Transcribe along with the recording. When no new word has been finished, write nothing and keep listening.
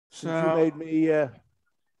since you made me.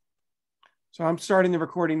 So I'm starting the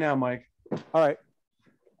recording now, Mike. All right.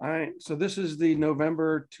 All right. So this is the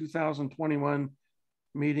November 2021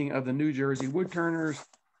 meeting of the New Jersey Woodturners,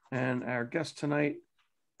 and our guest tonight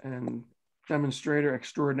and demonstrator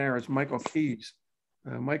extraordinaire is Michael Kehs.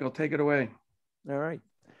 Michael, take it away. All right.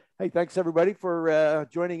 Hey, thanks everybody for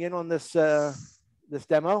joining in on this this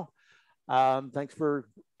demo. Thanks for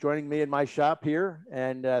joining me in my shop here,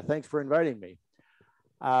 and thanks for inviting me.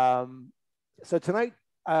 So tonight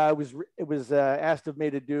it was asked of me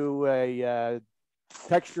to do a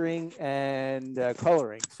texturing and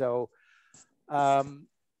coloring. So I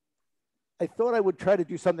thought I would try to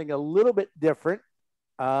do something a little bit different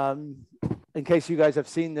in case you guys have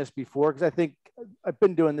seen this before, because I think I've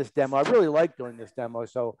been doing this demo. I really like doing this demo,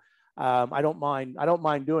 so I don't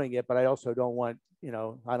mind doing it, but I also don't want,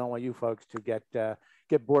 I don't want you folks to get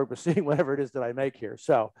bored with seeing whatever it is that I make here.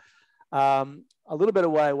 So a little bit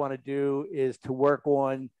of what I want to do is to work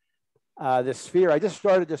on this sphere. I just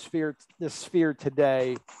started this sphere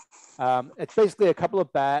today. It's basically a couple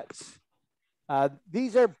of bats.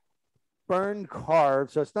 These are burned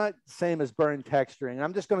carved, so it's not the same as burned texturing.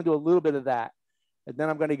 I'm just going to do a little bit of that, and then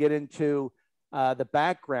I'm going to get into the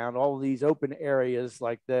background, all of these open areas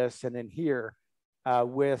like this, and then here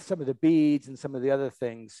with some of the beads and some of the other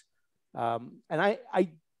things. And I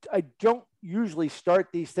don't usually start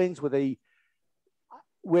these things with a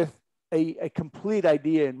complete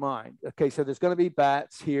idea in mind. Okay, so there's going to be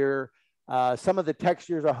bats here. Some of the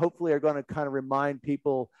textures are hopefully going to kind of remind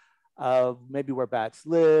people of maybe where bats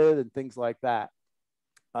live and things like that.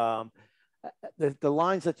 The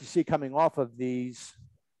lines that you see coming off of these,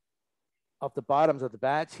 off the bottoms of the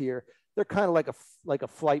bats here, they're kind of like a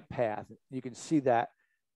flight path. You can see that,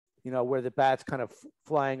 where the bat's kind of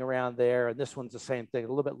flying around there. And this one's the same thing, a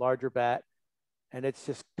little bit larger bat. And it's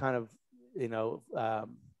just kind of,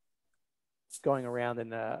 going around in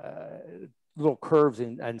little curves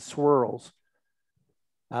and swirls.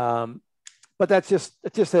 But it's just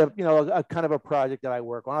a kind of a project that I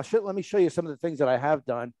work on. Let me show you some of the things that I have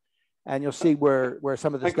done, and you'll see where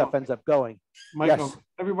some of the stuff ends up going. Michael, yes.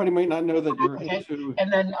 Everybody might not know that you're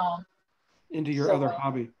into your other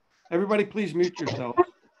hobby. Everybody, please mute yourself.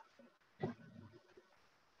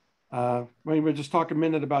 We'll just talk a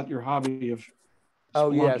minute about your hobby of.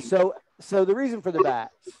 Oh yeah. So the reason for the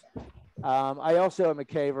bats, I also am a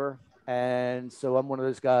caver, and so I'm one of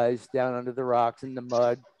those guys down under the rocks in the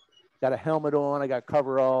mud. Got a helmet on, I got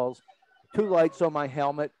coveralls, 2 lights on my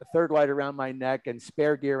helmet, a 3rd light around my neck, and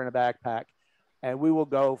spare gear in a backpack. And we will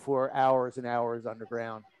go for hours and hours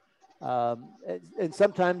underground. And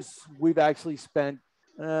sometimes we've actually spent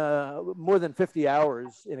more than 50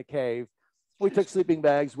 hours in a cave. We took sleeping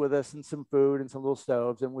bags with us and some food and some little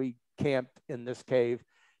stoves, and we camped in this cave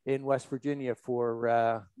in West Virginia for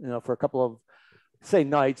a couple of, say,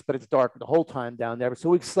 nights, but it's dark the whole time down there. So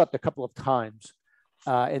we've slept a couple of times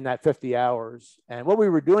in that 50 hours. And what we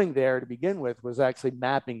were doing there to begin with was actually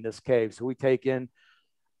mapping this cave. So we take in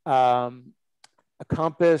a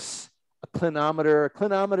compass, a clinometer. A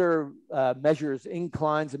clinometer measures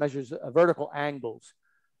inclines, it measures vertical angles,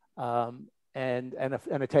 and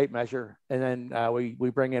a tape measure. And then we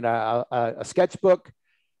bring in a sketchbook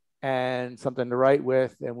and something to write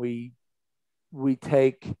with, and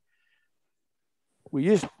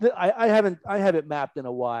I haven't mapped in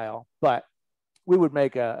a while, but we would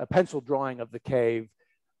make a pencil drawing of the cave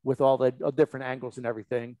with all the different angles and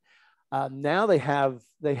everything. Now they have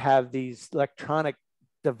these electronic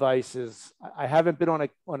devices. I haven't been on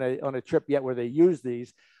a trip yet where they use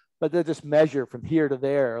these, but they just measure from here to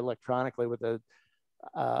there electronically with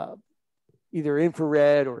either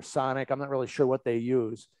infrared or sonic. I'm not really sure what they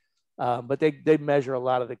use, but they measure a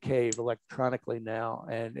lot of the cave electronically now,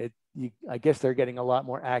 and I guess they're getting a lot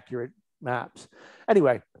more accurate maps.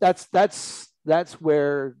 Anyway, that's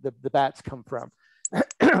where the bats come from.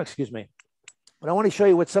 Excuse me. But I want to show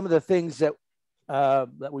you what some of the things that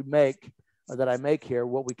we make, or that I make here,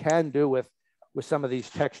 what we can do with some of these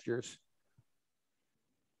textures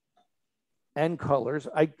and colors.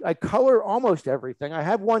 I color almost everything. I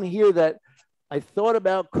have one here that I thought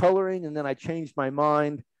about coloring and then I changed my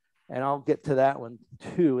mind, and I'll get to that one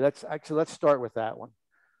too. Let's start with that one.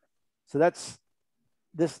 So that's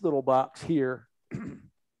this little box here.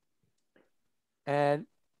 And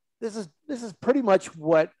this is pretty much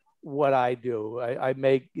what I do. I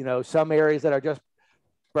make, some areas that are just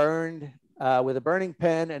burned with a burning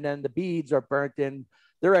pen, and then the beads are burnt in.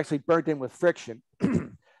 They're actually burnt in with friction.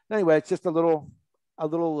 Anyway, it's just a little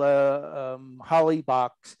holly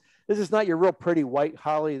box. This is not your real pretty white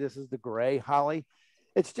holly. This is the gray holly.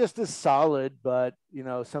 it's just as solid, but you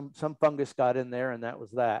know, some fungus got in there, and that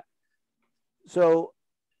was that. So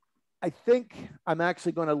I think I'm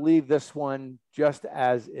actually going to leave this one just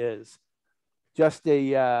as is, just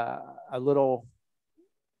a little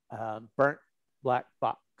burnt black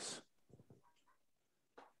box,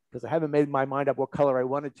 because I haven't made my mind up what color I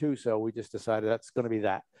wanted to, so we just decided that's going to be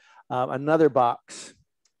that. Another box.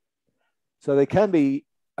 So they can be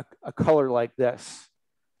a color like this,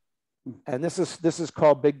 and this is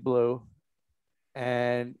called Big Blue,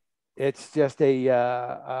 and it's just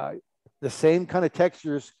the same kind of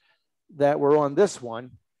textures that were on this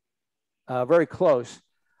one, very close.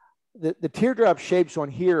 The teardrop shapes on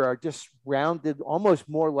here are just rounded, almost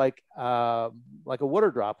more like a water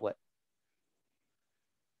droplet.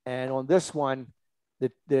 And on this one,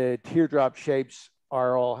 the teardrop shapes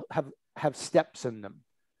are all have steps in them.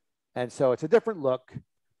 And so it's a different look.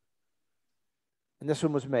 And this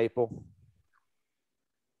one was maple.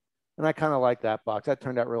 And I kind of like that box. That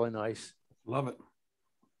turned out really nice. Love it.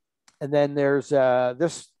 And then there's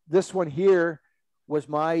this one here was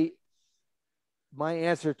my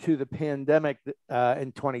answer to the pandemic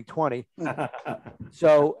in 2020.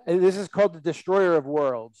 So this is called the Destroyer of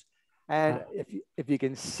Worlds. And if you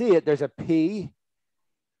can see it, there's a Pandora,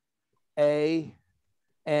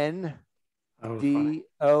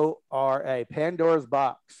 Pandora's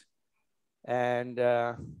box. And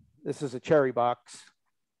this is a cherry box.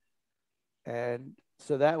 And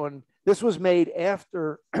so that one, this was made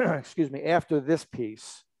after, excuse me, after this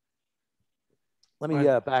piece. Let me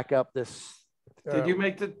back up this. Did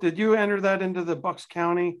you enter that into the Bucks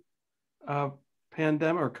County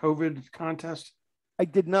pandemic or COVID contest? I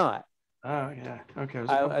did not. Oh yeah. Okay.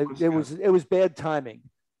 It was bad timing.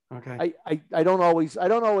 Okay. I don't always I'm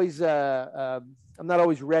not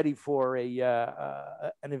always ready for an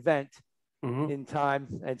event in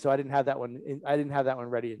time, and so I didn't have that one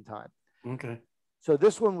ready in time. Okay. So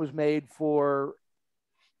this one was made for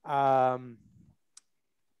the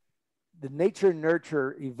Nature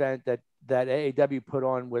Nurture event that AAW put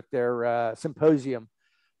on with their symposium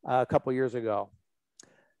a couple years ago.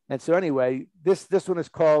 And so anyway, this one is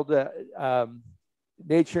called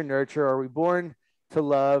Nature Nurture. Are we born to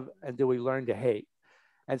love, and do we learn to hate?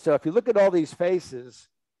 And so if you look at all these faces,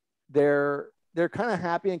 they're kind of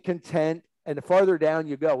happy and content. And the farther down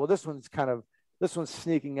you go, well, this one's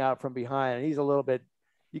sneaking out from behind, and he's a little bit,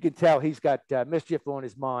 you can tell he's got mischief on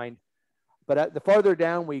his mind. But the farther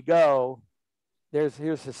down we go,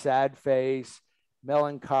 here's a sad face,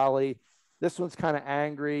 melancholy. This one's kind of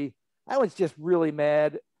angry. That one's just really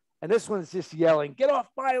mad. And this one's just yelling, "Get off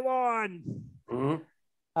my lawn."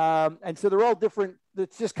 Mm-hmm. And so they're all different.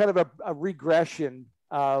 It's just kind of a regression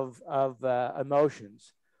of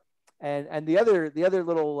emotions. And the other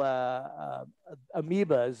little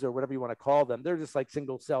amoebas, or whatever you want to call them, they're just like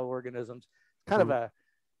single cell organisms. Kind of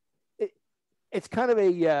it's kind of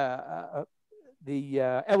the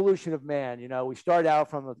evolution of man. You know, we start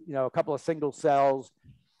out from a couple of single cells,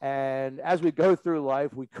 and as we go through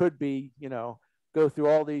life, we could be, go through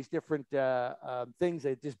all these different things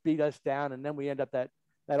that just beat us down, and then we end up that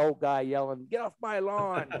old guy yelling, "Get off my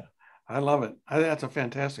lawn." I love it. That's a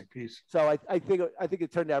fantastic piece. So I think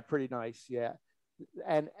it turned out pretty nice. Yeah.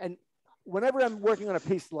 And whenever I'm working on a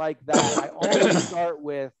piece like that, I always start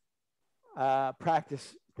with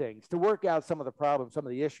practice things to work out some of the problems, some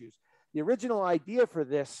of the issues. The original idea for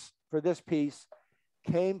this piece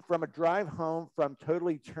came from a drive home from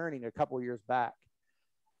Totally Turning a couple of years back.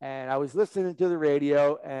 And I was listening to the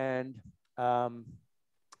radio, and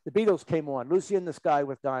the Beatles came on, "Lucy in the Sky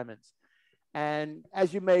with Diamonds." And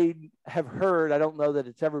as you may have heard, I don't know that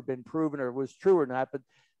it's ever been proven or was true or not, but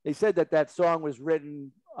they said that song was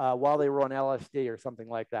written while they were on LSD or something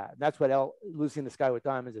like that. And that's what "Lucy in the Sky with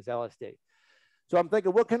Diamonds" is, LSD. So I'm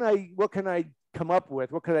thinking, what can I come up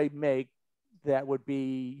with? What could I make that would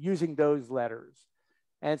be using those letters?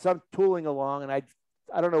 And so I'm tooling along, and I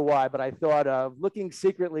don't know why, but I thought of looking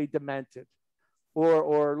secretly demented,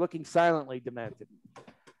 or looking silently demented.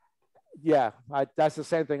 Yeah, that's the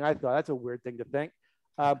same thing I thought. That's a weird thing to think.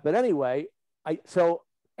 But anyway, so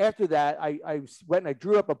after that, I went and I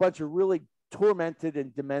drew up a bunch of really tormented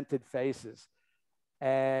and demented faces.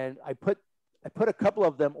 And I put a couple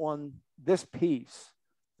of them on this piece.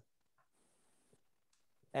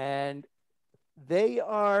 And they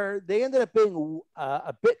ended up being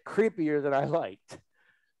a bit creepier than I liked.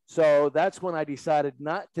 So that's when I decided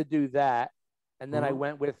not to do that. And then I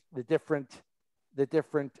went with the different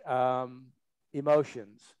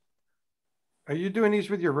emotions. Are you doing these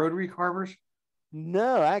with your rotary carvers?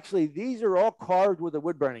 No, actually, these are all carved with a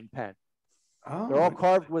wood burning pen. Oh, they're all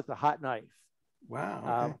carved with a hot knife.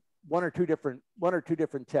 Wow. Okay. one or two different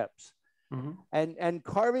tips. Mm-hmm. And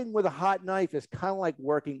carving with a hot knife is kind of like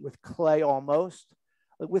working with clay almost.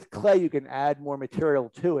 With clay, you can add more material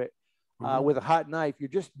to it. Mm-hmm. With a hot knife, you're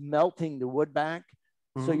just melting the wood back.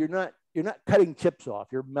 Mm-hmm. So you're not cutting chips off.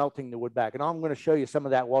 You're melting the wood back. And I'm going to show you some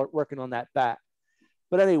of that while working on that bat.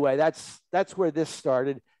 But anyway, that's where this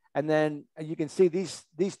started. And then you can see these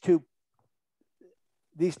two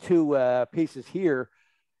pieces here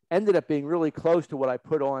ended up being really close to what I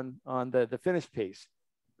put on the finished piece.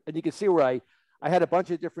 And you can see where I had a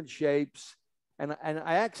bunch of different shapes, and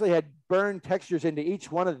I actually had burned textures into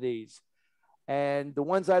each one of these. And the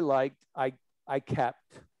ones I liked, I kept,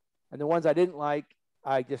 and the ones I didn't like,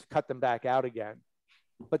 I just cut them back out again.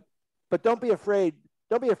 But don't be afraid.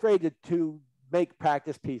 Don't be afraid to make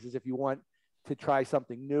practice pieces if you want to try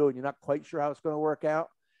something new and you're not quite sure how it's going to work out.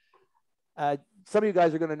 Some of you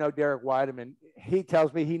guys are going to know Derek Weideman. He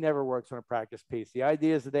tells me he never works on a practice piece. The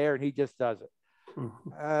idea is there and he just does it.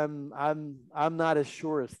 Mm-hmm. I'm not as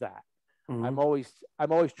sure as that. Mm-hmm.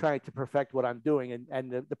 I'm always trying to perfect what I'm doing,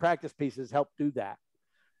 and the practice pieces help do that.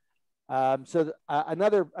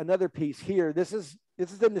 Another piece here. This is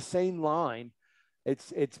in the same line.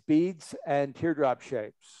 It's beads and teardrop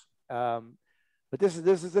shapes. But this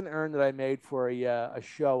is an urn that I made for a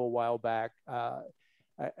show a while back.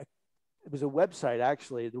 It was a website,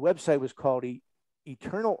 actually. The website was called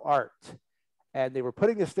Eternal Art, and they were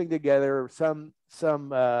putting this thing together. Some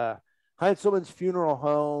Heinzelman's Funeral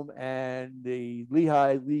Home and the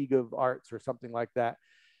Lehigh League of Arts or something like that.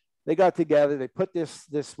 They got together. They put this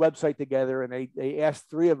website together, and they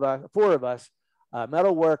asked four of us, a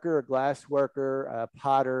metal worker, a glass worker, a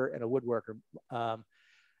potter, and a woodworker.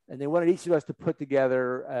 And they wanted each of us to put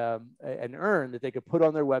together an urn that they could put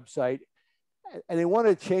on their website. And they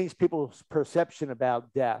wanted to change people's perception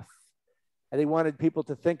about death. And they wanted people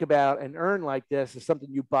to think about an urn like this as something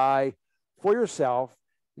you buy for yourself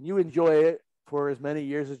and you enjoy it for as many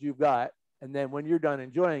years as you've got. And then when you're done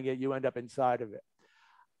enjoying it, you end up inside of it.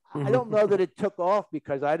 Mm-hmm. I don't know that it took off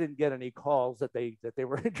because I didn't get any calls that they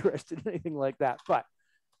were interested in anything like that. But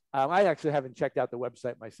I actually haven't checked out the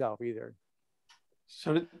website myself either.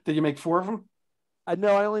 So did you make 4 of them?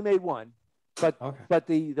 No, I only made one. But okay. But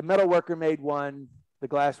the metal worker made one, the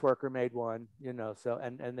glass worker made one, so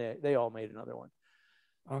and they all made another one.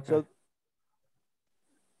 Okay. So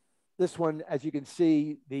this one, as you can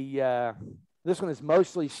see, this one is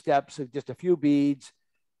mostly steps of just a few beads,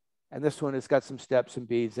 and this one has got some steps and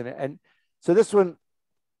beads in it. And so this one,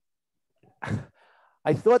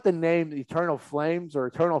 I thought the name Eternal Flames or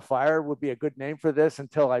Eternal Fire would be a good name for this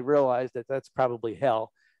until I realized that that's probably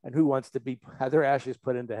hell. And who wants to have their ashes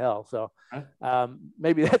put into hell? So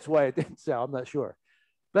maybe that's why it didn't sell. I'm not sure.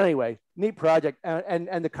 But anyway, neat project.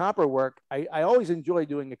 And the copper work, I always enjoy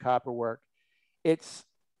doing the copper work. It's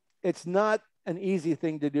not an easy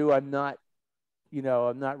thing to do. I'm not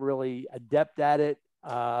really adept at it.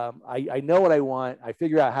 I know what I want. I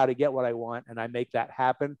figure out how to get what I want, and I make that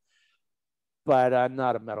happen. But I'm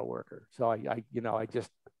not a metal worker. So I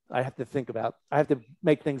have to think about, I have to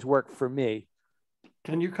make things work for me.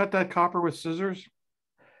 Can you cut that copper with scissors?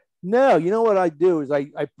 No, you know what I do is I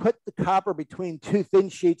put the copper between 2 thin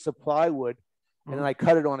sheets of plywood, and then I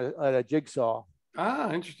cut it on a jigsaw.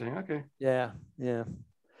 Ah, interesting. Okay. Yeah.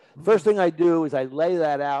 First thing I do is I lay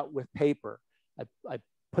that out with paper. I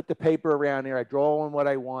put the paper around there. I draw on what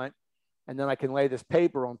I want, and then I can lay this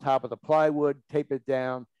paper on top of the plywood, tape it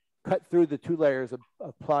down, cut through the 2 layers of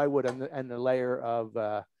plywood and the layer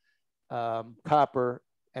of copper.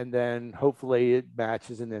 And then hopefully it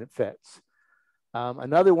matches and then it fits.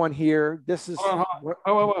 Another one here. This is hold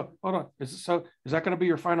on. Is that going to be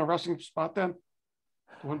your final resting spot then?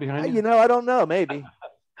 The one behind you? I don't know. Maybe.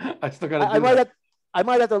 I still got to do that. I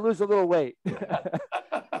might have to lose a little weight.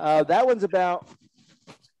 That one's about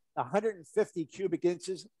 150 cubic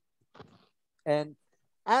inches, and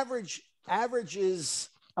average is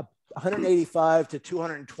 185 to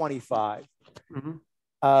 225.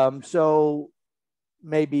 Mm-hmm. So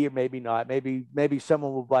maybe or maybe not. Maybe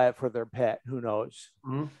someone will buy it for their pet. Who knows?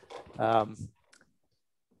 Mm-hmm.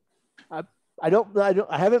 I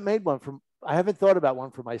haven't made one I haven't thought about one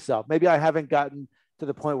for myself. Maybe I haven't gotten to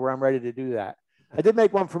the point where I'm ready to do that. I did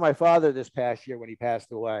make one for my father this past year when he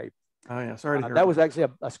passed away. Oh yeah, sorry to hear that was actually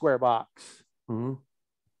a square box.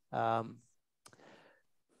 Mm-hmm.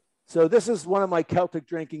 So this is one of my Celtic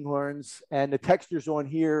drinking horns, and the textures on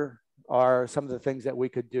here are some of the things that we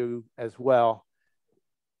could do as well.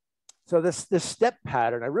 So this step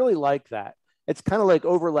pattern, I really like that. It's kind of like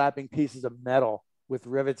overlapping pieces of metal with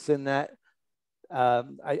rivets in that.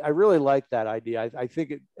 I really like that idea. I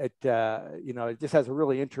think it just has a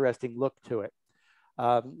really interesting look to it.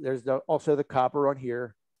 There's also the copper on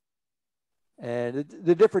here. And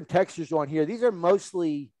the different textures on here, these are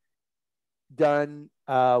mostly done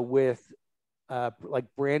with like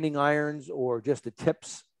branding irons or just the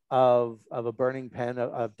tips of a burning pen,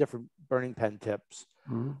 of different burning pen tips.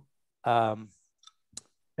 Mm-hmm.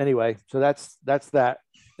 Anyway, so that's that.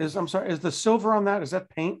 I'm sorry, is the silver on that, is that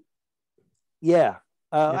paint? Yeah.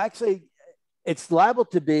 Actually, it's liable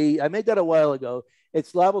to be, I made that a while ago.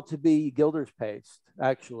 It's liable to be Gilder's paste,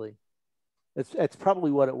 actually. It's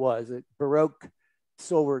probably what it was. Baroque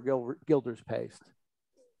silver Gilder's paste.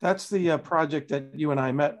 That's the project that you and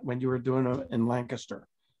I met when you were doing it in Lancaster.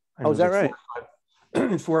 Oh, is that right?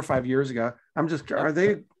 4 or 5 years ago. I'm just,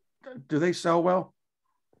 do they sell well?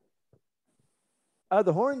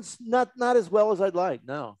 The horns, not as well as I'd like.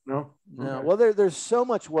 No. Okay. Well, there's so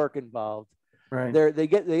much work involved. Right.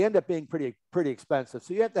 They end up being pretty expensive.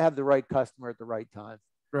 So you have to have the right customer at the right time.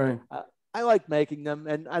 Right. I like making them,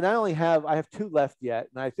 and I have 2 left yet,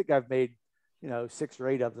 and I think I've made 6 or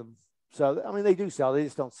 8 of them. So I mean, they do sell. They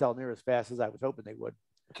just don't sell near as fast as I was hoping they would.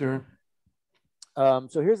 Sure.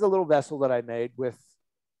 So here's a little vessel that I made with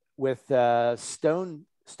stone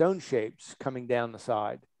shapes coming down the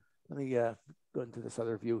side. Let me go into this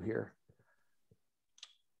other view here.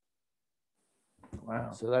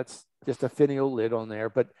 Wow. So that's just a finial lid on there,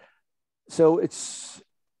 but so it's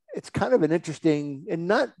kind of an interesting and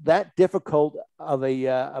not that difficult of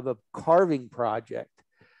a carving project.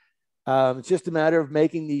 It's just a matter of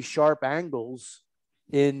making these sharp angles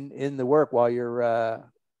in the work while you're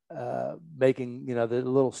making the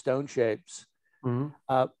little stone shapes.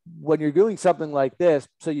 Mm-hmm. When you're doing something like this,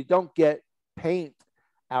 so you don't get paint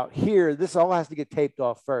out here, this all has to get taped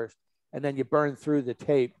off first, and then you burn through the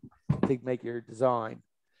tape to make your design.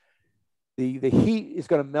 The heat is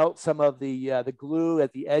going to melt some of the glue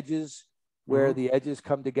at the edges where mm-hmm. the edges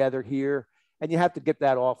come together here, and you have to get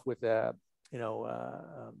that off with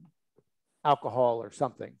alcohol or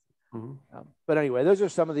something. Mm-hmm. But anyway, those are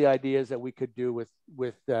some of the ideas that we could do with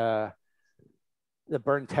the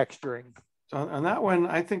burn texturing. So on that one,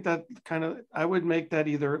 I think that I would make that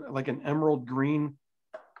either like an emerald green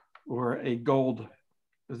or a gold,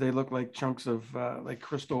 because they look like chunks of like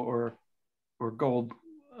crystal or gold.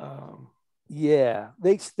 Yeah,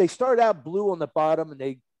 they start out blue on the bottom and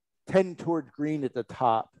they tend toward green at the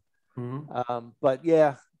top. Mm-hmm. But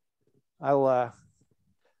yeah, I'll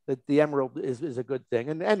the emerald is a good thing,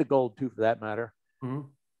 and the gold too, for that matter. Mm-hmm.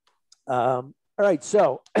 All right,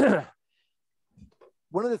 so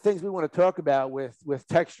one of the things we want to talk about with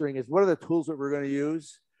texturing is what are the tools that we're going to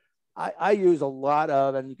use. I use a lot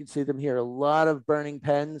of, and you can see them here, a lot of burning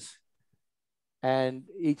pens. And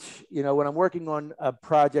each, when I'm working on a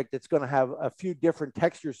project that's going to have a few different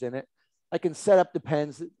textures in it, I can set up the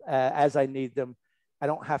pens as I need them. I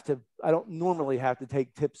don't normally have to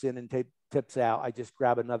take tips in and take tips out. I just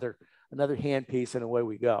grab another hand piece and away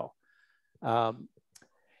we go. And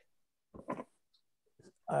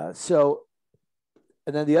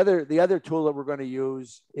then the other tool that we're going to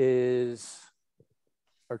use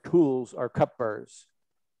are cup burrs.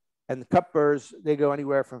 And the cup burrs, they go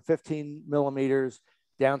anywhere from 15 millimeters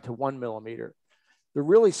down to 1 millimeter. The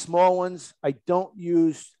really small ones, I don't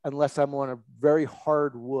use unless I'm on a very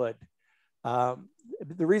hard wood. The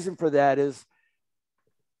reason for that is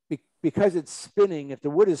because it's spinning. If the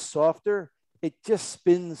wood is softer, it just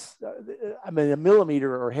spins. A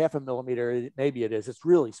millimeter or half a millimeter, maybe it is. It's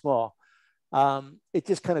really small. It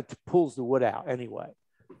just kind of pulls the wood out anyway.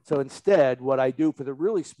 So instead, what I do for the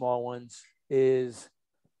really small ones is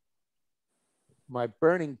my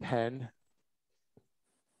burning pen.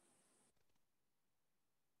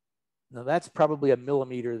 Now that's probably a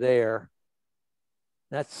millimeter there.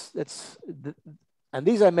 And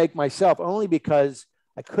these I make myself only because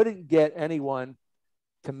I couldn't get anyone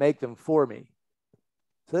to make them for me.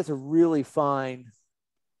 So that's a really fine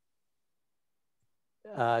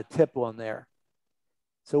tip on there.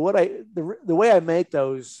 So the way I make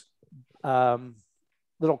those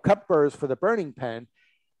little cup burrs for the burning pen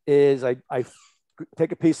is I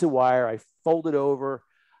take a piece of wire, I fold it over,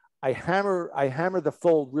 I hammer the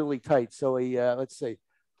fold really tight. So let's say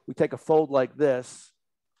we take a fold like this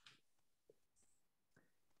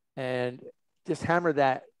and just hammer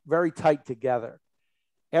that very tight together.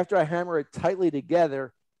 After I hammer it tightly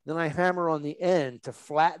together, then I hammer on the end to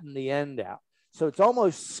flatten the end out. So it's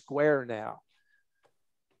almost square now.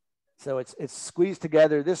 So it's squeezed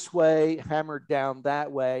together this way, hammered down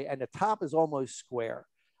that way, and the top is almost square.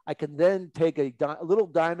 I can then take a little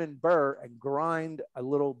diamond burr and grind a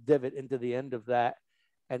little divot into the end of that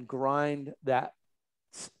and grind that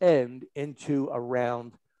end into a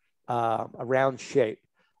round shape.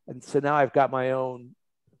 And so now I've got my own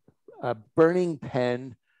burning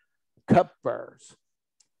pen cup burrs.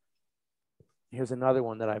 Here's another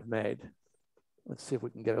one that I've made. Let's see if we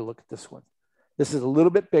can get a look at this one. This is a little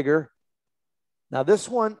bit bigger. Now this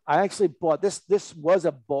one, I actually bought this. This was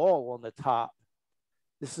a ball on the top.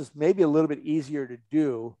 This is maybe a little bit easier to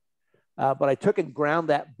do, but I took and ground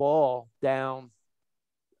that ball down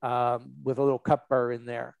with a little cup burr in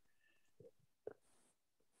there.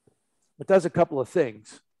 It does a couple of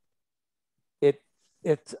things.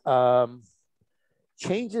 It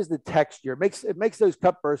changes the texture. It makes those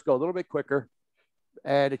cup burrs go a little bit quicker,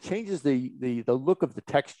 and it changes the look of the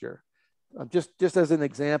texture. Just as an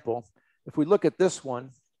example, if we look at this one,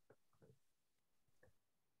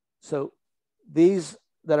 so these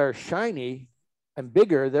that are shiny and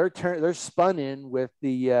bigger, they're spun in with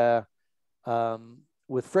the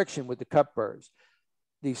with friction with the cup burrs.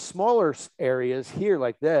 These smaller areas here,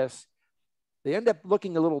 like this, they end up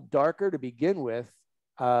looking a little darker to begin with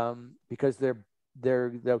because they're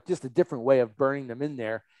just a different way of burning them in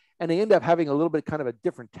there, and they end up having a little bit kind of a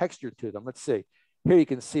different texture to them. Let's see. Here you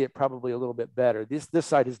can see it probably a little bit better. This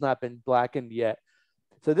side has not been blackened yet.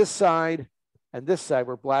 So this side and this side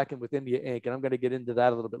were blackened with India ink, and I'm going to get into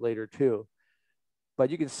that a little bit later too.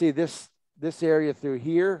 But you can see this area through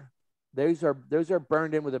here. Those are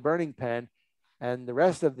burned in with a burning pen, and the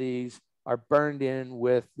rest of these are burned in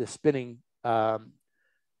with the spinning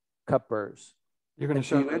cup burrs. You're going to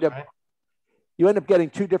show those, right? You end up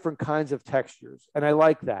getting two different kinds of textures, and I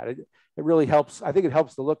like that. It really helps. I think it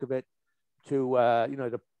helps the look of it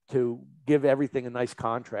to give everything a nice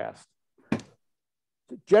contrast.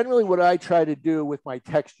 So generally, what I try to do with my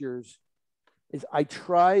textures is I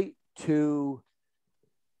try to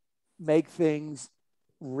make things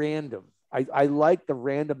random. I like the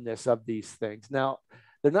randomness of these things. Now,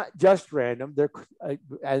 they're not just random.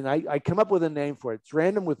 I come up with a name for it. It's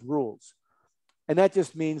random with rules, and that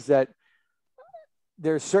just means that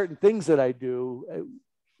there's certain things that I do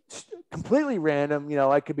completely random.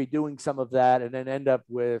 I could be doing some of that and then end up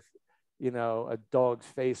with, a dog's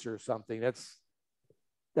face or something. That's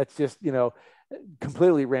just,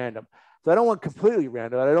 completely random. So I don't want completely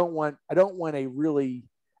random. I don't want a really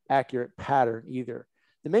accurate pattern either.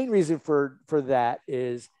 The main reason for that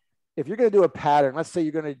is if you're going to do a pattern, let's say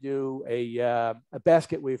you're going to do a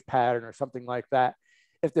basket weave pattern or something like that.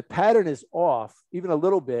 If the pattern is off even a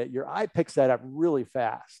little bit, your eye picks that up really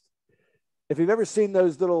fast. If you've ever seen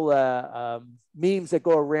those little memes that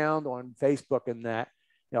go around on Facebook and that,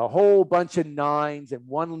 a whole bunch of 9s and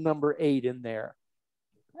one number 8 in there,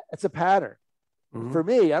 it's a pattern. Mm-hmm. For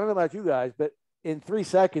me, I don't know about you guys, but in 3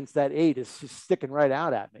 seconds, that 8 is just sticking right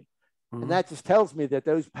out at me. Mm-hmm. And that just tells me that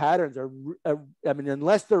those patterns are,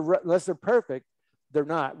 unless they're perfect, they're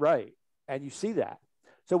not right. And you see that.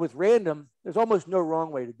 So with random, there's almost no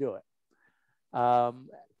wrong way to do it.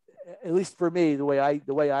 At least for me, the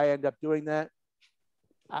way I end up doing that,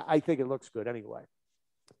 I think it looks good anyway.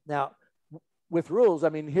 Now, with rules,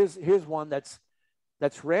 here's one that's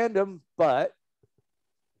random, but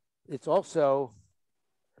it's also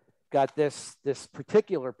got this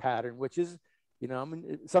particular pattern, which is,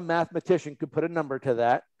 some mathematician could put a number to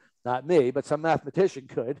that, not me, but some mathematician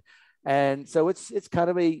could. And so it's kind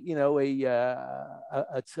of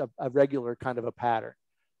it's a regular kind of a pattern,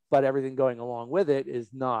 but everything going along with it is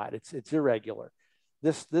not. It's irregular.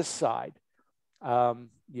 This side,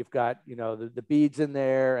 you've got the beads in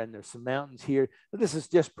there, and there's some mountains here. But this is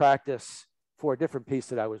just practice for a different piece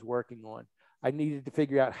that I was working on. I needed to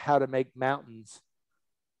figure out how to make mountains.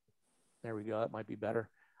 There we go. That might be better.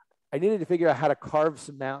 I needed to figure out how to carve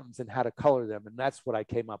some mountains and how to color them, and that's what I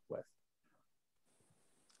came up with.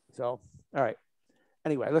 So, all right.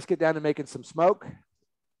 Anyway, let's get down to making some smoke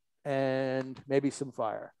and maybe some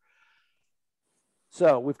fire.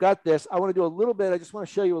 So we've got this. I want to do a little bit. I just want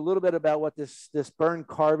to show you a little bit about what this burn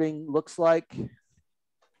carving looks like. I'm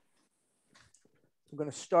going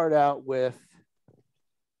to start out with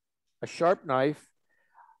a sharp knife.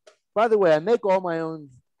 By the way, I make all my own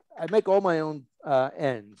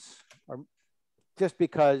ends, or just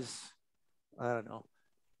because, I don't know,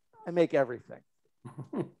 I make everything.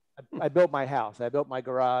 I built my house. I built my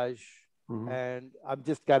garage, and I've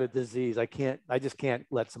just got a disease. I just can't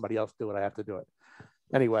let somebody else do it. I have to do it.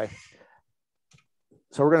 Anyway,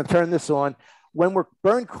 so we're going to turn this on. When we're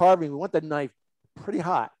burn carving, we want the knife pretty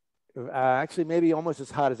hot. Actually, maybe almost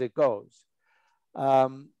as hot as it goes. I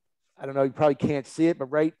don't know. You probably can't see it, but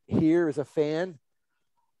right here is a fan.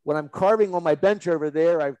 When I'm carving on my bench over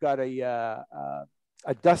there, I've got a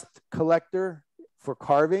dust collector for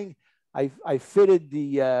carving. I fitted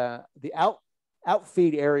the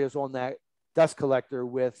outfeed areas on that dust collector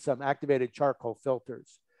with some activated charcoal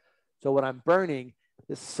filters. So when I'm burning,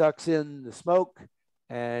 this sucks in the smoke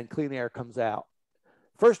and clean air comes out.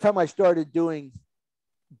 First time I started doing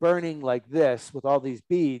burning like this with all these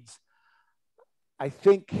beads, I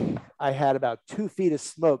think I had about 2 feet of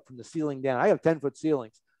smoke from the ceiling down. I have 10-foot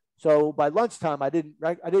ceilings. So by lunchtime, I didn't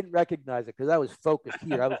recognize it because I was focused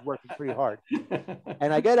here. I was working pretty hard.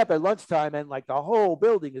 And I get up at lunchtime and like the whole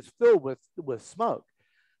building is filled with smoke.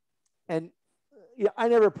 And I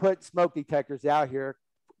never put smoke detectors out here.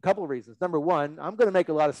 A couple of reasons. Number one, I'm going to make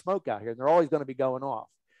a lot of smoke out here and they're always going to be going off.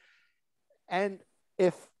 And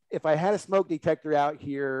if I had a smoke detector out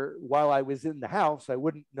here while I was in the house, I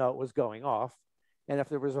wouldn't know it was going off. And if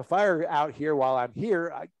there was a fire out here while I'm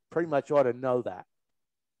here, I pretty much ought to know that,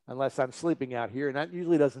 unless I'm sleeping out here, and that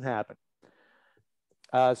usually doesn't happen.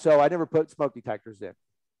 So I never put smoke detectors in.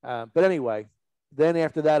 But anyway, then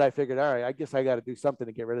after that, I figured, all right, I guess I got to do something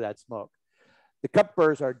to get rid of that smoke. The cup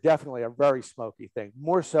burrs are definitely a very smoky thing,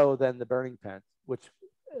 more so than the burning pen, which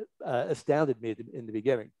astounded me in the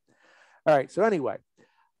beginning. All right, so anyway,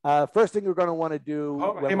 first thing we're going to want to do.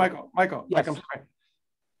 Oh, hey, Michael, yes. Mike, I'm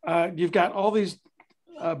sorry. You've got all these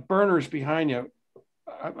burners behind you.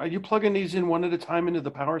 Are you plugging these in one at a time into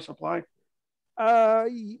the power supply?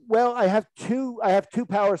 Well, I have two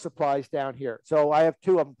power supplies down here, so I have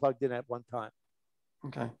 2 of them plugged in at one time.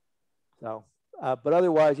 Okay. So, but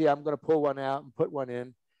otherwise, yeah, I'm going to pull one out and put one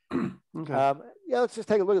in. Okay. Yeah, let's just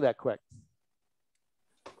take a look at that quick.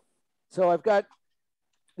 So I've got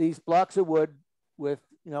these blocks of wood with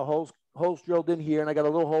holes drilled in here, and I got a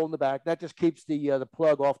little hole in the back that just keeps the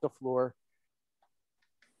plug off the floor.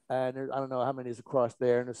 And I don't know how many is across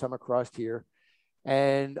there, and there's some across here.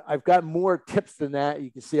 And I've got more tips than that.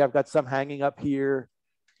 You can see I've got some hanging up here.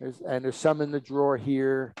 There's some in the drawer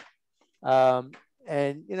here. And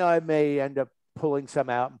I may end up pulling some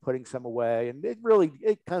out and putting some away. And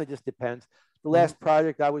it kind of just depends. The last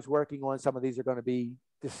project I was working on, some of these are going to be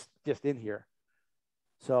just in here.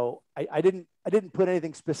 So I didn't put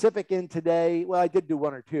anything specific in today. Well, I did do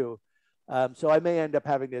 1 or 2. So I may end up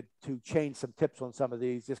having to change some tips on some of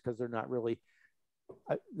these just because they're not really,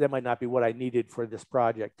 they might not be what I needed for this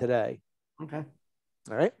project today. Okay.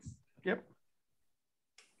 All right. Yep.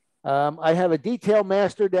 I have a Detail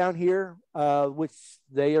Master down here, which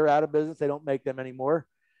they are out of business. They don't make them anymore.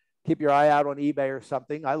 Keep your eye out on eBay or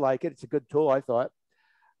something. I like it. It's a good tool, I thought.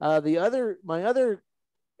 My other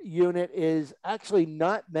unit is actually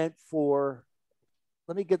not meant for,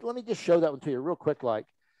 let me just show that one to you real quick,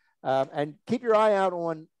 and keep your eye out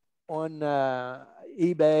on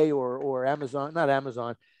eBay or Amazon, not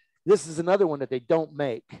Amazon. This is another one that they don't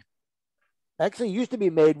make. Actually used to be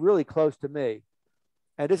made really close to me.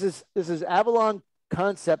 And this is Avalon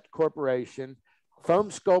Concept Corporation Foam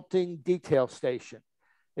Sculpting Detail Station.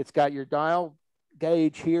 It's got your dial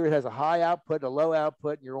gauge here. It has a high output, a low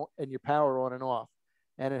output, and your power on and off.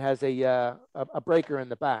 And it has a breaker in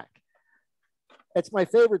the back. It's my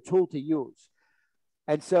favorite tool to use.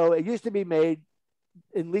 And so it used to be made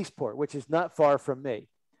in Leesport, which is not far from me.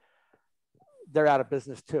 They're out of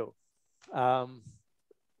business too. I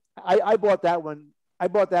bought that one. I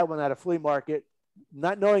bought that one at a flea market,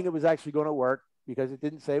 not knowing it was actually going to work because it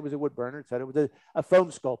didn't say it was a wood burner. It said it was a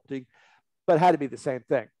foam sculpting, but it had to be the same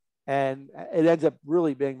thing. And it ends up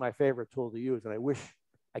really being my favorite tool to use. And I wish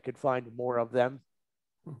I could find more of them.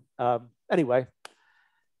 Anyway,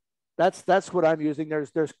 that's what I'm using.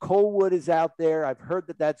 There's Coalwood is out there. I've heard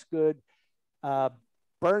that that's good.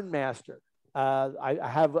 Burnmaster. I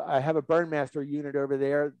have a Burnmaster unit over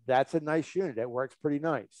there. That's a nice unit. It works pretty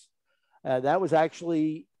nice. That was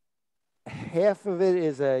actually half of it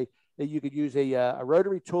is that you could use a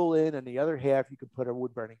rotary tool in, and the other half you could put a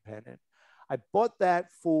wood burning pen in. I bought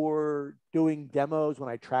that for doing demos when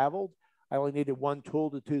I traveled. I only needed one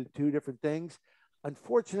tool to do 2 different things.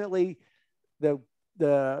 Unfortunately, the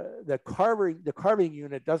carving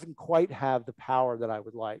unit doesn't quite have the power that I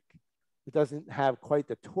would like. It doesn't have quite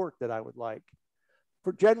the torque that I would like.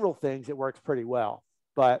 For general things, it works pretty well,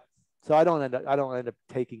 but so I don't end up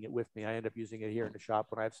taking it with me. I end up using it here in the shop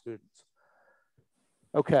when I have students.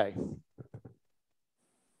 Okay.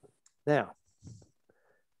 Now,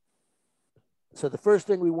 so the first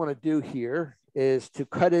thing we want to do here is to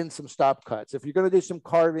cut in some stop cuts. If you're going to do some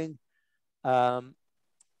carving,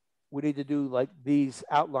 we need to do like these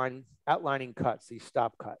outlining cuts, these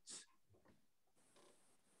stop cuts.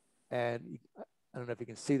 And I don't know if you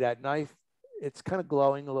can see that knife. It's kind of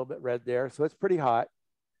glowing a little bit red there, so it's pretty hot.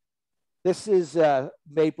 This is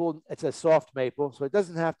maple. It's a soft maple, so it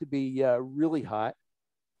doesn't have to be really hot.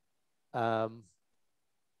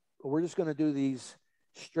 We're just going to do these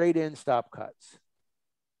straight in stop cuts.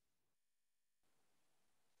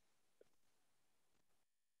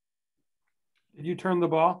 Did you turn the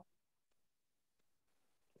ball?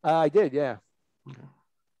 I did, yeah. Okay.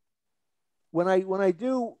 When I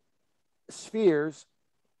do spheres,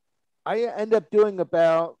 I end up doing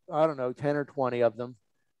about, I don't know, 10 or 20 of them.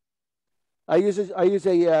 I use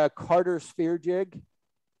a Carter sphere jig.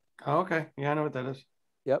 Oh, okay. Yeah, I know what that is.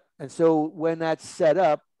 Yep. And so when that's set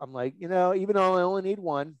up, I'm like, even though I only need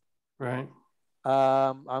one, Right.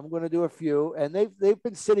 I'm going to do a few, and they've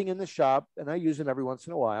been sitting in the shop, and I use them every once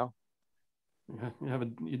in a while. Yeah,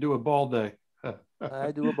 you do a ball day.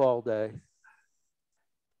 I do a ball day.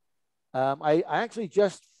 I actually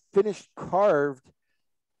just finished carved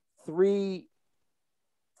three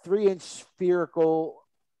 3-inch spherical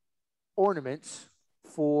ornaments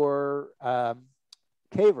for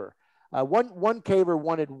caver. One caver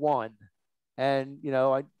wanted one, and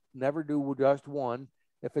I never do just one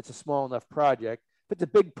if it's a small enough project. If it's a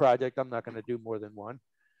big project, I'm not going to do more than one.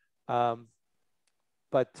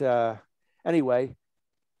 But anyway,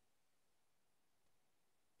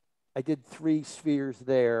 I did 3 spheres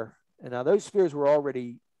there, and now those spheres were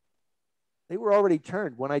already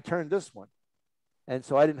turned when I turned this one, and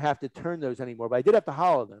so I didn't have to turn those anymore. But I did have to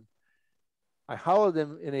hollow them. I hollowed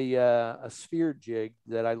them in a sphere jig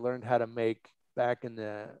that I learned how to make back in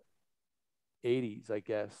the 80s, I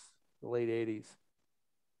guess, the late 80s.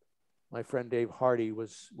 My friend Dave Hardy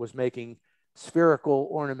was making spherical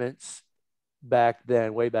ornaments back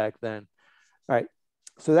then, way back then. All right,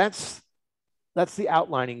 so that's the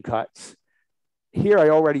outlining cuts. Here I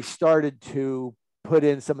already started to put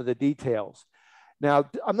in some of the details. Now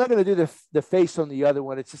I'm not going to do the face on the other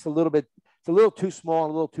one. It's just a little too small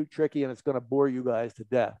and a little too tricky, and it's going to bore you guys to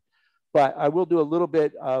death. But I will do a little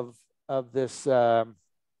bit of this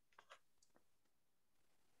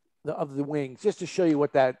of the wings just to show you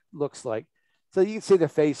what that looks like. So you can see the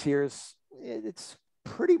face here it's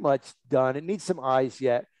pretty much done. It needs some eyes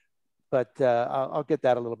yet, but I'll get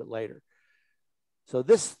that a little bit later. So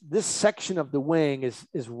this section of the wing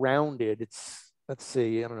is rounded. Let's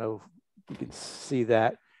see, I don't know if you can see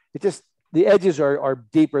that. It just, the edges are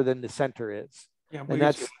deeper than the center is. Yeah, and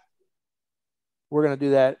we're going to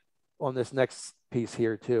do that on this next piece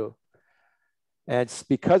here too. And it's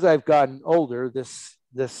because I've gotten older, this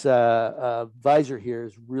visor here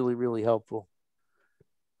is really, really helpful.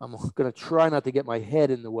 I'm going to try not to get my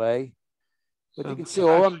head in the way, but you can see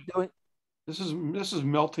all I'm doing. This is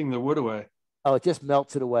melting the wood away. Oh, it just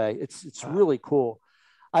melts it away. It's really cool.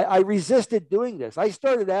 I resisted doing this. I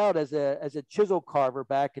started out as a chisel carver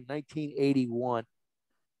back in 1981,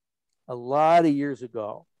 a lot of years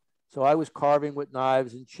ago. So I was carving with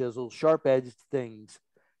knives and chisels, sharp-edged things.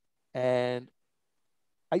 And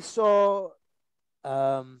I saw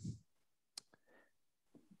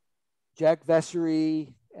Jack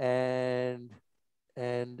Vessery and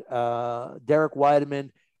Derek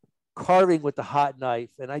Weideman carving with the hot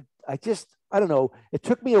knife. And I don't know, it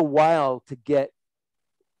took me a while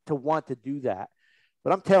to want to do that.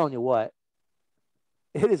 But I'm telling you what,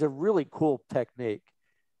 it is a really cool technique.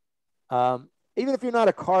 Even if you're not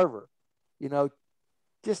a carver,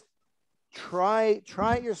 just try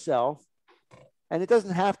it yourself. And it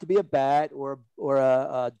doesn't have to be a bat or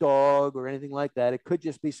a dog or anything like that. It could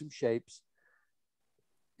just be some shapes.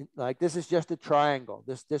 Like this is just a triangle.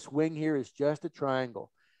 This wing here is just a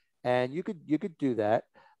triangle. And you could do that.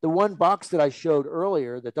 The one box that I showed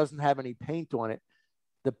earlier that doesn't have any paint on it,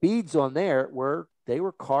 the beads on there were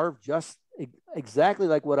carved just exactly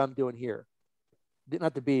like what I'm doing here.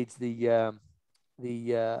 Not the beads, the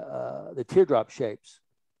teardrop shapes.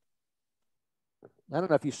 I don't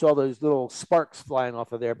know if you saw those little sparks flying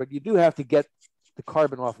off of there, but you do have to get the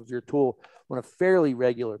carbon off of your tool on a fairly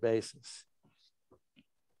regular basis.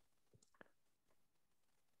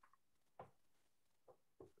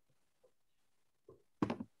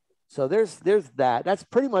 So there's that. That's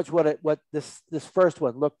pretty much what this first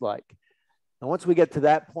one looked like. And once we get to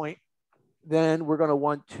that point, then we're going to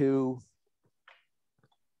want to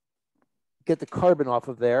get the carbon off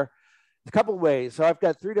of there. A couple of ways. So I've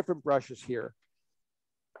got 3 different brushes here.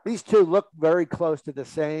 These 2 look very close to the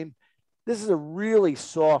same. This is a really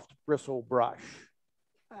soft bristle brush.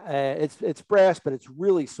 It's brass, but it's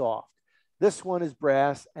really soft. This one is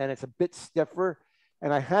brass, and it's a bit stiffer.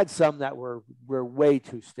 And I had some that were way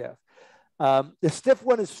too stiff. The stiff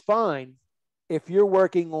one is fine if you're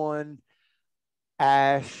working on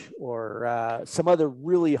ash or some other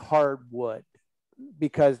really hard wood,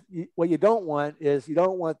 because what you don't want is you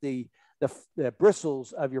don't want the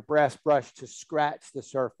bristles of your brass brush to scratch the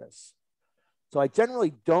surface. So I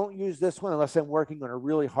generally don't use this one unless I'm working on a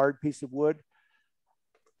really hard piece of wood.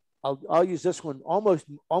 I'll use this one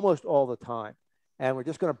almost all the time. And we're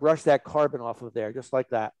just going to brush that carbon off of there, just like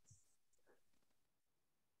that.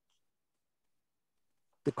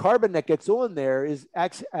 the carbon that gets on there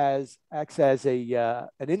acts as a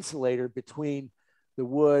an insulator between the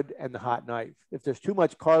wood and the hot knife. If there's too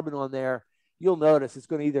much carbon on there, you'll notice it's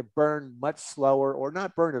going to either burn much slower or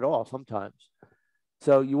not burn at all sometimes.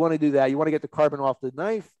 So you want to do that. You want to get the carbon off the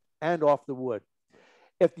knife and off the wood.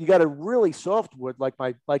 If you got a really soft wood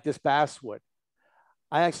like this basswood,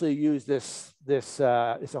 I actually use this it's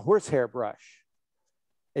a horsehair brush.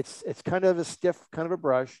 It's kind of a stiff kind of a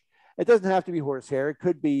brush. It doesn't have to be horsehair. It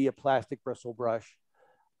could be a plastic bristle brush.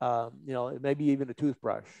 You know, maybe even a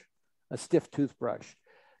toothbrush, a stiff toothbrush,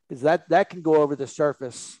 because that can go over the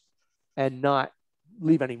surface and not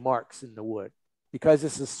leave any marks in the wood. Because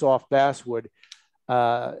this is soft basswood,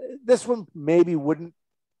 this one maybe wouldn't.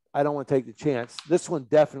 I don't want to take the chance. This one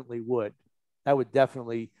definitely would. That would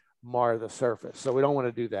definitely mar the surface. So we don't want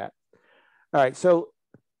to do that. All right. So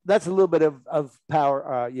that's a little bit of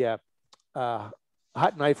power.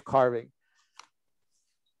 Hot knife carving.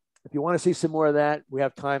 If you want to see some more of that, we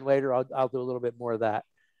have time later. I'll do a little bit more of that.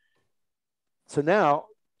 So now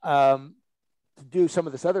to do some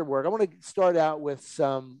of this other work, I want to start out with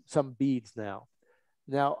some beads now.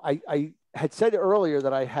 Now I had said earlier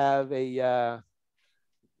that I have a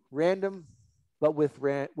random, but with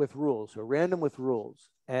rules, or random with rules.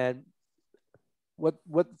 And what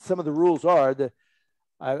some of the rules are,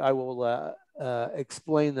 I will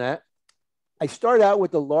explain that. I start out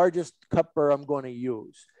with the largest cup burr I'm going to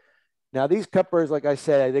use. Now these cup burrs, like I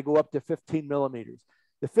said, they go up to 15 millimeters.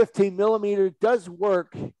 The 15 millimeter does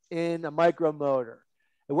work in a micro motor.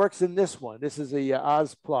 It works in this one. This is a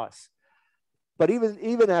Oz Plus. But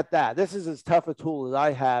even at that, this is as tough a tool as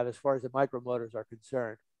I have as far as the micro motors are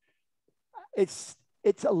concerned. It's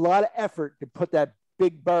a lot of effort to put that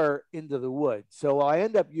big burr into the wood. So I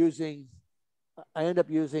end up using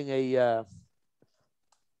a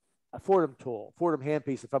Fordham tool, Fordham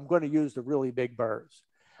handpiece, if I'm going to use the really big burrs.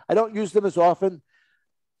 I don't use them as often.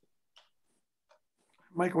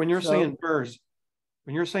 Mike, when you're saying burrs,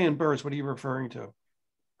 what are you referring to?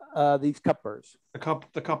 These cup burrs. The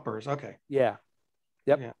cup burrs. Okay. Yeah.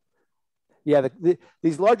 Yep. Yeah.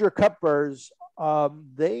 These larger cup burrs,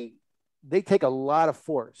 they take a lot of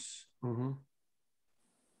force. Mm-hmm.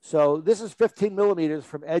 So this is 15 millimeters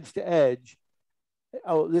from edge to edge.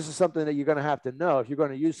 Oh, this is something that you're going to have to know if you're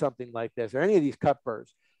going to use something like this or any of these cup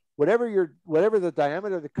burrs. Whatever the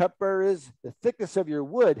diameter of the cup burr is, the thickness of your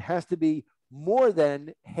wood has to be more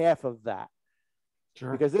than half of that.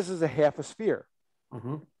 Sure. Because this is a half a sphere.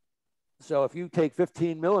 Mm-hmm. So if you take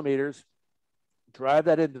 15 millimeters, drive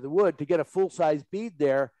that into the wood to get a full size bead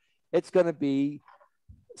there, it's going to be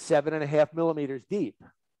 7.5 millimeters deep.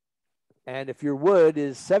 And if your wood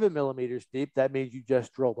is 7 millimeters deep, that means you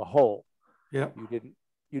just drilled a hole. Yeah.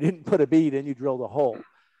 You didn't put a bead in, you drilled a hole.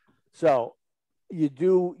 So you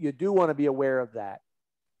do want to be aware of that.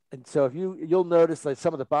 And so if you'll notice like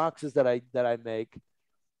some of the boxes that I make,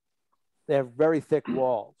 they have very thick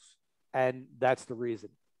walls. And that's the reason.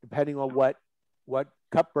 Depending on what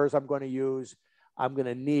cup burrs I'm going to use, I'm going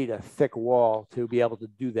to need a thick wall to be able to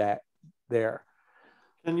do that there.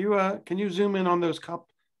 Can you zoom in on those cup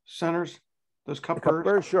centers, those cup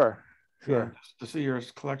burrs? Sure. Yeah, just to see your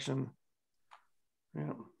collection.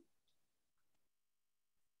 Yeah.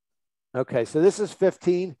 Okay, so this is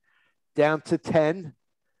 15 down to 10.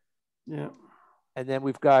 Yeah. And then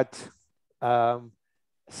we've got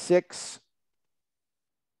 6,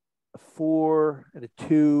 a 4, and a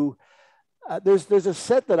 2. There's a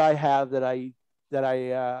set that I have that I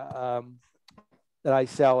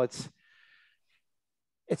sell. It's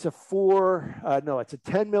a 4. No, it's a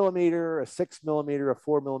 10 millimeter, a 6 millimeter, a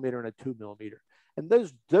 4 millimeter, and a 2 millimeter. And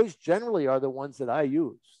those generally are the ones that I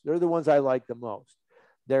use. They're the ones I like the most.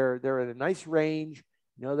 They're in a nice range.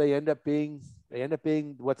 You know, they end up being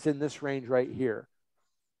what's in this range right here.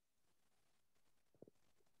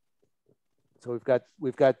 So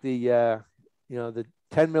we've got the the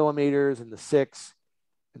 10 millimeters and the 6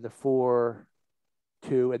 and the 4,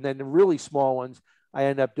 2, and then the really small ones I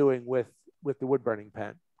end up doing with the wood burning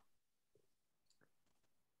pen.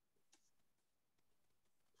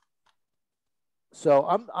 So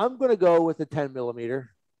I'm going to go with the 10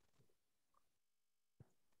 millimeter.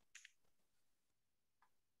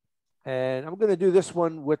 And I'm going to do this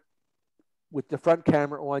one with the front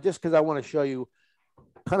camera on, just because I want to show you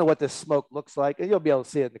kind of what this smoke looks like. And you'll be able to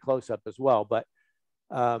see it in the close-up as well. But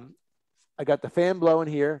I got the fan blowing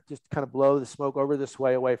here, just kind of blow the smoke over this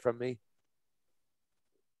way away from me.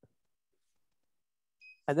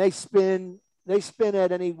 And they spin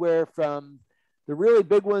at anywhere from the really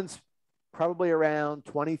big ones, probably around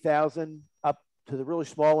 20,000, up to the really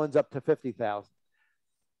small ones up to 50,000.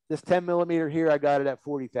 This 10 millimeter here, I got it at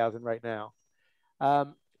 40,000 right now.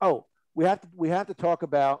 Oh, we have to talk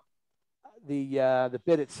about the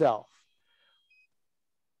bid itself.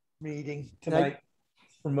 Meeting tonight.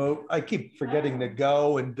 Remote. I keep forgetting to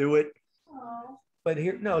go and do it. But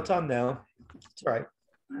here, no, it's on now. It's all right.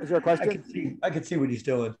 Is there a question? I can see what he's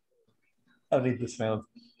doing. I don't need the sound.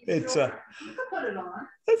 It's it's all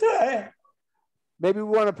right. Maybe we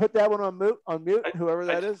want to put that one on mute, whoever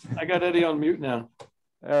that is. I got Eddie on mute now.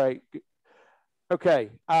 All right.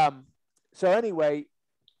 Okay. So anyway,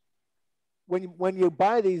 when you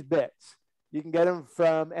buy these bits, you can get them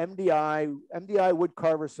from MDI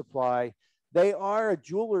Woodcarver Supply. They are a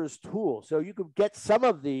jeweler's tool, so you could get some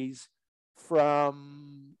of these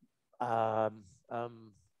from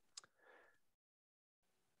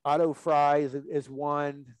Auto Fry is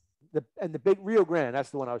one. And the big Rio Grande, that's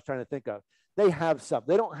the one I was trying to think of. They have some.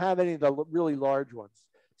 They don't have any of the really large ones.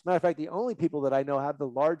 As a matter of fact, the only people that I know have the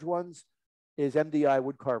large ones is MDI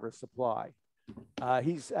Woodcarver Supply.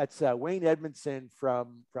 That's Wayne Edmondson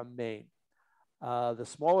from Maine. The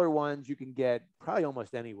smaller ones you can get probably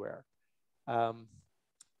almost anywhere.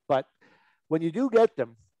 But when you do get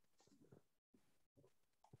them,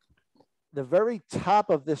 the very top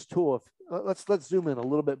of this tool, let's zoom in a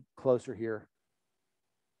little bit closer here.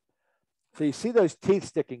 So you see those teeth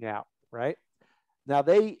sticking out, right? Now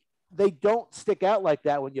they don't stick out like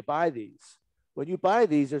that when you buy these. When you buy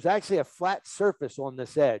these, there's actually a flat surface on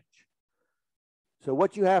this edge. So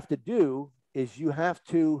what you have to do is you have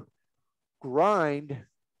to grind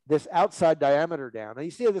this outside diameter down. Now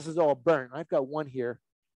you see how this is all burnt. I've got one here.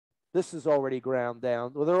 This is already ground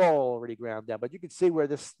down. Well, they're all already ground down, but you can see where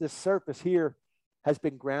this surface here has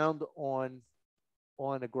been ground on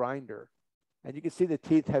a grinder. And you can see the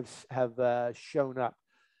teeth have shown up.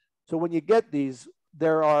 So when you get these,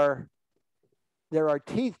 there are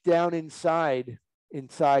teeth down inside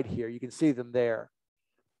here. You can see them there.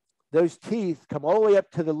 Those teeth come all the way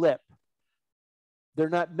up to the lip. They're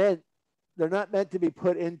not meant to be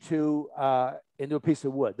put into a piece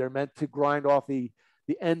of wood. They're meant to grind off the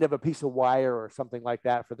end of a piece of wire or something like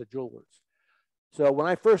that for the jewelers. So when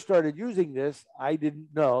I first started using this, I didn't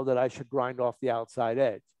know that I should grind off the outside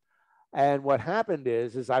edge. And what happened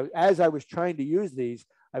is as I was trying to use these,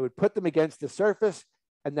 I would put them against the surface,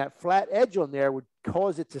 and that flat edge on there would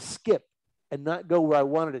cause it to skip and not go where I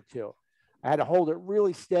wanted it to. I had to hold it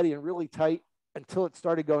really steady and really tight until it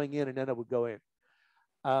started going in, and then it would go in.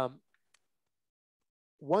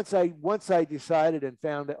 Once I decided and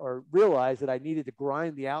found or realized that I needed to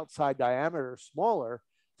grind the outside diameter smaller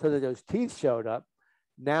so that those teeth showed up,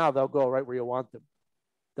 now they'll go right where you want them.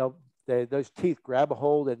 Those teeth grab a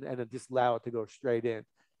hold and just allow it to go straight in. It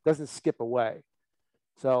doesn't skip away.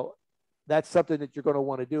 So that's something that you're going to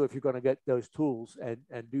want to do if you're going to get those tools and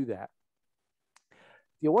do that.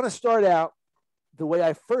 If you want to start out the way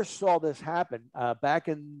I first saw this happen back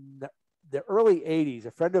in the early 80s,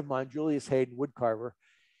 a friend of mine, Julius Hayden, woodcarver,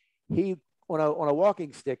 he on a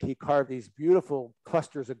walking stick, he carved these beautiful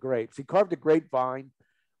clusters of grapes. He carved a grapevine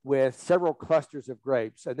with several clusters of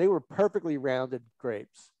grapes, and they were perfectly rounded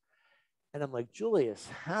grapes. And I'm like, Julius,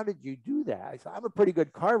 how did you do that? I said, I'm a pretty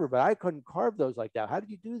good carver, but I couldn't carve those like that. How did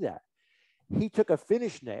you do that? He took a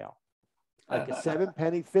finish nail, like a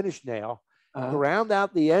 7-penny finish nail, ground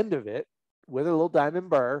out the end of it with a little diamond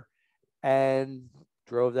burr, and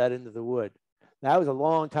drove that into the wood. That was a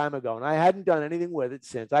long time ago, and I hadn't done anything with it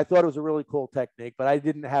since. I thought it was a really cool technique, but I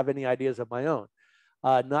didn't have any ideas of my own.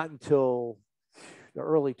 Not until the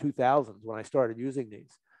early 2000s when I started using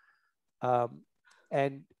these.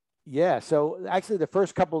 And yeah, so actually the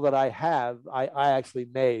first couple that I have, I actually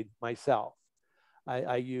made myself.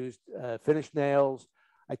 I used finished nails.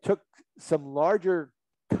 I took some larger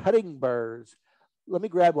cutting burrs. Let me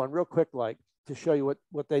grab one real quick, like to show you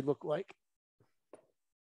what they look like.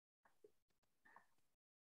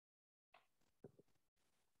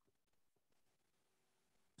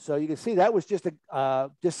 So you can see that was just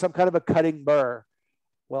some kind of a cutting burr.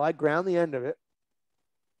 Well, I ground the end of it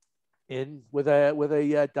in with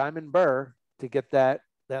a diamond burr to get that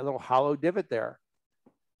little hollow divot there.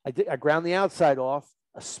 I ground the outside off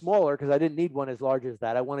smaller because I didn't need one as large as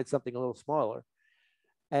that. I wanted something a little smaller.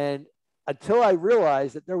 And until I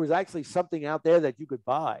realized that there was actually something out there that you could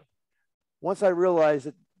buy. Once I realized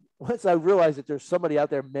that there's somebody out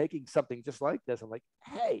there making something just like this, I'm like,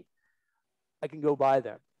 hey, I can go buy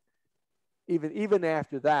them. Even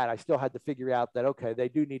after that, I still had to figure out that, okay, they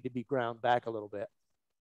do need to be ground back a little bit.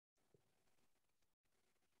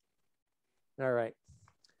 All right.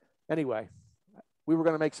 Anyway, we were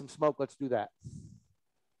going to make some smoke. Let's do that.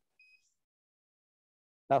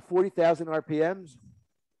 About 40,000 RPMs.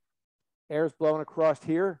 Air's blowing across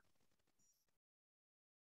here.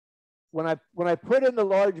 when I put in the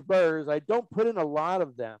large burrs, I don't put in a lot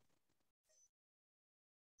of them.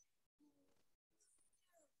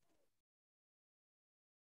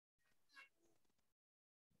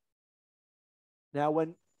 Now,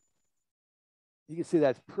 when you can see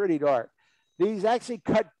that's pretty dark, these actually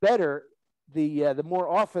cut better the more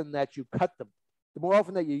often that you cut them, the more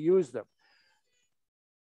often that you use them.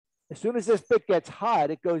 As soon as this bit gets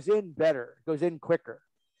hot, it goes in better, it goes in quicker.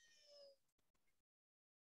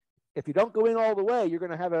 If you don't go in all the way, you're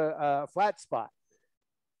going to have a flat spot.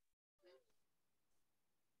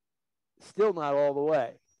 Still not all the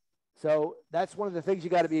way. So that's one of the things you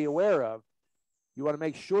got to be aware of. You want to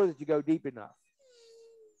make sure that you go deep enough.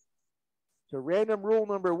 So random rule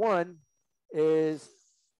number 1 is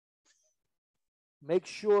make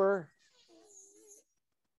sure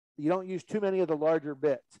you don't use too many of the larger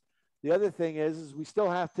bits. The other thing is we still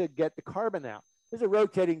have to get the carbon out. This is a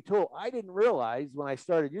rotating tool. I didn't realize when I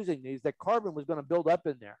started using these that carbon was going to build up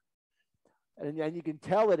in there. And you can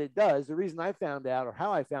tell that it does. The reason I found out, or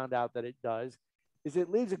how I found out that it does, is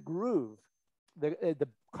it leaves a groove. The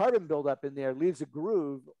carbon buildup in there leaves a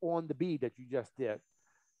groove on the bead that you just did.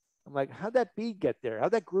 I'm like, how'd that bead get there?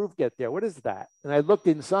 How'd that groove get there? What is that? And I looked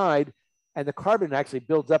inside, and the carbon actually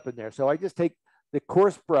builds up in there. So I just take the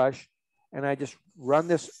coarse brush, and I just run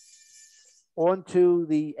this onto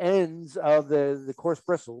the ends of the coarse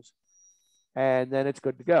bristles, and then it's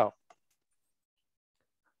good to go.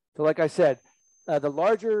 So like I said, the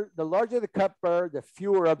larger the cut burr, the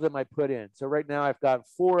fewer of them I put in. So right now I've got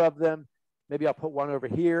 4 of them. Maybe I'll put one over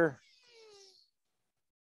here.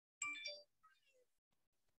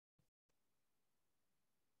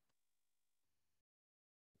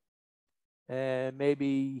 And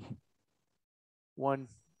maybe one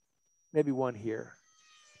here.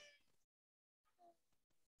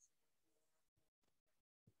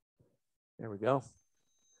 There we go.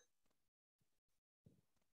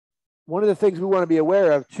 One of the things we want to be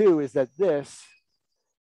aware of too is that this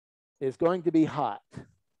is going to be hot.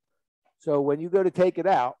 So when you go to take it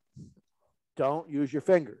out, don't use your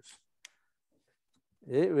fingers.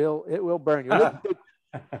 It will burn you.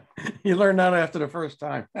 You learned that after the first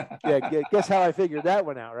time. Yeah, guess how I figured that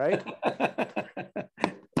one out, right?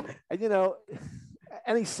 And you know,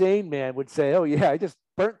 any sane man would say, "Oh yeah, I just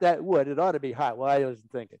burnt that wood. It ought to be hot." Well, I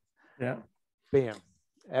wasn't thinking. Yeah. Bam.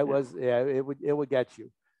 That was it would get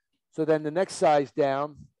you. So then the next size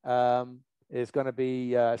down is going to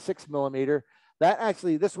be 6 millimeter.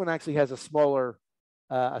 This one actually has a smaller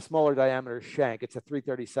diameter shank. It's a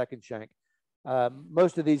 3/32 shank.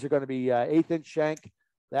 Most of these are going to be 1/8 inch shank.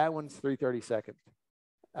 That one's 3/32.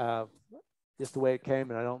 Just the way it came,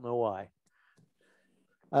 and I don't know why.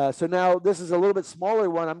 So now this is a little bit smaller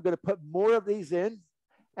one. I'm going to put more of these in,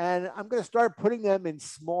 and I'm going to start putting them in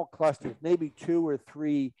small clusters, maybe 2 or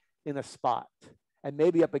 3 in a spot, and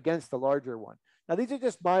maybe up against the larger one. Now, these are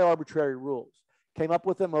just my arbitrary rules. Came up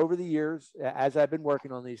with them over the years as I've been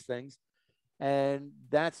working on these things, and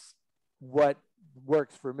that's what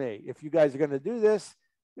works for me. If you guys are going to do this,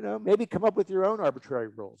 you know, maybe come up with your own arbitrary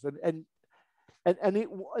rules. And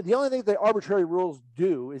the only thing that arbitrary rules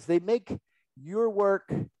do is they make your work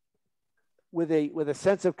with a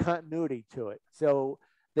sense of continuity to it. So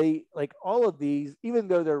they, like all of these, even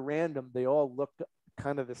though they're random, they all look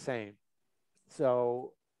kind of the same.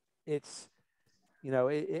 So it's, you know,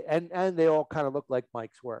 and they all kind of look like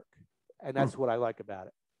Mike's work. And that's what I like about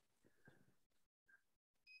it.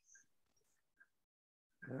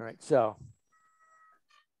 All right, so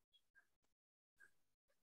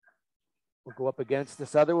we'll go up against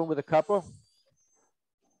this other one with a couple.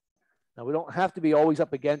 Now we don't have to be always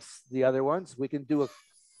up against the other ones. We can do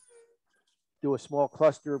a small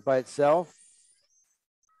cluster by itself.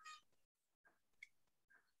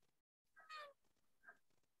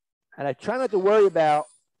 And I try not to worry about,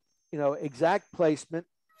 you know, exact placement.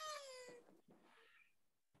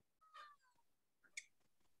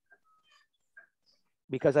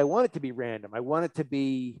 Because I want it to be random. I want it to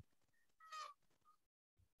be,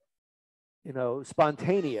 you know,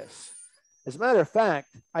 spontaneous. As a matter of fact,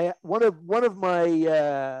 one of my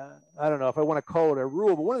I don't know if I want to call it a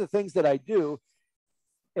rule, but one of the things that I do,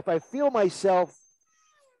 if I feel myself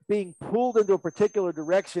being pulled into a particular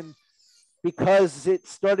direction because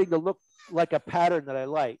it's starting to look like a pattern that I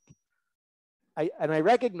like, and I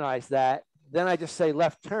recognize that, then I just say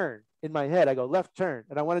left turn in my head. I go left turn,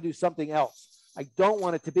 and I want to do something else. I don't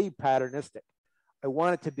want it to be patternistic. I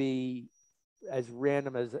want it to be as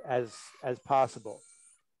random as possible.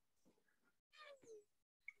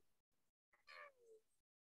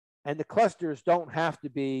 And the clusters don't have to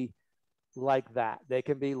be like that. They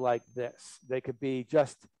can be like this. They could be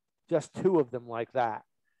just 2 of them like that.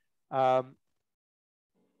 Um,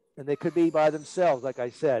 and they could be by themselves, like I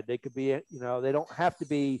said. They could be, you know, they don't have to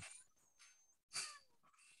be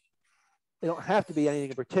anything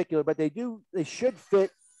in particular, but they should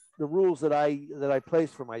fit the rules that I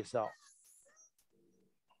place for myself.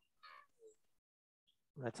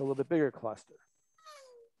 That's a little bit bigger cluster.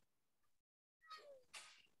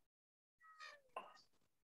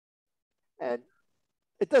 And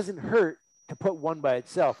it doesn't hurt to put one by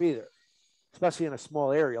itself either, especially in a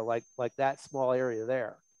small area like that small area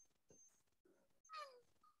there.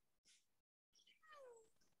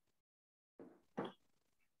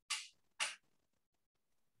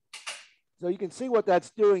 So you can see what that's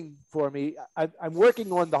doing for me. I'm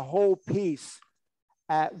working on the whole piece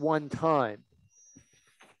at one time.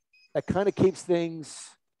 That kind of keeps things.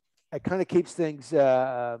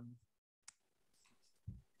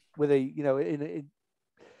 With a, you know, in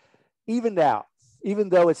evened out. Even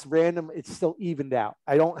though it's random, it's still evened out.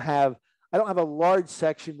 I don't have a large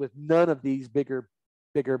section with none of these bigger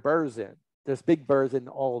burrs in. There's big burrs in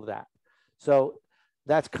all of that. So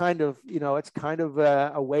that's kind of, you know, it's kind of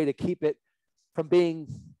a way to keep it from being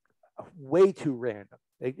way too random.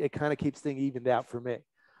 It kind of keeps things evened out for me.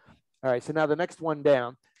 All right, so now the next one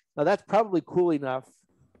down. Now that's probably cool enough,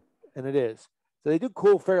 and it is. So they do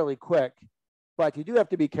cool fairly quick, but you do have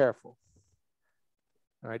to be careful.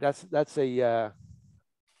 All right, that's an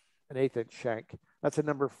 1/8" shank. That's a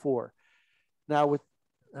number 4. Now with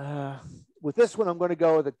this one, I'm going to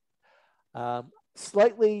go with a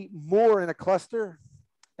slightly more in a cluster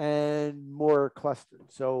and more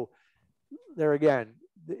clustered. So there again,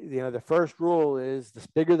 you know, the first rule is the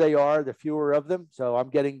bigger they are, the fewer of them. So I'm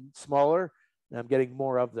getting smaller and I'm getting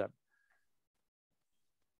more of them.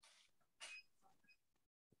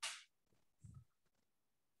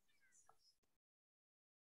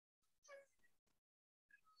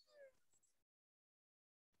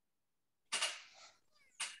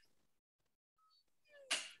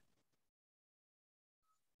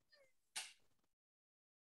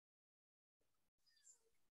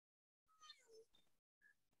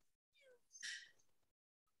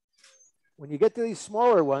 When you get to these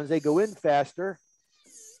smaller ones, they go in faster.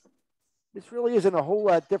 This really isn't a whole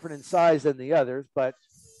lot different in size than the others, but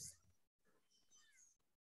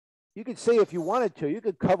you could see if you wanted to, you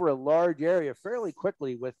could cover a large area fairly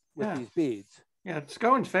quickly with these beads. Yeah, it's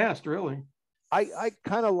going fast, really. I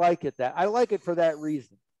kind of like it I like it for that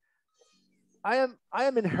reason. I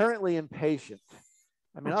am inherently impatient.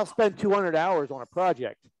 I mean, I'll spend 200 hours on a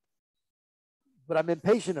project, but I'm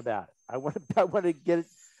impatient about it. I want to get it.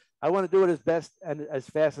 I want to do it as best and as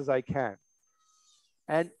fast as I can.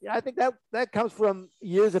 And I think that comes from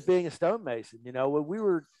years of being a stonemason. You know,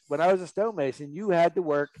 when I was a stonemason, you had to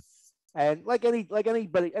work, and like any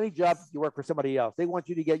job, you work for somebody else. They want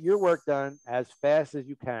you to get your work done as fast as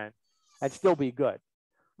you can, and still be good.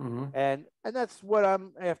 Mm-hmm. And that's what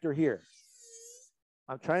I'm after here.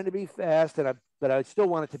 I'm trying to be fast, but I still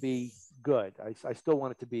want it to be good. I still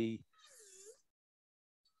want it to be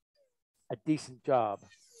a decent job.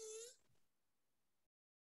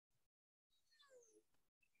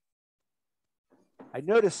 I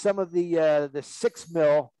noticed some of the 6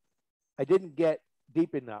 mil I didn't get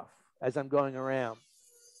deep enough as I'm going around.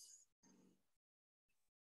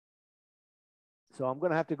 So I'm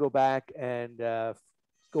going to have to go back and go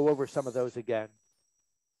over some of those again.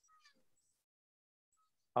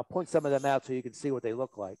 I'll point some of them out so you can see what they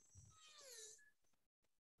look like.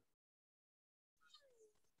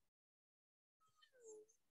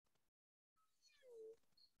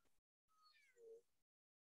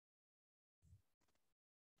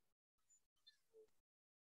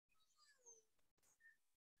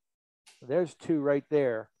 There's 2 right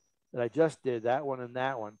there that I just did, that one and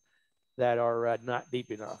that one, that are not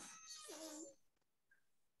deep enough.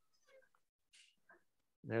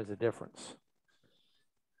 There's a difference.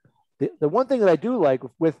 The one thing that I do like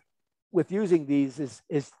with using these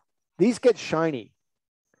is these get shiny,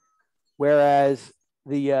 whereas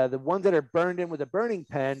the ones that are burned in with a burning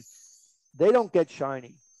pen, they don't get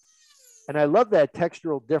shiny. And I love that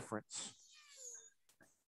textural difference,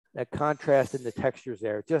 that contrast in the textures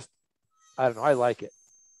there. Just, I don't know, I like it.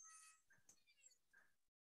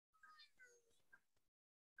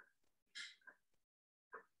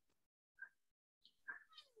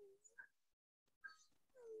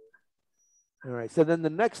 All right, so then the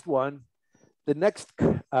next one, the next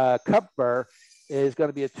cup burr is going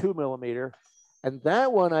to be a 2 millimeter. And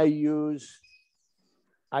that one I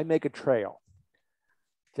make a trail.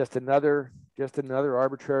 Just another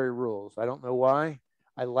arbitrary rules. I don't know why.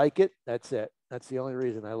 I like it. That's it. That's the only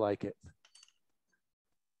reason I like it.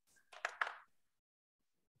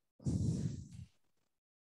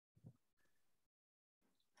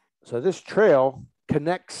 So this trail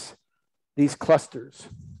connects these clusters.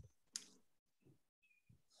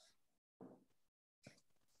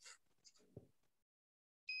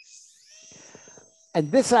 And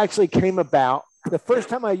this actually came about the first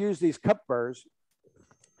time I used these cup burrs.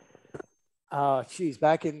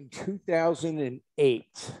 Back in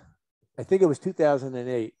 2008. I think it was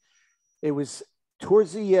 2008. It was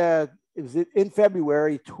towards the, it was in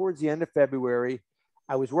February, towards the end of February.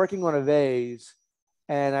 I was working on a vase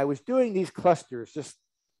and I was doing these clusters, just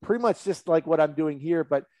pretty much just like what I'm doing here.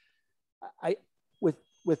 But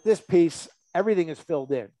with this piece, everything is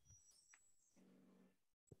filled in.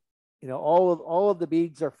 You know, all of the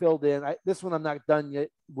beads are filled in. This one I'm not done yet,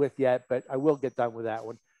 but I will get done with that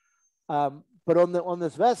one. But on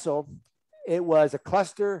this vessel, it was a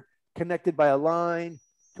cluster connected by a line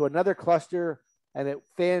to another cluster, and it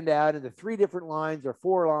fanned out into 3 different lines or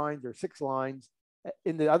 4 lines or 6 lines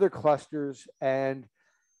in the other clusters. And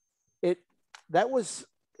that was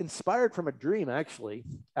inspired from a dream, actually.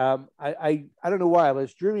 I don't know why. I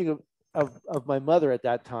was dreaming of my mother at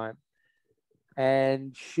that time.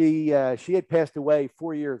 And she had passed away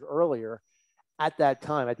 4 years earlier at that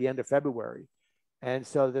time, at the end of February. And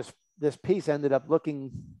so this piece ended up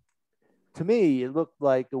looking, to me, it looked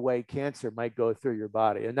like the way cancer might go through your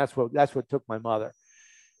body. And that's what took my mother.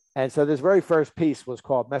 And so this very first piece was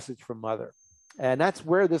called Message from Mother. And that's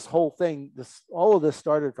where this whole thing, all of this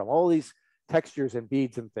started from. All these textures and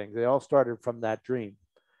beads and things, they all started from that dream.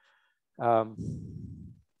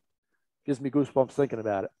 Gives me goosebumps thinking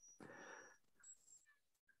about it.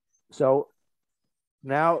 So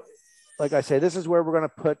now, like I say, this is where we're going to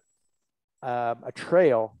put a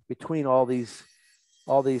trail between all these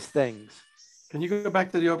things. Can you go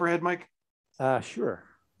back to the overhead, Mike? Sure.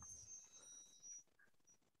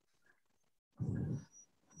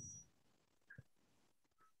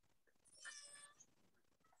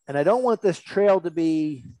 And I don't want this trail to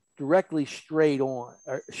be directly straight on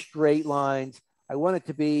or straight lines. I want it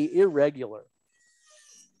to be irregular.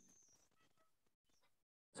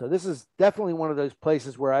 So this is definitely one of those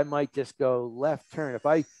places where I might just go left turn. If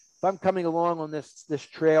I'm coming along on this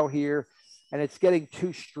trail here and it's getting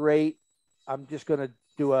too straight, I'm just going to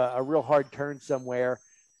do a real hard turn somewhere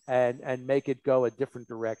and make it go a different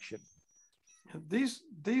direction.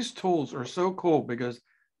 These tools are so cool because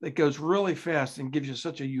it goes really fast and gives you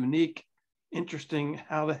such a unique, interesting,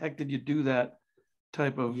 how the heck did you do that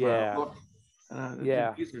type of look.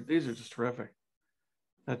 These are just terrific.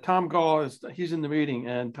 Tom Gall he's in the meeting,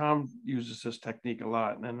 and Tom uses this technique a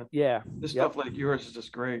lot. And this stuff like yours is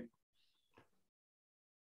just great.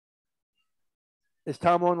 Is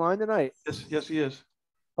Tom online tonight? Yes, he is.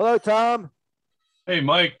 Hello, Tom. Hey,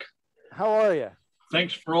 Mike. How are you?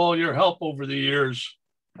 Thanks for all your help over the years.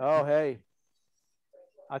 Oh, hey.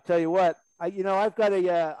 I'll tell you what. I've got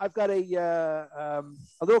a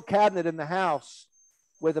little cabinet in the house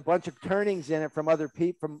with a bunch of turnings in it from other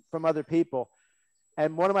people.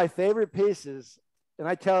 And one of my favorite pieces, and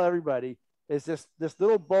I tell everybody, is this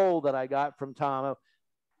little bowl that I got from Tom.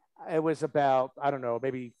 It was about, I don't know,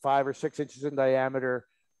 maybe 5 or 6 inches in diameter,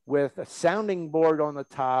 with a sounding board on the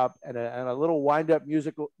top and a little wind-up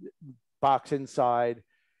musical box inside.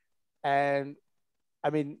 And I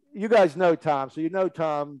mean, you guys know Tom, so you know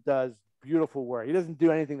Tom does beautiful work. He doesn't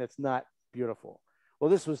do anything that's not beautiful. Well,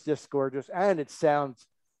 this was just gorgeous, and it sounds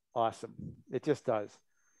awesome. It just does.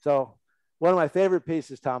 So one of my favorite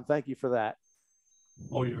pieces, Tom. Thank you for that.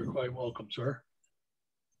 Oh, you're quite welcome, sir.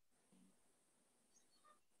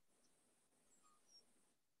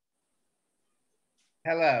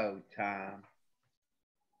 Hello, Tom.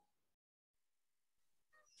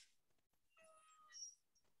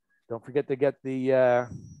 Don't forget to get the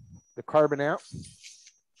carbon out.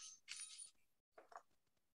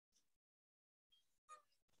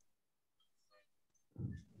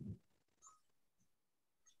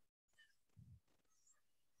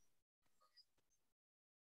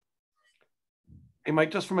 Hey,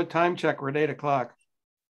 Mike, just from a time check, we're at 8 o'clock.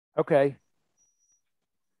 Okay.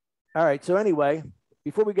 All right. So anyway,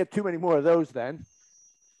 before we get too many more of those then.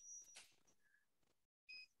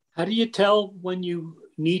 How do you tell when you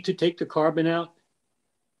need to take the carbon out?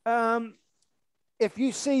 If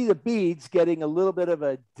you see the beads getting a little bit of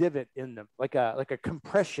a divot in them, like a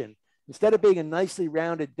compression, instead of being a nicely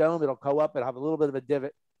rounded dome, it'll go up and have a little bit of a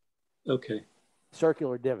divot. Okay.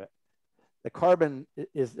 Circular divot. The carbon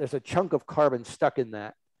there's a chunk of carbon stuck in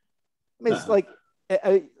that. I mean, it's like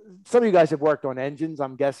some of you guys have worked on engines,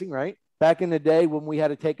 I'm guessing, right? Back in the day when we had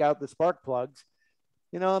to take out the spark plugs,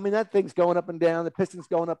 you know, I mean, that thing's going up and down, the piston's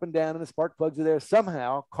going up and down, and the spark plugs are there.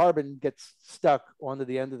 Somehow, carbon gets stuck onto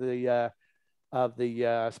the end of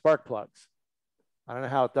the spark plugs. I don't know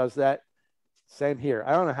how it does that. Same here.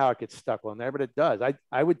 I don't know how it gets stuck on there, but it does.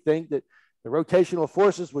 I would think that the rotational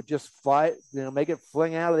forces would just fly, make it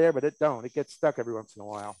fling out of there, but it don't. It gets stuck every once in a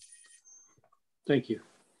while. Thank you.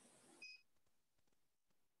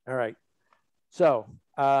 All right. So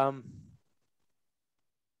the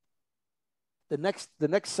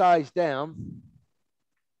next size down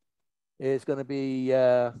is going to be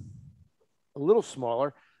a little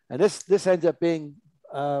smaller, and this ends up being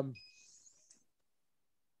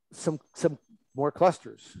some more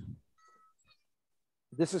clusters.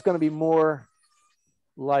 This is going to be more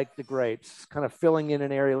like the grapes, kind of filling in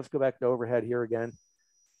an area. Let's go back to overhead here again.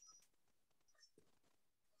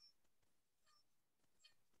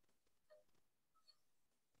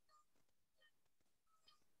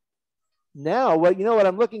 Now, what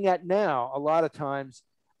I'm looking at now, a lot of times,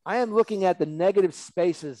 I am looking at the negative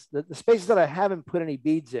spaces, the spaces that I haven't put any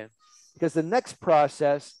beads in, because the next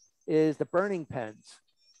process is the burning pens.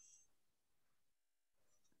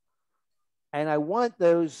 And I want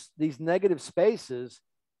these negative spaces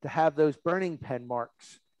to have those burning pen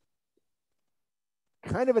marks,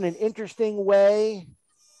 kind of in an interesting way,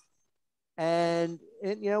 and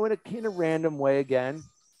in a random way again.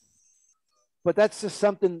 But that's just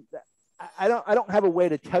something that I don't have a way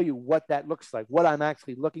to tell you what that looks like, what I'm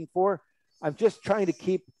actually looking for. I'm just trying to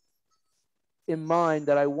keep in mind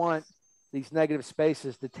that I want these negative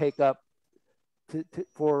spaces to take up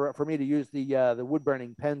for me to use the wood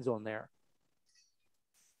burning pens on there.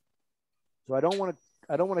 So I don't want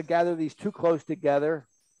to gather these too close together.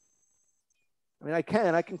 I mean, I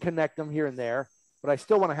can connect them here and there, but I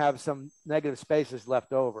still want to have some negative spaces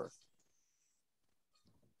left over.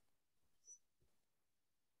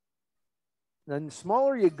 Then the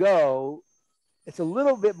smaller you go, it's a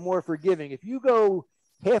little bit more forgiving. If you go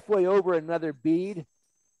halfway over another bead,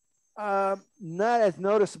 not as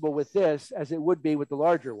noticeable with this as it would be with the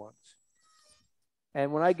larger ones.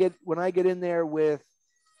 And when I get in there with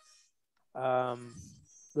the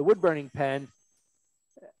wood burning pen,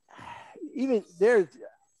 even there's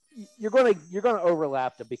you're going to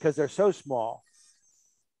overlap them because they're so small,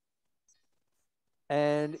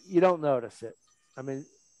 and you don't notice it. I mean,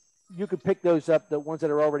 you could pick those up, the ones that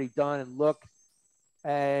are already done, and look,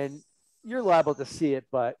 and you're liable to see it,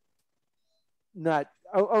 but not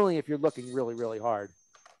only if you're looking really, really hard.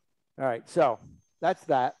 All right, so that's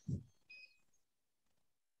that.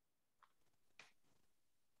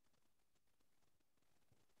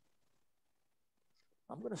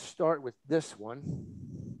 I'm going to start with this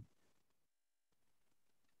one.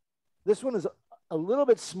 This one is a little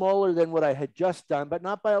bit smaller than what I had just done, but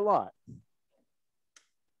not by a lot.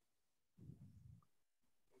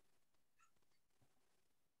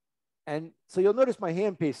 And so you'll notice my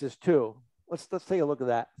hand pieces too. Let's take a look at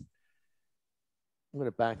that. I'm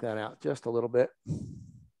going to back that out just a little bit.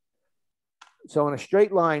 So in a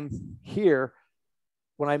straight line here,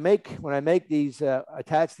 when I make these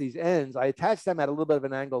attach these ends, I attach them at a little bit of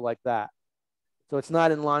an angle like that. So it's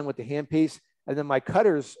not in line with the handpiece. And then my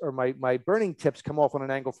cutters or my burning tips come off on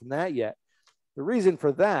an angle from that yet. The reason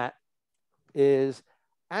for that is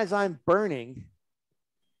as I'm burning,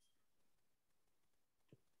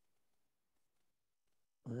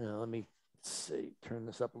 let me see, turn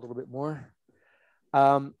this up a little bit more.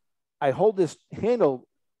 I hold this handle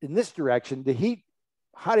in this direction. The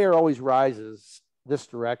hot air always rises this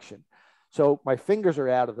direction. So my fingers are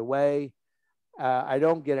out of the way. I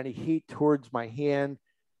don't get any heat towards my hand.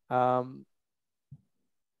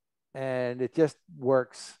 And it just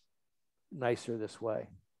works nicer this way.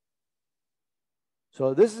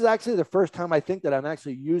 So this is actually the first time I think that I'm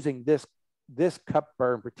actually using this cup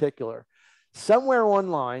burr in particular. Somewhere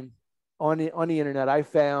online on the internet, I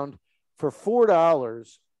found for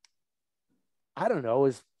 $4, I don't know,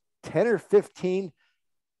 is 10 or 15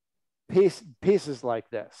 pieces like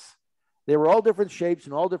this. They were all different shapes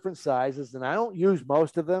and all different sizes, and I don't use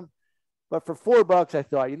most of them. But for $4, I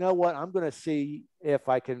thought, you know what? I'm going to see if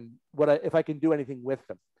I can do anything with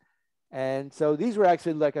them. And so these were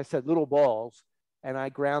actually, like I said, little balls, and I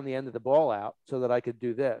ground the end of the ball out so that I could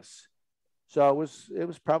do this. So it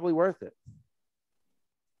was probably worth it.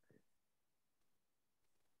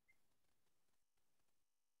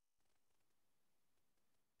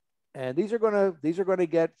 And these are going to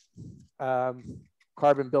get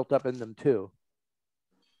carbon built up in them too.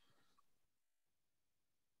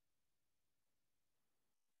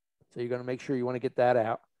 So you're going to make sure you want to get that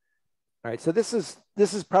out. All right. So this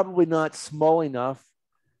is probably not small enough.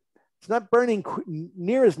 It's not burning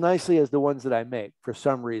near as nicely as the ones that I make for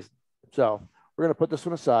some reason. So we're going to put this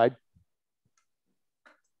one aside.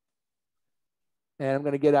 And I'm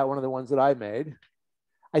going to get out one of the ones that I made.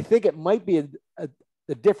 I think it might be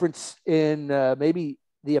the difference in maybe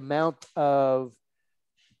the amount of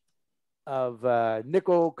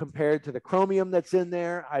nickel compared to the chromium that's in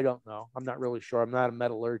there. I don't know. I'm not really sure. I'm not a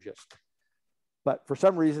metallurgist, but for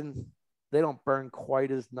some reason they don't burn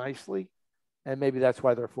quite as nicely, and maybe that's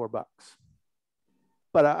why they're $4.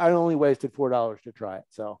 But I only wasted $4 to try it.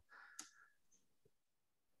 So,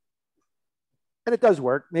 and it does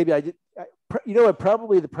work. Maybe I did. You know what?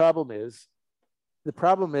 Probably the problem is. The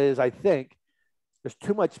problem is, I think there's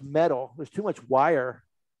too much metal. There's too much wire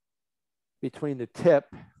between the tip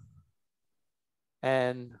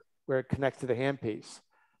and where it connects to the handpiece.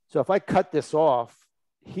 So if I cut this off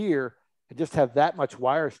here and just have that much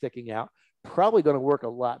wire sticking out, probably going to work a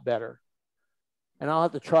lot better. And I'll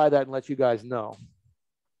have to try that and let you guys know.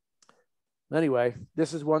 Anyway,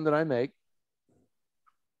 this is one that I make.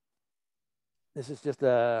 This is just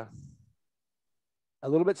a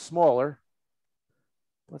little bit smaller.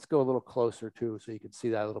 Let's go a little closer too, so you can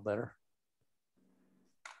see that a little better.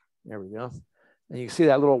 There we go. And you can see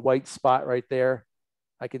that little white spot right there.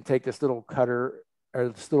 I can take this little cutter or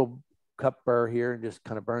this little cup burr here and just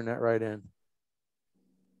kind of burn that right in.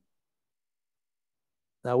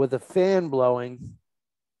 Now with the fan blowing,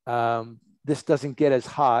 this doesn't get as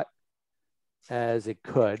hot as it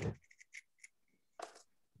could.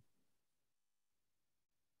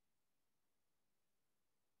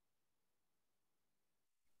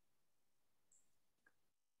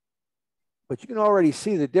 But you can already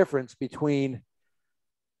see the difference between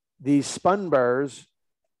these spun burrs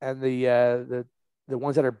and the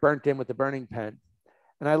ones that are burnt in with the burning pen.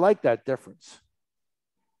 And I like that difference.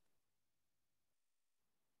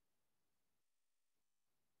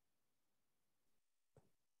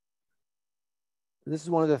 This is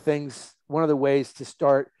one of the things, one of the ways to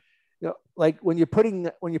start, you know, like when you're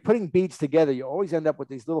putting beads together, you always end up with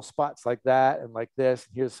these little spots like that and like this.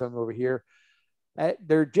 Here's some over here.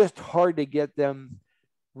 They're just hard to get them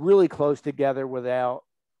really close together without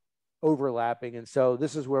overlapping. And so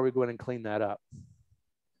this is where we go in and clean that up.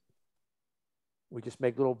 We just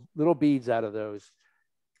make little beads out of those.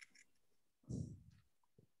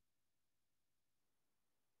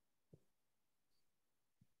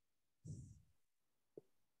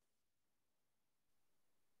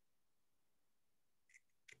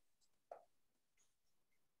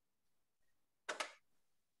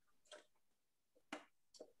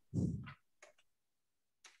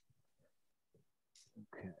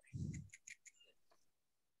 Okay.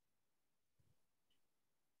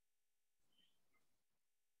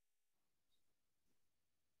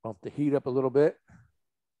 Bump the heat up a little bit.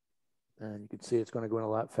 And you can see it's going to go in a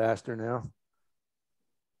lot faster now.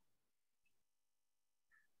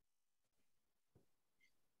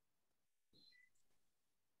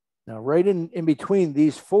 Now, right in between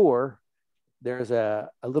these four, there's a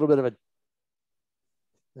little bit of a,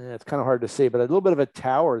 it's kind of hard to see, but a little bit of a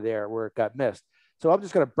tower there where it got missed. So I'm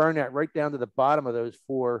just going to burn that right down to the bottom of those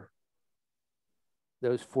four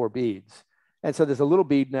beads. And so there's a little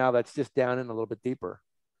bead now that's just down in a little bit deeper.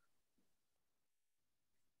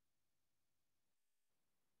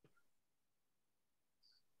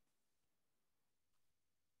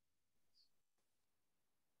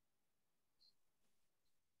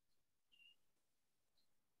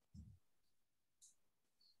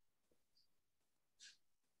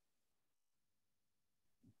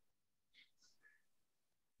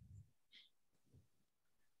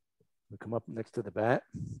 We come up next to the bat.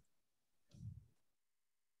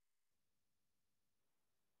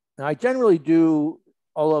 Now I generally do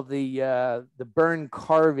all of the burn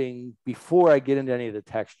carving before I get into any of the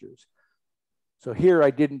textures. So here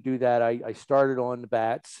I didn't do that. I started on the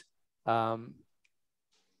bats,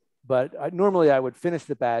 but normally I would finish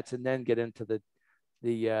the bats and then get into the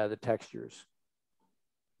textures,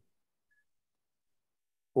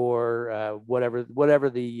 or whatever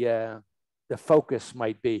the focus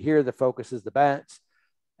might be. Here the focus is the bats.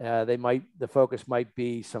 The focus might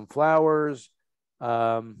be some flowers.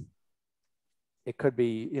 It could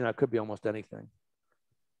be, it could be almost anything.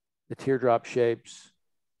 The teardrop shapes.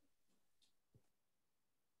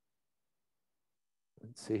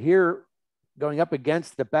 Let's see here, going up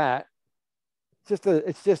against the bat.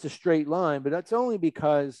 It's just a straight line, but that's only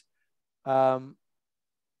because I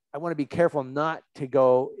want to be careful not to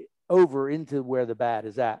go over into where the bat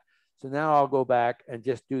is at. So now I'll go back and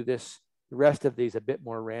just do the rest of these a bit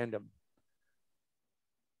more random.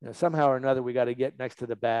 Somehow or another, we got to get next to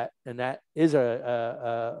the bat, and that is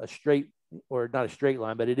a straight, or not a straight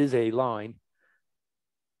line, but it is a line.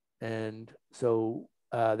 And so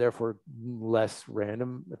therefore less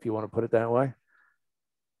random, if you want to put it that way.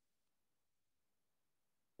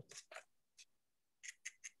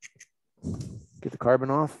 get the carbon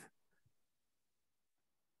off.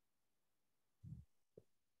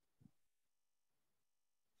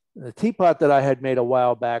 The teapot that I had made a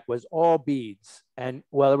while back was all beads, and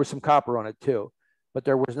well, there was some copper on it too, but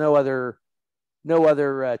there was no other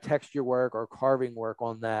texture work or carving work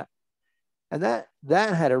on that, and that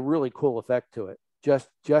had a really cool effect to it. Just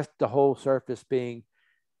the whole surface being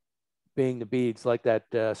the beads, like that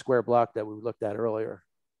square block that we looked at earlier.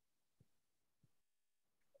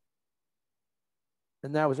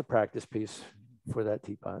 And that was a practice piece for that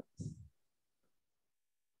teapot.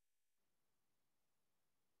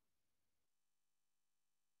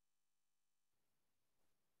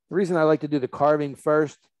 The reason I like to do the carving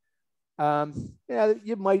first, yeah,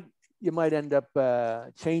 you might end up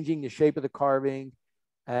changing the shape of the carving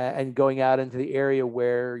and going out into the area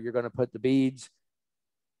where you're going to put the beads,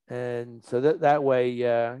 and so that way, you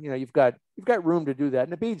know, you've got room to do that,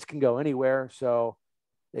 and the beads can go anywhere, so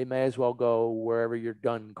they may as well go wherever you're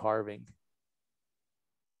done carving.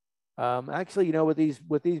 Actually, you know, with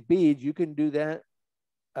these beads, you can do that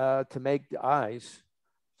to make the eyes.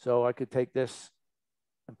 So I could take this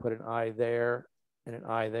and put an eye there and an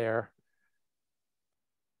eye there.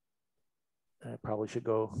 And I probably should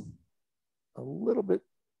go a little bit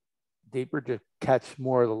deeper to catch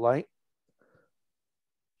more of the light.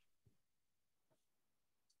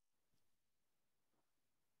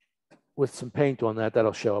 With some paint on that,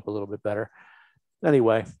 that'll show up a little bit better.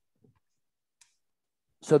 Anyway,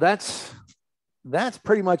 so that's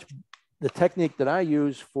pretty much the technique that I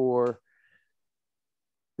use for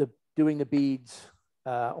doing the beads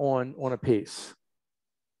on a piece.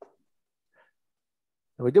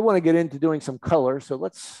 And we did want to get into doing some color, so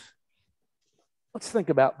let's think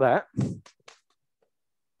about that.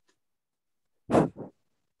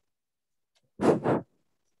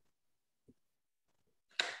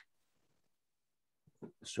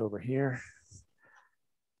 This over here.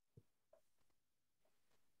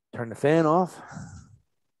 Turn the fan off.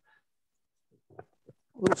 A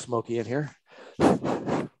little smoky in here.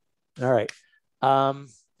 All right.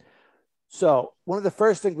 So one of the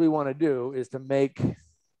first things we want to do is to make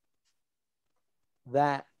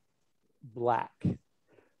that black.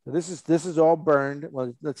 So this is all burned.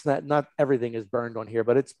 Well, that's not everything is burned on here,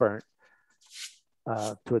 but it's burnt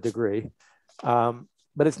to a degree. But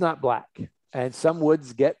it's not black. And some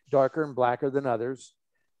woods get darker and blacker than others.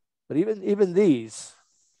 But even these,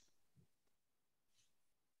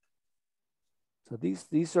 so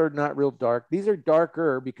these are not real dark. These are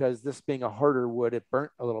darker because this being a harder wood, it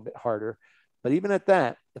burnt a little bit harder. But even at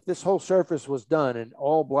that, if this whole surface was done in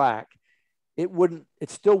all black, it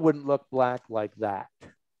still wouldn't look black like that.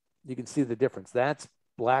 You can see the difference. That's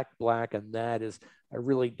black, and that is a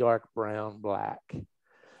really dark brown black.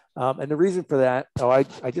 And the reason for that, I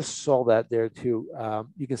just saw that there too.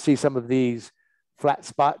 You can see some of these flat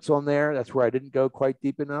spots on there. That's where I didn't go quite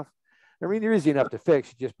deep enough. I mean, they're easy enough to fix.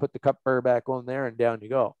 You just put the cup burr back on there and down you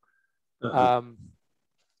go. But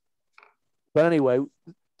anyway,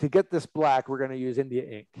 to get this black, we're going to use India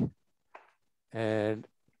ink. And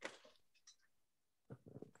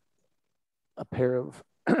a pair of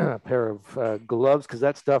gloves, because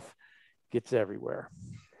that stuff gets everywhere.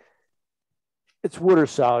 It's water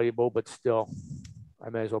soluble, but still, I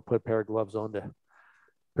may as well put a pair of gloves on to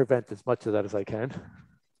prevent as much of that as I can.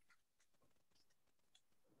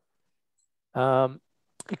 You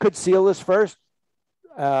could seal this first,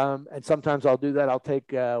 and sometimes I'll do that. I'll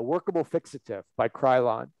take Workable Fixative by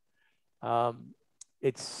Krylon.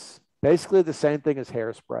 It's basically the same thing as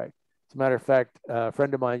hairspray. As a matter of fact, a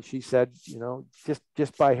friend of mine, she said, you know,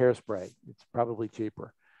 just buy hairspray. It's probably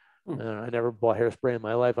cheaper. I never bought hairspray in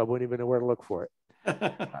my life. I wouldn't even know where to look for it.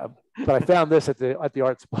 But I found this at the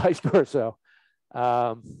art supply store, so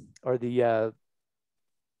or the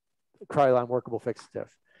Krylon Workable Fixative.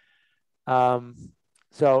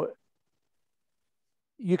 So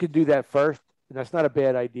you could do that first, and that's not a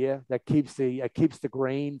bad idea. That keeps the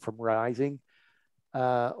grain from rising.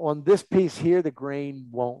 On this piece here, the grain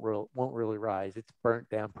won't really rise. It's burnt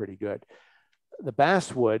down pretty good. The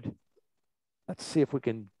basswood, let's see if we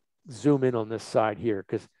can zoom in on this side here,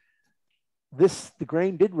 because the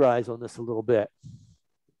grain did rise on this a little bit.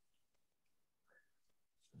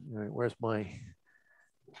 All right, where's my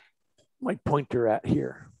pointer at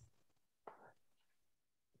here?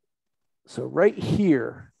 So right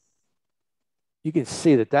here, you can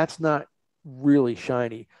see that that's not really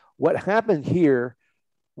shiny. What happened here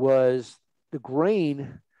was the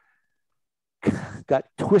grain got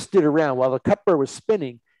twisted around while the cup burr was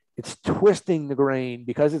spinning. It's twisting the grain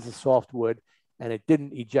because it's a soft wood, and it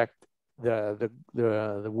didn't eject the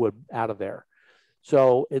wood out of there.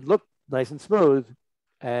 So it looked nice and smooth,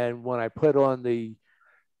 And when I put on the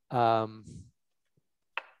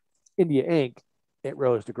India ink, it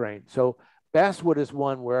rose to grain. So basswood is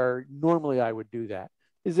one where normally I would do that.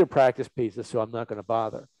 These are practice pieces, so I'm not going to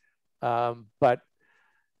bother. But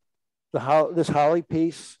this holly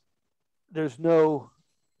piece, there's no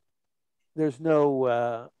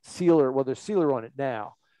sealer. Well, there's sealer on it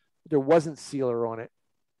now. There wasn't sealer on it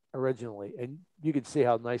originally, and you can see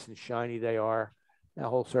how nice and shiny they are. That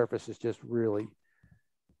whole surface is just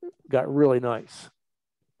got really nice.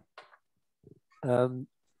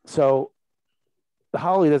 So the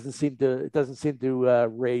holly doesn't seem to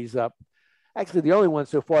raise up. Actually, the only one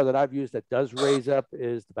so far that I've used that does raise up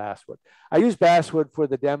is the basswood. I use basswood for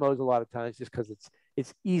the demos a lot of times just because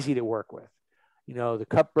it's easy to work with. You know, the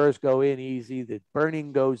cut burrs go in easy, the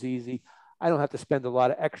burning goes easy. I don't have to spend a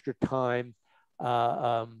lot of extra time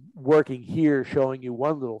working here, showing you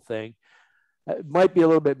one little thing. It might be a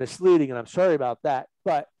little bit misleading, and I'm sorry about that.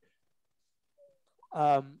 But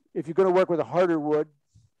if you're going to work with a harder wood,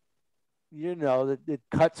 you know that it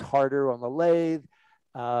cuts harder on the lathe.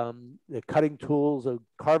 The cutting tools, a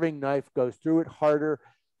carving knife goes through it harder.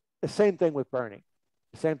 The same thing with burning.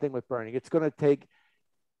 It's going to take,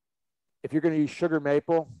 if you're going to use sugar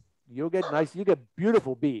maple, you get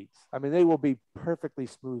beautiful beads. I mean, they will be perfectly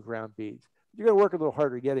smooth, round beads. You're going to work a little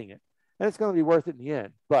harder getting it, and it's going to be worth it in the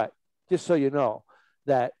end. But just so you know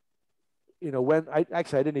that, you know, I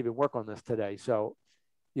didn't even work on this today, so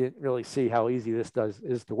you didn't really see how easy this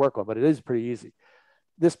is to work on, but it is pretty easy.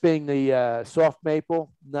 This being the soft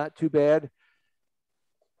maple, not too bad.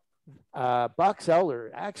 Box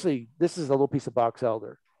elder, actually, this is a little piece of box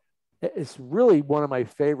elder. It's really one of my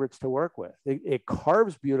favorites to work with. It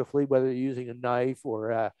carves beautifully, whether you're using a knife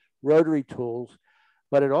or rotary tools,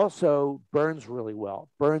 but it also burns really well,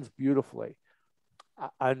 burns beautifully.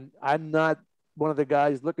 I'm not one of the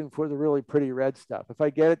guys looking for the really pretty red stuff. If I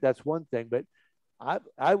get it, that's one thing, but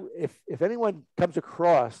if anyone comes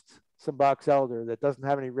across some box elder that doesn't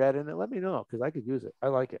have any red in it, let me know, because I could use it. I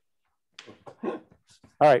like it. All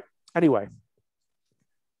right. Anyway,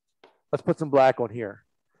 let's put some black on here.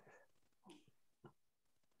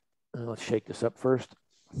 Let's shake this up first.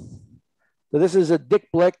 So this is a Dick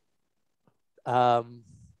Blick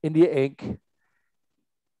India ink.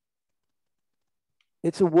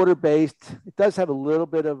 It's a water-based. It does have a little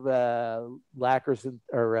bit of lacquers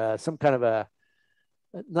or some kind of a,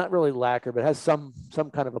 not really lacquer, but has some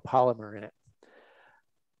kind of a polymer in it.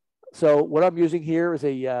 So what I'm using here is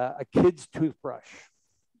a kid's toothbrush,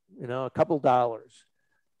 you know, a couple dollars.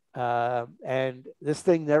 And this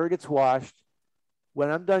thing never gets washed. When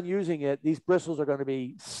I'm done using it, these bristles are going to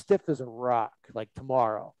be stiff as a rock, like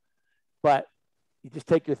tomorrow. But you just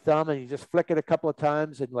take your thumb and you just flick it a couple of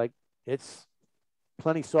times, and like it's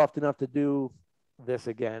plenty soft enough to do this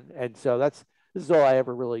again. And so this is all I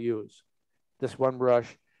ever really use, this one brush.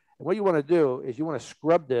 And what you want to do is you want to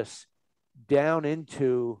scrub this down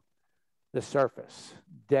into the surface,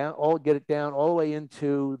 get it down all the way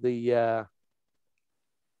into the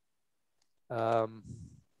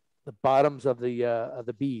bottoms of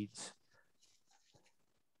the beads.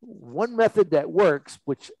 One method that works,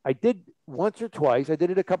 which I did once or twice, I did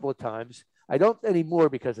it a couple of times. I don't anymore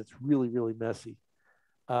because it's really, really messy.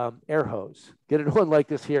 Air hose. Get it on like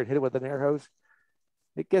this here and hit it with an air hose.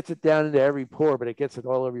 It gets it down into every pore, but it gets it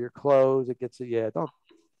all over your clothes. It gets it, yeah, don't,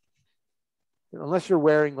 unless you're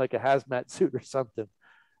wearing like a hazmat suit or something,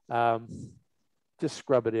 just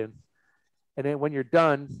scrub it in. And then when you're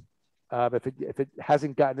done, if it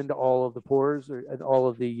hasn't gotten into all of the pores and all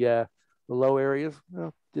of the low areas,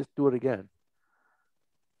 well, just do it again.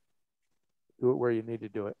 Do it where you need to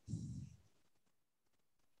do it.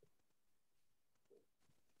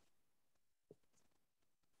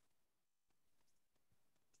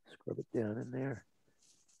 Scrub it down in there.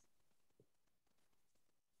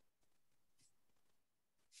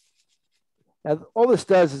 Now, all this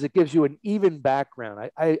does is it gives you an even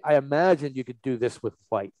background. I imagine you could do this with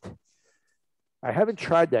white. I haven't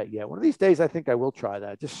tried that yet. One of these days, I think I will try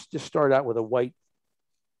that. Just start out with a white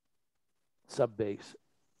sub base.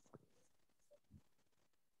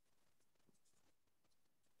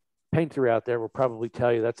 Painter out there will probably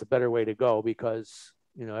tell you that's a better way to go because,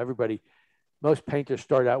 you know, most painters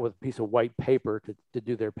start out with a piece of white paper to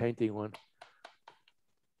do their painting on.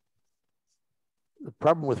 The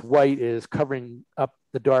problem with white is covering up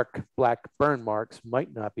the dark black burn marks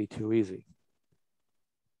might not be too easy.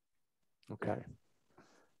 Okay.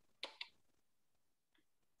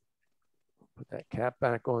 Put that cap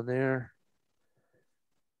back on there.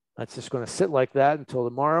 That's just going to sit like that until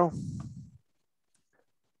tomorrow.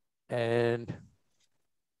 And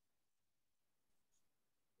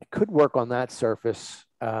it could work on that surface.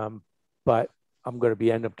 But I'm going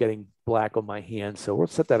to end up getting black on my hands. So we'll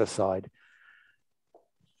set that aside.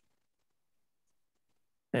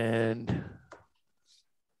 And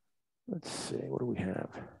let's see, what do we have?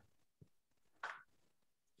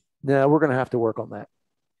 Now we're going to have to work on that.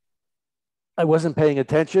 I wasn't paying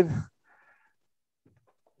attention.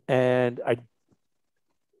 And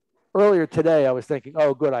earlier today, I was thinking,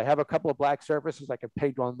 oh, good, I have a couple of black surfaces. I can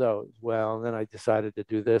paint on those. Well, and then I decided to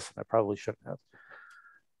do this, and I probably shouldn't have.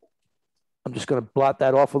 I'm just going to blot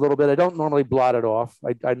that off a little bit. I don't normally blot it off.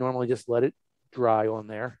 I normally just let it dry on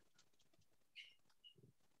there.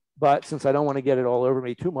 But since I don't want to get it all over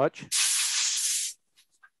me too much,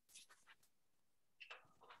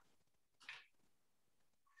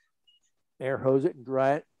 air hose it and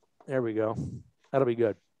dry it. There we go. That'll be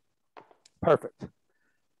good. Perfect.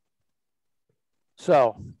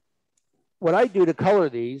 So what I do to color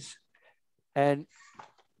these, and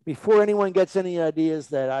before anyone gets any ideas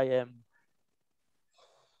that I am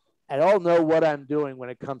at all know what I'm doing when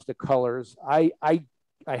it comes to colors, I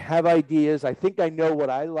have ideas. I think I know what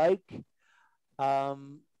I like.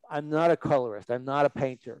 I'm not a colorist. I'm not a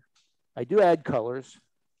painter. I do add colors,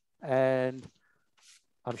 and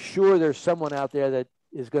I'm sure there's someone out there that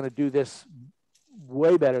is going to do this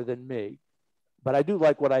way better than me. But I do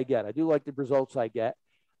like what I get. I do like the results I get.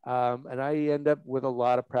 And I end up with a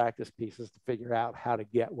lot of practice pieces to figure out how to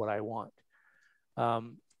get what I want.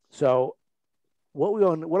 So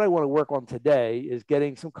what I want to work on today is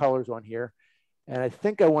getting some colors on here. And I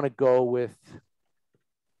think I want to go with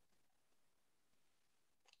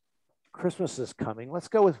Christmas is coming. Let's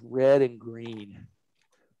go with red and green.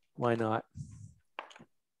 Why not?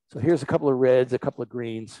 So here's a couple of reds, a couple of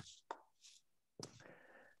greens.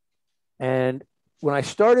 And when I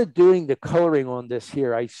started doing the coloring on this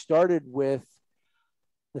here, I started with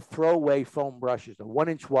the throwaway foam brushes, the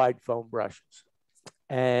 1-inch wide foam brushes.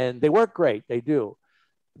 And they work great, they do.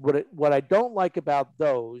 What I don't like about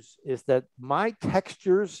those is that my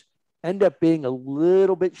textures end up being a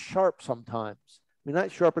little bit sharp sometimes. I mean,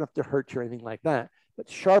 not sharp enough to hurt you or anything like that, but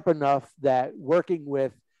sharp enough that working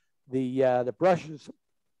with the brushes,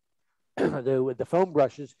 with the foam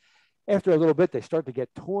brushes, after a little bit, they start to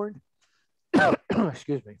get torn.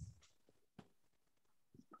 Excuse me.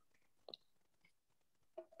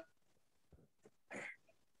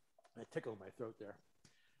 I tickled my throat there.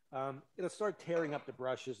 It'll start tearing up the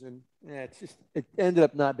brushes, and it ended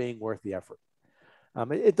up not being worth the effort.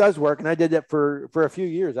 It does work, and I did that for a few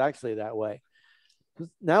years actually that way.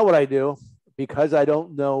 Now what I do, because I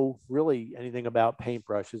don't know really anything about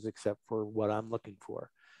paintbrushes except for what I'm looking for.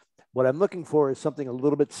 What I'm looking for is something a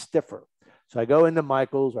little bit stiffer. So I go into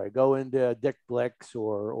Michael's, or I go into Dick Blick's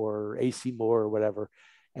or AC Moore or whatever,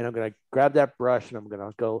 and I'm going to grab that brush and I'm going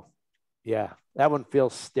to go, yeah, that one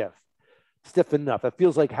feels stiff enough. It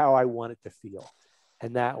feels like how I want it to feel.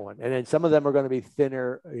 And that one. And then some of them are going to be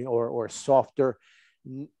thinner or softer.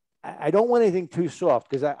 I don't want anything too soft,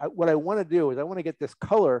 because what I want to do is I want to get this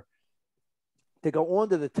color to go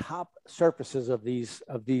onto the top surfaces of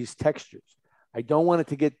these textures. I don't want it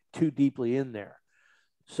to get too deeply in there.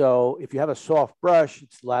 So if you have a soft brush,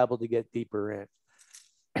 it's liable to get deeper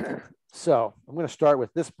in. So I'm going to start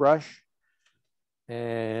with this brush.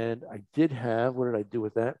 And I did have, what did I do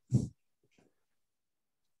with that?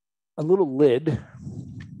 A little lid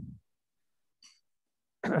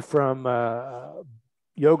from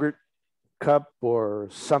yogurt cup or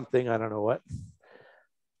something, I don't know what.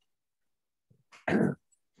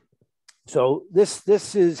 So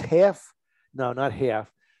this is half, no, not half,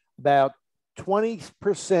 about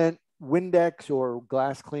 20% Windex or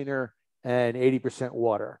glass cleaner and 80%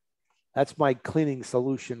 water. That's my cleaning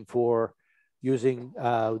solution for using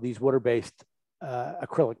these water-based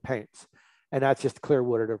acrylic paints. And that's just clear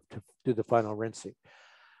water to do the final rinsing.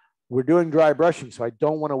 We're doing dry brushing, so I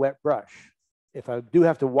don't want a wet brush. If I do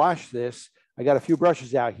have to wash this, I got a few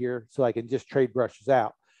brushes out here, so I can just trade brushes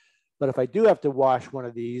out. But if I do have to wash one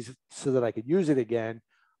of these so that I could use it again,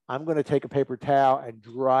 I'm going to take a paper towel and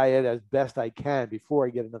dry it as best I can before I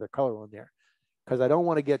get another color on there. Because I don't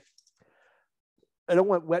want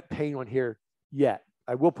wet paint on here yet.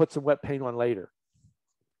 I will put some wet paint on later.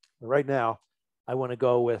 But right now, I want to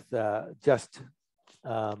go with just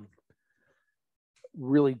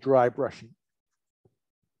really dry brushing.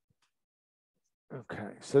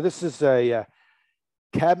 Okay, so this is a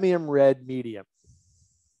cadmium red medium.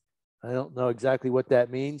 I don't know exactly what that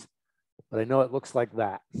means, but I know it looks like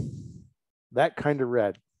that. That kind of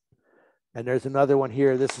red. And there's another one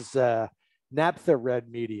here. This is a naphtha red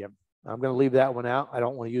medium. I'm going to leave that one out. I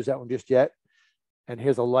don't want to use that one just yet. And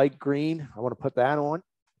here's a light green. I want to put that on.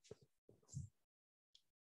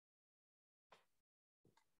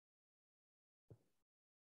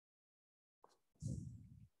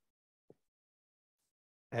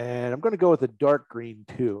 And I'm going to go with a dark green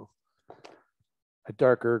too. A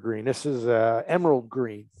darker green. This is emerald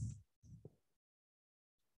green.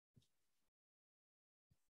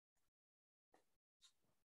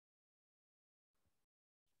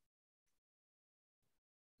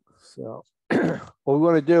 So what we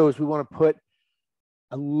want to do is we want to put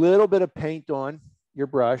a little bit of paint on your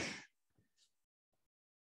brush.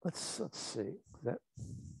 Let's see. That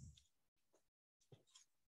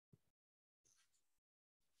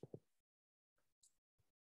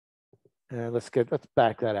and let's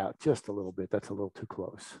back that out just a little bit. That's a little too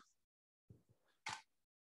close.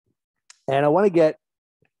 And I want to get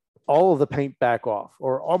all of the paint back off,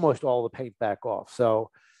 or almost all the paint back off. So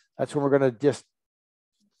that's when we're going to just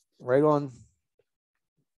right on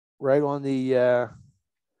the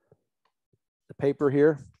paper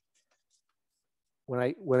here.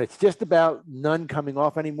 When it's just about none coming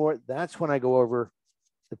off anymore, that's when I go over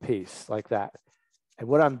the piece like that. And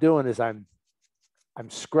what I'm doing is I'm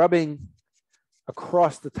scrubbing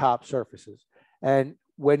across the top surfaces. And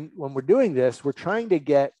when we're doing this, we're trying to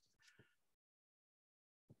get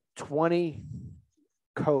 20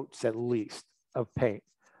 coats at least of paint.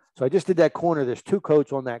 So I just did that corner. There's 2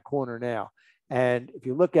 coats on that corner now. And if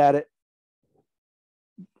you look at it,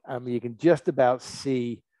 I mean, you can just about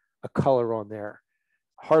see a color on there,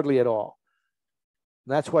 hardly at all.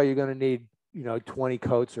 And that's why you're going to need, 20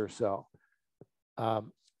 coats or so.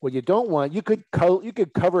 What you don't want, you could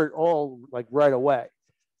cover it all like right away.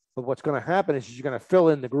 But what's going to happen is you're going to fill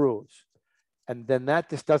in the grooves. And then that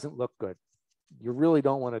just doesn't look good. You really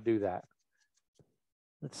don't want to do that.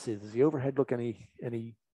 Let's see, does the overhead look any,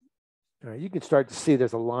 all right, you can start to see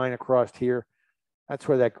there's a line across here. That's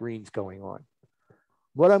where that green's going on.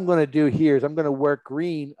 What I'm going to do here is I'm going to work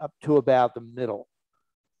green up to about the middle.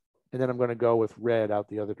 And then I'm going to go with red out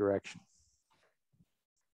the other direction.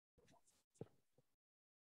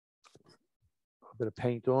 A little bit of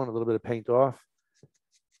paint on, a little bit of paint off.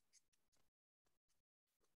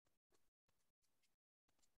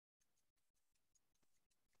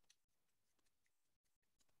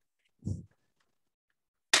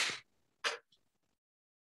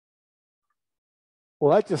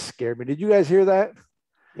 Well, that just scared me. Did you guys hear that?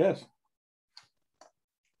 Yes.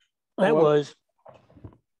 That was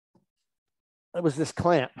this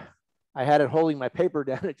clamp. I had it holding my paper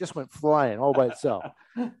down. It just went flying all by itself.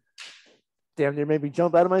 Damn near made me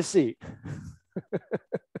jump out of my seat.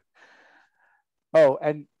 Oh,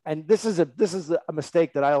 and this is a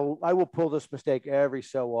mistake that I will pull this mistake every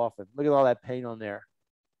so often. Look at all that paint on there.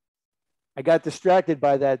 I got distracted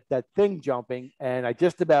by that thing jumping, and I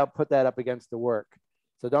just about put that up against the work.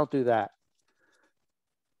 So don't do that.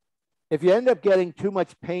 If you end up getting too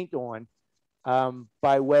much paint on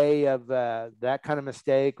by way of that kind of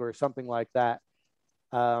mistake or something like that,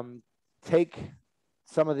 take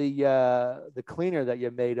some of the cleaner that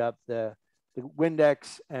you made up, the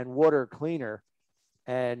Windex and water cleaner,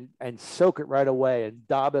 and soak it right away and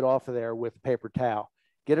daub it off of there with a paper towel.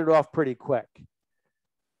 Get it off pretty quick.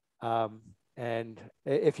 And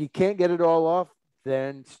if you can't get it all off,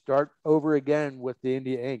 then start over again with the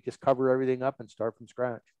India ink. Just cover everything up and start from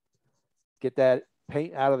scratch. Get that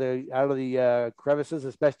paint out of the crevices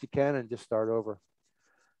as best you can and just start over.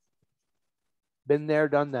 Been there,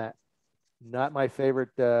 done that. Not my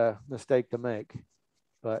favorite mistake to make,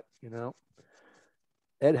 but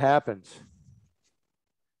it happens.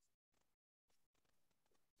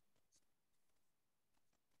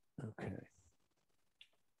 Okay.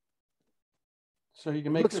 So you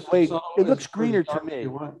can make this it looks greener to me.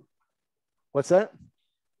 What's that?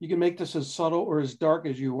 You can make this as subtle or as dark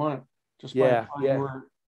as you want. Just yeah.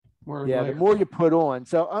 More the more you put on.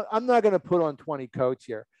 So I'm not going to put on 20 coats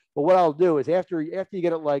here. But what I'll do is after you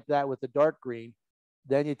get it like that with the dark green,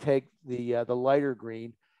 then you take the lighter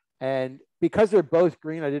green. And because they're both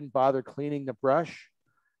green, I didn't bother cleaning the brush.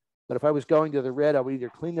 But if I was going to the red, I would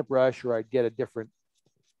either clean the brush or I'd get a different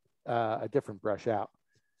brush out.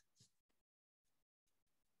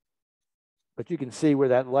 But you can see where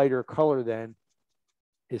that lighter color then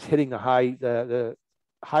is hitting the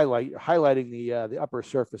highlighting the upper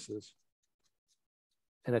surfaces,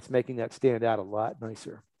 and it's making that stand out a lot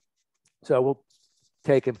nicer. So we'll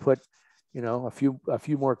take and put, a few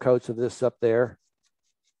more coats of this up there.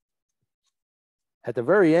 At the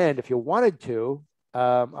very end, if you wanted to,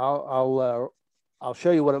 I'll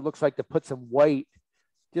show you what it looks like to put some white,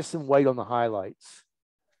 just some white on the highlights,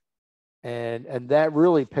 and that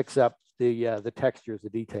really picks up the textures,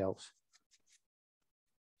 the details.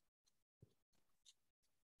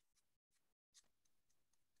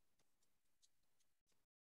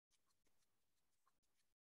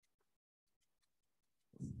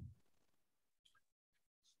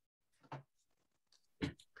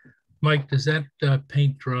 Mike, does that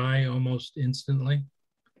paint dry almost instantly?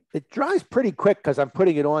 It dries pretty quick because I'm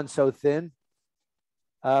putting it on so thin.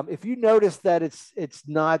 If you notice that it's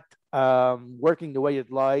not working the way you'd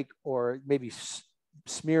like, or maybe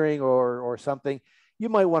smearing or something, you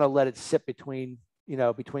might want to let it sit between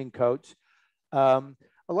between coats. A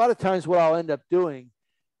lot of times, what I'll end up doing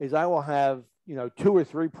is I will have 2 or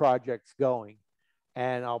 3 projects going,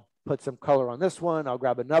 and I'll put some color on this one. I'll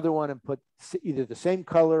grab another one and put either the same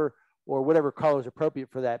color or whatever color is appropriate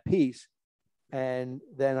for that piece, and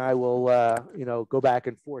then I will go back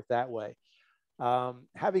and forth that way.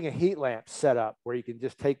 Having a heat lamp set up where you can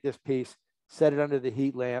just take this piece, set it under the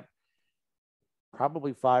heat lamp,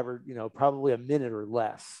 probably probably a minute or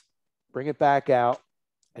less, bring it back out,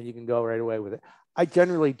 and you can go right away with it. I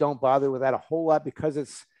generally don't bother with that a whole lot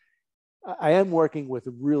because I am working with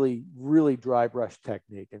a really, really dry brush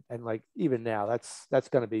technique. And like even now, that's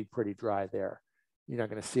going to be pretty dry there. You're not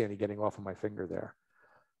going to see any getting off of my finger there.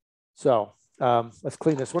 So let's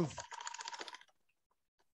clean this one.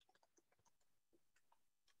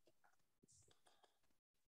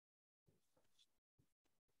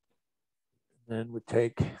 Then we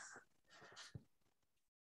take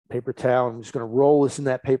paper towel. I'm just going to roll this in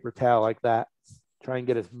that paper towel like that. Try and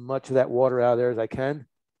get as much of that water out of there as I can.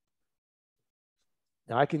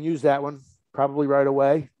 Now I can use that one probably right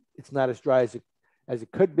away. It's not as dry as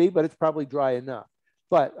it could be, but it's probably dry enough.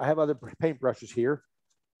 But I have other paint brushes here.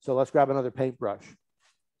 So let's grab another paintbrush.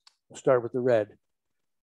 We'll start with the red.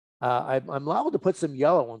 I'm liable to put some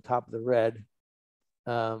yellow on top of the red,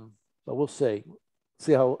 but we'll see.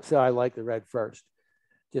 See how I like the red first,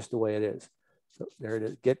 just the way it is. So there it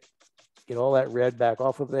is. Get all that red back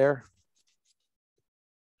off of there.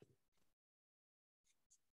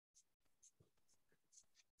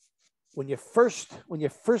 When you first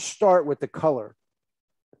start with the color,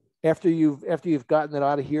 after you've gotten it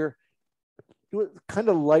out of here, do it kind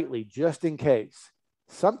of lightly, just in case.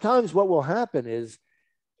 Sometimes what will happen is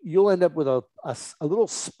you'll end up with a little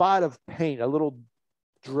spot of paint, a little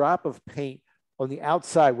drop of paint on the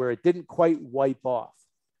outside where it didn't quite wipe off.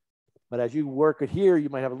 But as you work it here, you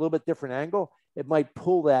might have a little bit different angle. It might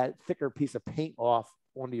pull that thicker piece of paint off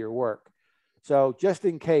onto your work. So just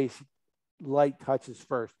in case, light touches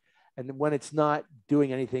first. And when it's not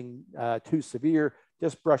doing anything too severe,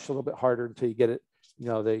 just brush a little bit harder until you get it,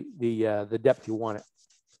 the depth you want it.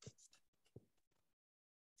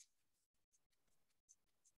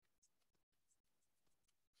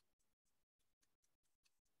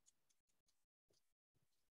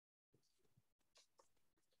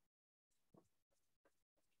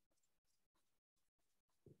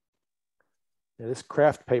 Yeah, this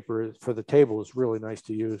craft paper for the table is really nice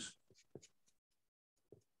to use.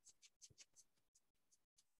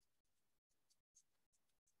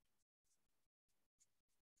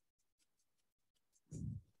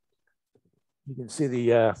 You can see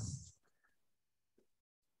the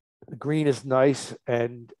green is nice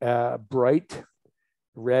and bright.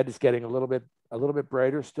 Red is getting a little bit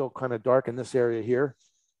brighter, still kind of dark in this area here.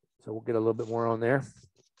 So we'll get a little bit more on there.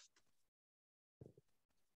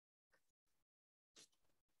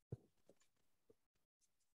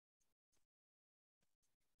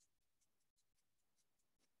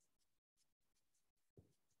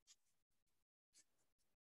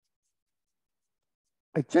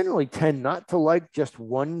 I generally tend not to like just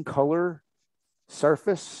one color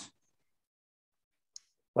surface,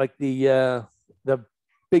 like the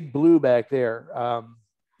big blue back there.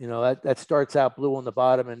 That starts out blue on the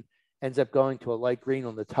bottom and ends up going to a light green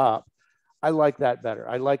on the top. I like that better.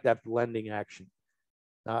 I like that blending action.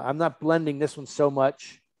 I'm not blending this one so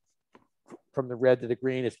much from the red to the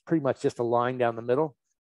green. It's pretty much just a line down the middle,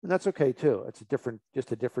 and that's okay too. It's a different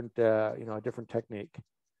technique.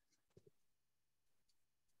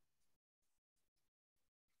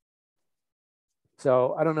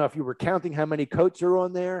 So I don't know if you were counting how many coats are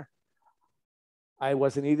on there. I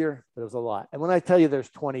wasn't either, but it was a lot. And when I tell you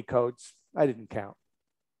there's 20 coats, I didn't count.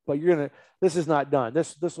 But this is not done.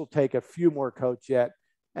 This will take a few more coats yet,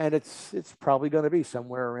 and it's probably going to be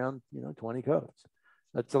somewhere around 20 coats.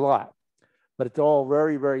 That's a lot, but it's all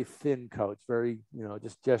very, very thin coats, very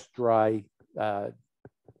just dry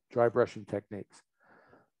brushing techniques.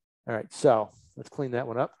 All right, so let's clean that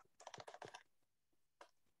one up.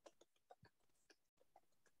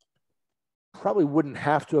 Probably wouldn't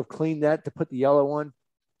have to have cleaned that to put the yellow on,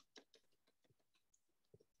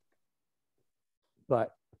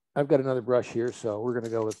 but I've got another brush here, so we're going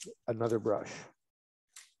to go with another brush.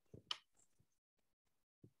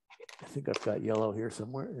 I think I've got yellow here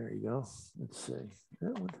somewhere. There you go. Let's see.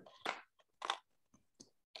 That one.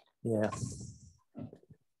 Yeah.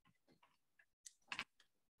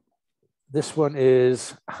 This one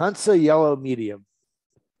is Hansa Yellow Medium.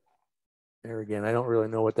 There again, I don't really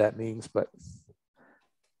know what that means, but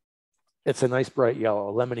it's a nice bright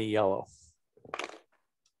yellow, lemony yellow.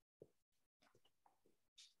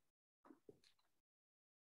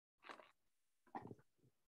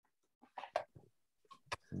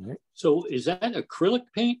 So is that acrylic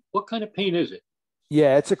paint? What kind of paint is it?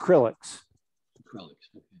 Yeah, it's acrylics. Acrylics.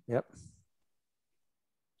 Okay. Yep.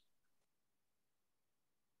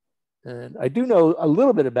 And I do know a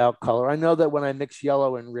little bit about color. I know that when I mix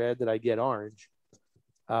yellow and red that I get orange.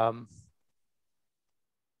 But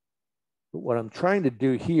what I'm trying to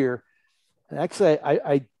do here, and actually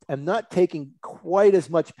I am not taking quite as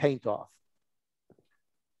much paint off.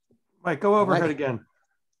 Mike, go overhead again.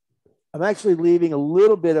 I'm actually leaving a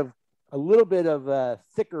little bit of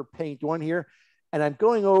thicker paint on here, and I'm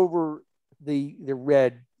going over the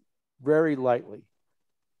red very lightly.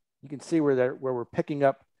 You can see where we're picking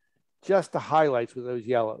up just the highlights with those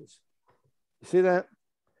yellows. You see that?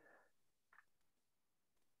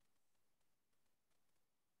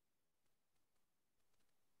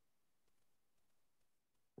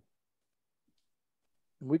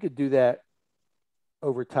 And we could do that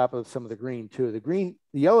over top of some of the green too. The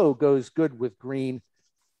yellow goes good with green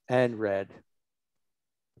and red.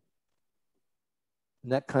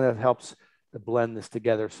 And that kind of helps to blend this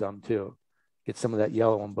together some too. Get some of that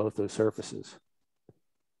yellow on both those surfaces.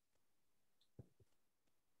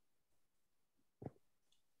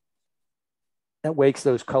 That wakes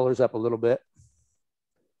those colors up a little bit.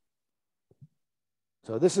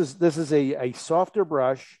 So this is a softer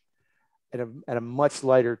brush and a much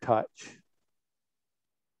lighter touch.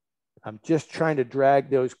 I'm just trying to drag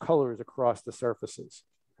those colors across the surfaces.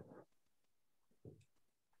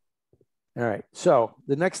 All right, so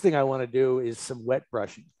the next thing I want to do is some wet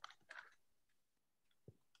brushing.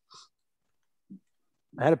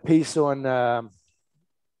 I had a piece on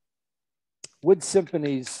Wood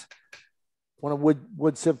Symphony's, one of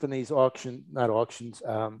Wood Symphony's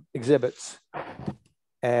exhibits.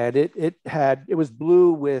 And it was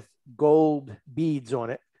blue with gold beads on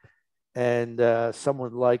it. And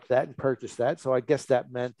someone liked that and purchased that. So I guess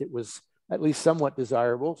that meant it was at least somewhat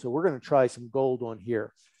desirable. So we're going to try some gold on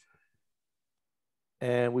here.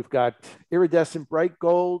 And we've got iridescent bright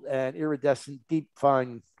gold and iridescent deep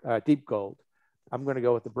gold. I'm going to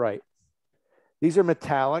go with the bright. These are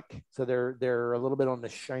metallic, so they're a little bit on the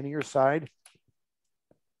shinier side.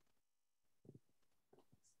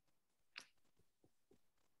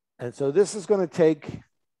 And so this is going to take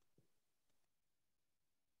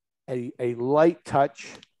a light touch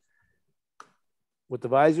with the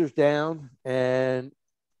visors down and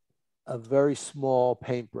a very small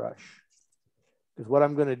paintbrush. Because what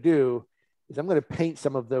I'm going to do is I'm going to paint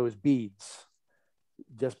some of those beads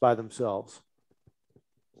just by themselves.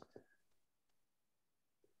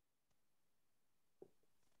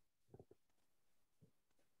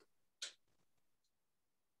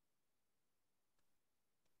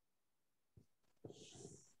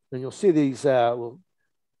 And you'll see these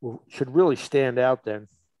should really stand out then.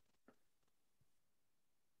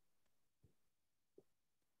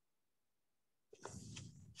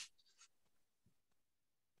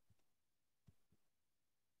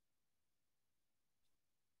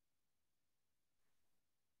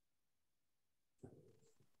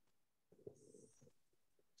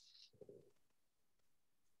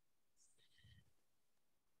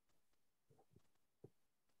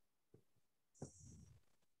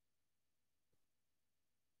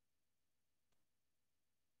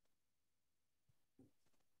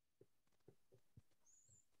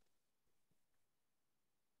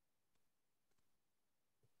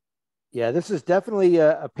 Yeah, this is definitely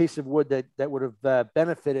a piece of wood that would have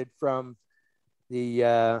benefited from the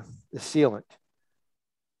sealant.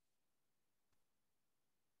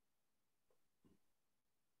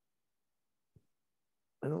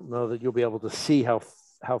 I don't know that you'll be able to see how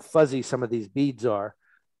fuzzy some of these beads are,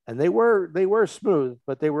 and they were smooth,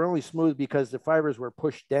 but they were only smooth because the fibers were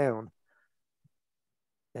pushed down,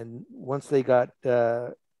 and once they got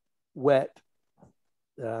wet,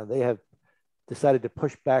 they have decided to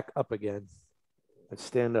push back up again and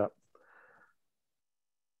stand up.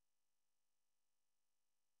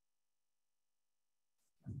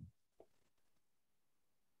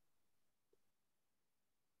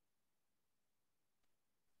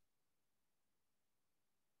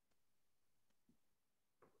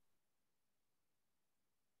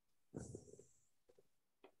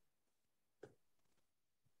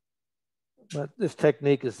 But this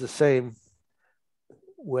technique is the same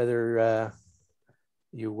whether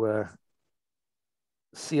you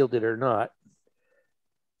sealed it or not,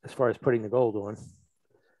 as far as putting the gold on.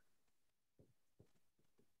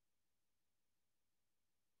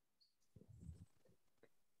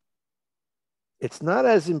 it's not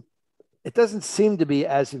as, it doesn't seem to be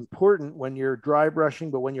as important when you're dry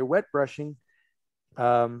brushing, but when you're wet brushing,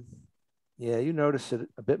 yeah, you notice it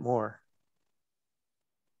a bit more.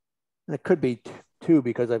 And it could be too,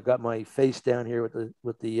 because I've got my face down here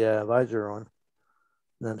with the visor on,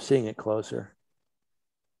 and I'm seeing it closer.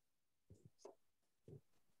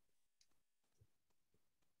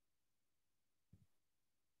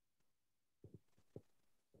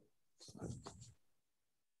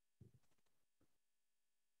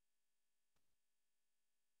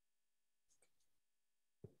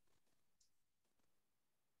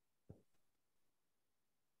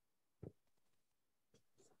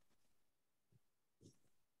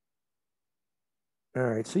 All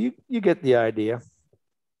right, so you get the idea.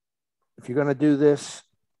 If you're going to do this,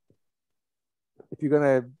 if you're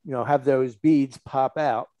going to have those beads pop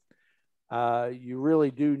out, you really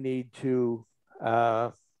do need to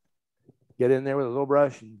get in there with a little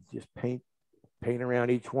brush and just paint around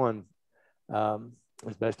each one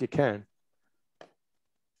as best you can.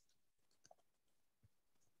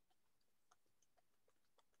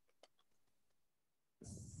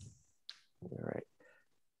 All right.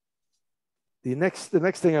 The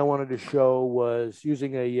next thing I wanted to show was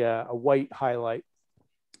using a white highlight.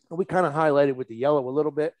 And we kind of highlighted with the yellow a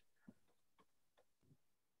little bit,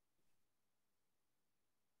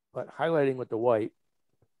 but highlighting with the white,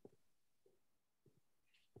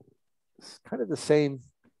 it's kind of the same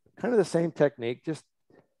technique, just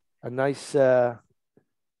a nice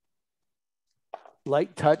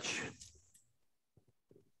light touch,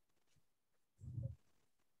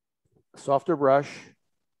 softer brush.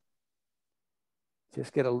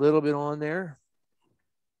 Just get a little bit on there.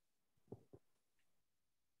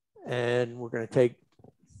 And we're going to take,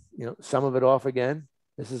 some of it off again.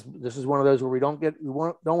 This is one of those where we don't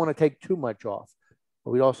want to take too much off,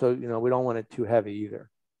 but we also, we don't want it too heavy either.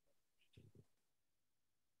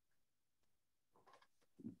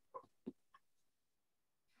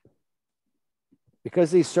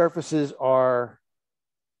 Because these surfaces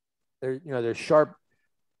they're sharp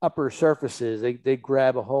upper surfaces, they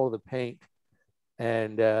grab a hold of the paint,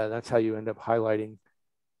 and that's how you end up highlighting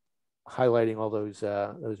all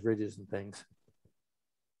those ridges and things.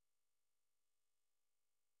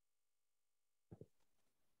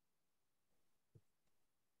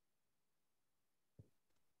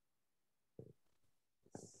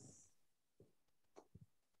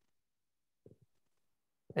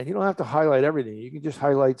 And you don't have to highlight everything. You can just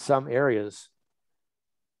highlight some areas.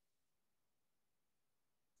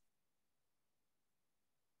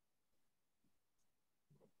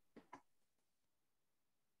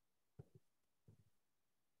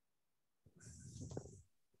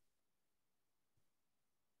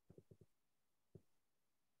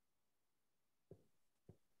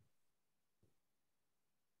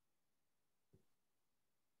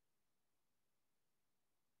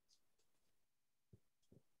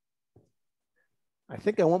 I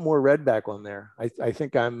think I want more red back on there. I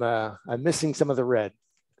think I'm missing some of the red.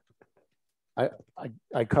 I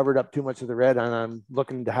covered up too much of the red, and I'm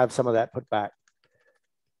looking to have some of that put back.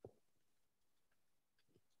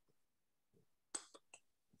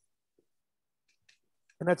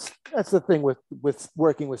 And that's the thing with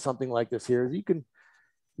working with something like this here, is you can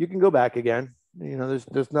go back again.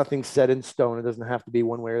 There's nothing set in stone. It doesn't have to be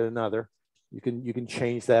one way or another. You can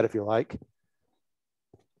change that if you like.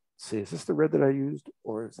 Let's see, is this the red that I used,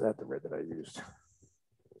 or is that the red that I used?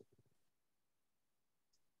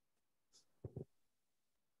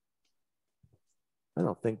 I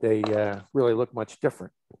don't think they really look much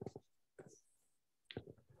different.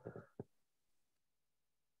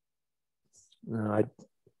 No,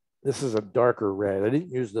 this is a darker red. I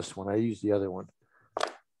didn't use this one. I used the other one.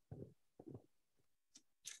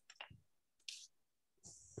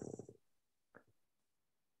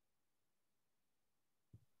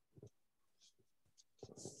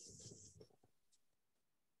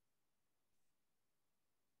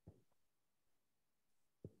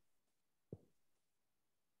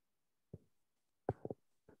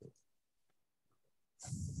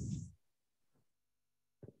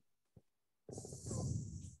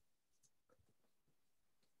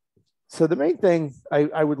 So the main thing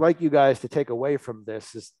I would like you guys to take away from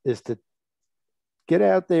this is to get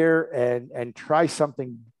out there and try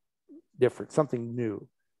something different, something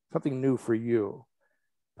new for you.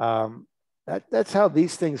 That's how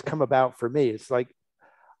these things come about for me. It's like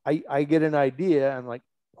I get an idea and like,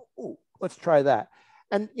 oh, let's try that.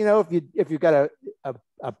 And if you've got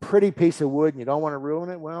a pretty piece of wood and you don't want to ruin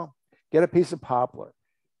it, well, get a piece of poplar,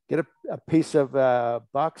 get a piece of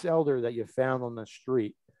box elder that you found on the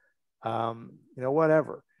street.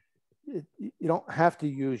 Whatever. You don't have to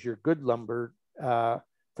use your good lumber.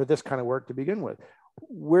 for this kind of work to begin with.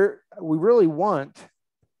 We really want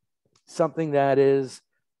something that is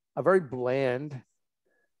a very bland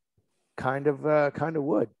kind of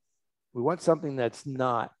wood. We want something that's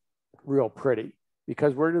not real pretty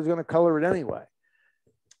because we're just going to color it anyway.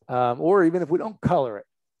 Or even if we don't color it,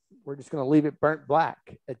 we're just going to leave it burnt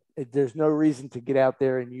black. There's no reason to get out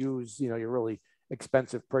there and use, your really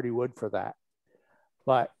expensive pretty wood for that.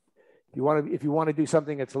 But if you want to do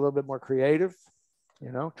something that's a little bit more creative,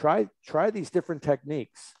 try these different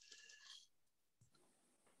techniques.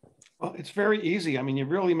 Well, it's very easy. I mean, you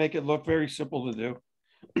really make it look very simple to do.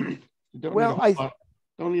 You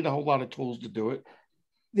don't need a whole lot of tools to do it.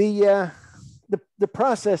 The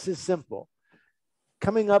process is simple.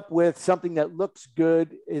 Coming up with something that looks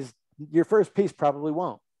good is your first piece probably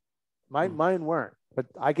won't. Mine weren't, but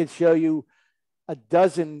I could show you a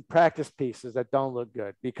dozen practice pieces that don't look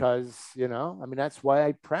good because, that's why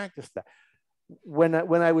I practiced that. When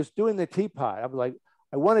I was doing the teapot, I was like,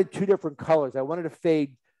 I wanted two different colors. I wanted to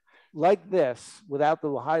fade like this without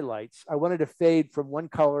the highlights. I wanted to fade from one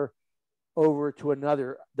color over to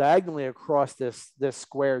another diagonally across this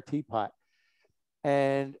square teapot.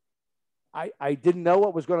 And I didn't know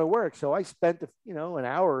what was going to work. So I spent, an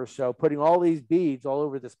hour or so putting all these beads all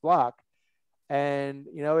over this block. And,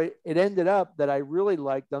 it ended up that I really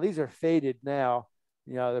liked, now these are faded now,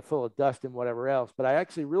 they're full of dust and whatever else, but I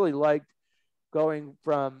actually really liked going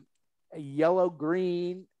from a yellow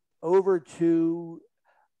green over to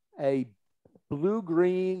a blue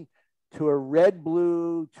green to a red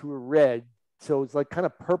blue to a red. So it's like kind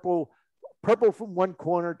of purple from one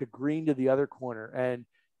corner to green to the other corner, and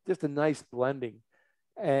just a nice blending.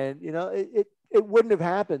 And it wouldn't have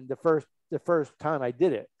happened the first time I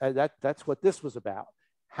did it. That's what this was about.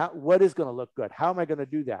 What is going to look good? How am I going to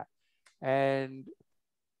do that? And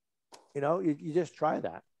you just try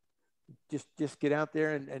that. Just get out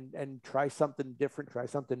there and try something different, try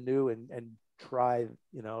something new, and try,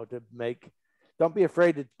 to make, don't be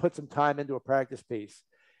afraid to put some time into a practice piece.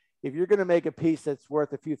 If you're going to make a piece that's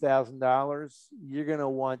worth a few $1,000s, you're going to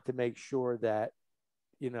want to make sure that,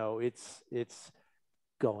 it's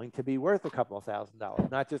going to be worth a couple of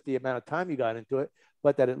 $1,000s, not just the amount of time you got into it,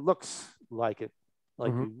 but that it looks like it,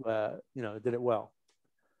 like you did it well.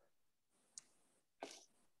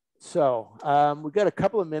 So we've got a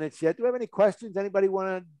couple of minutes yet. Do we have any questions? Anybody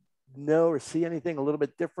want to know or see anything a little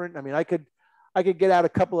bit different? I mean, I could get out a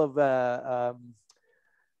couple of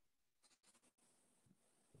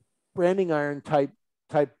branding iron type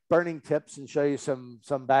burning tips and show you some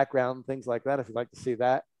background things like that if you'd like to see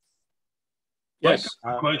that. Yes.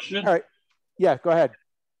 Question. All right. Yeah, go ahead.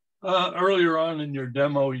 Earlier on in your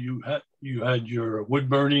demo, you had your wood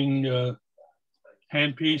burning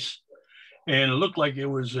handpiece, and it looked like it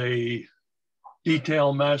was a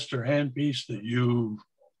Detail Master handpiece that you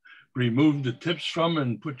removed the tips from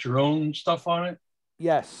and put your own stuff on it.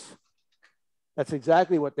 Yes, that's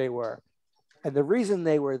exactly what they were. And the reason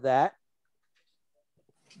they were that,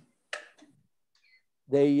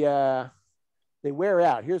 they wear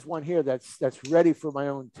out. Here's one here that's ready for my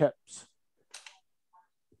own tips.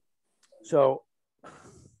 So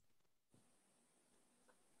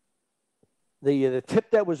the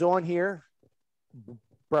tip that was on here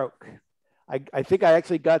broke. I think I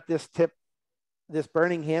actually got this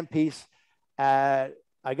burning handpiece at,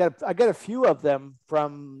 I got a few of them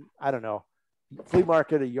from, I don't know, flea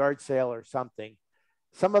market, a yard sale or something.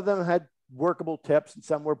 Some of them had workable tips and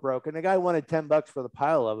some were broken. The guy wanted $10 for the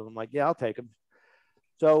pile of them. I'm like, yeah, I'll take them.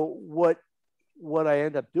 So what I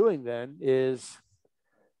end up doing then is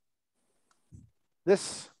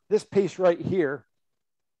this piece right here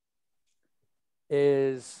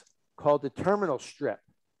is called the terminal strip.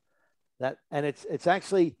 And it's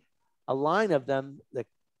actually a line of them that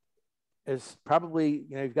is probably,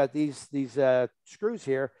 you've got these screws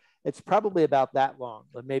here. It's probably about that long,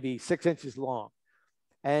 maybe 6 inches long.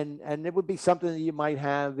 And it would be something that you might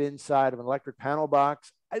have inside of an electric panel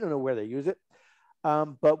box. I don't know where they use it,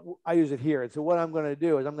 but I use it here. And so what I'm going to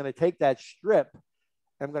do is I'm going to take that strip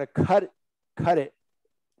and I'm going to cut it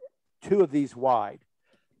 2 of these wide.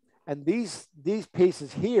 And these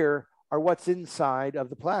pieces here are what's inside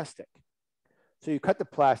of the plastic. So you cut the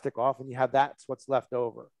plastic off and you have that's what's left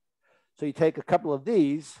over. So you take a couple of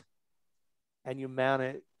these and you mount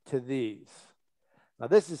it to these. Now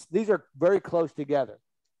these are very close together.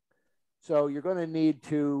 So you're going to need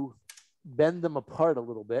to bend them apart a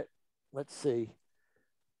little bit. Let's see.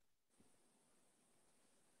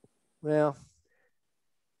 Well,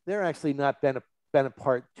 they're actually not bent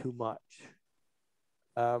apart too much.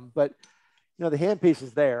 But the handpiece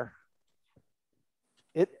is there.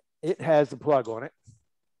 It has a plug on it.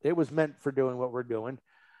 it was meant for doing what we're doing.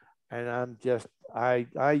 And I'm just,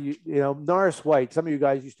 you know, Norris White, some of you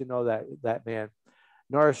guys used to know that man.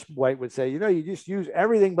 Norris White would say, you know, you just use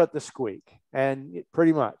everything but the squeak, and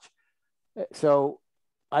pretty much. So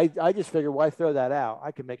I just figured, why throw that out?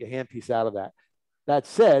 I can make a handpiece out of that. That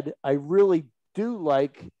said, I really do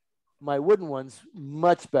like my wooden ones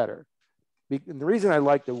much better. And the reason I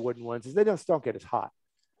like the wooden ones is they just don't get as hot.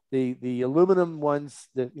 The aluminum ones,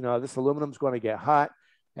 you know, this aluminum's going to get hot,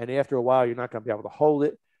 and after a while, you're not going to be able to hold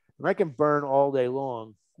it. And I can burn all day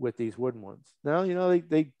long with these wooden ones. Now, you know,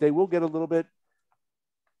 they will get a little bit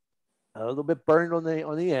burned on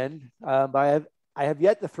the end. But I have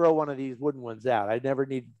yet to throw one of these wooden ones out. I never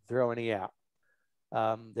need to throw any out.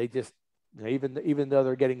 They just, you know, even though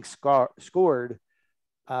they're getting scored,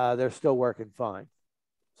 they're still working fine.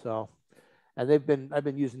 So, and I've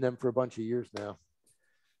been using them for a bunch of years now.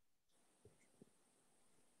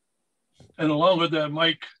 And along with that,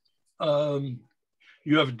 Mike,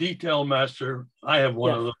 you have a detail master. I have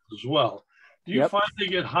one of those as well. Do you find they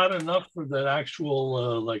get hot enough for that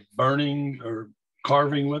actual like burning or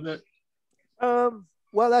carving with it?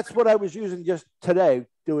 Well, that's what I was using just today,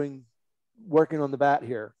 working on the bat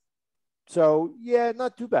here. So yeah,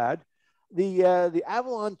 not too bad. The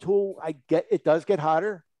Avalon tool, it does get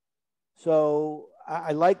hotter. So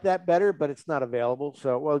I like that better, but it's not available.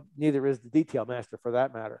 So, well, neither is the Detail Master for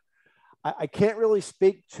that matter. I can't really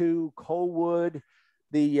speak to Coalwood.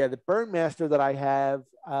 The Burn Master that I have,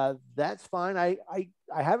 that's fine. I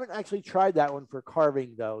haven't actually tried that one for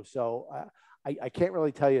carving though, so I can't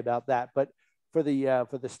really tell you about that. But for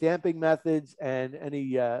the stamping methods and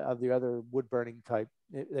any of the other wood burning type,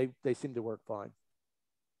 they seem to work fine.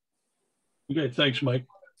 Okay, thanks, Mike.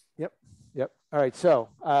 Yep. All right. So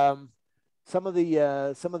some of the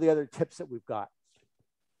other tips that we've got.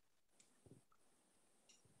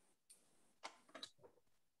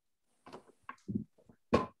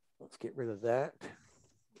 Let's get rid of that.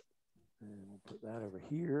 And we'll put that over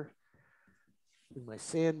here. Bring my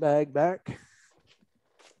sandbag back.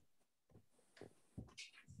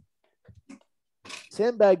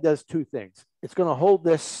 Sandbag does two things. It's going to hold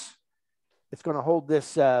this. It's going to hold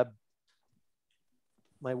this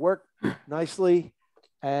my work nicely,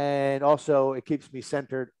 and also it keeps me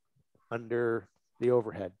centered under the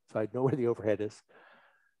overhead, so I know where the overhead is.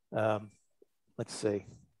 Let's see.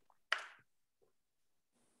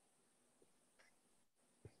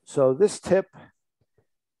 So this tip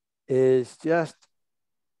is just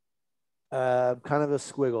kind of a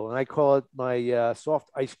squiggle, and I call it my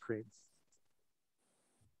soft ice cream.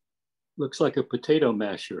 Looks like a potato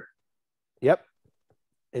masher. Yep,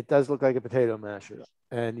 it does look like a potato masher.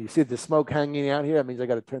 And you see the smoke hanging out here. That means I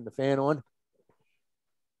got to turn the fan on.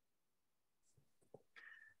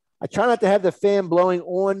 I try not to have the fan blowing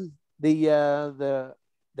on the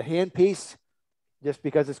handpiece, just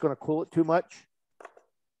because it's going to cool it too much.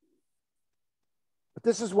 But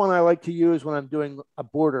this is one I like to use when I'm doing a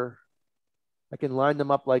border. I can line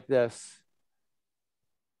them up like this.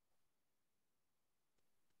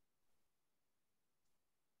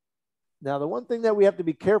 Now, the one thing that we have to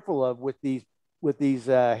be careful of with these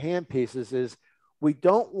hand pieces is we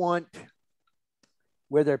don't want,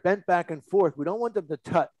 where they're bent back and forth, we don't want them to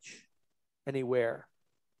touch anywhere.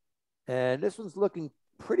 And this one's looking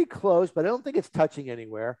pretty close, but I don't think it's touching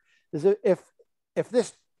anywhere. If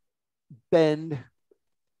this bend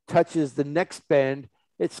touches the next bend,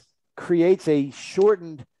 it creates a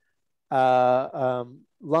shortened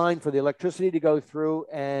line for the electricity to go through,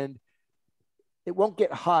 and it won't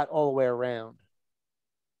get hot all the way around.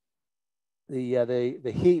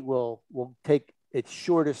 The heat will take its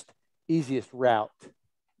shortest, easiest route.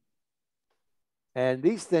 And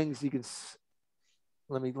these things, you can,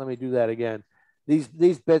 let me do that again.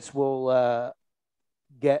 These bits will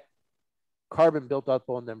get carbon built up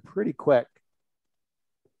on them pretty quick.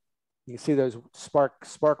 You can see those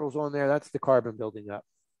sparkles on there. That's the carbon building up.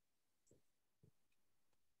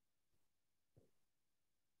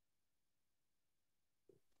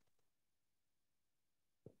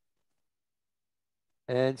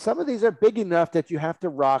 And some of these are big enough that you have to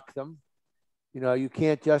rock them. You know, you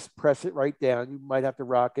can't just press it right down. You might have to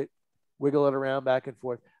rock it, wiggle it around back and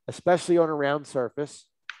forth, especially on a round surface.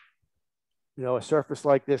 You know, a surface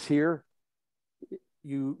like this here,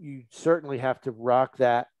 you certainly have to rock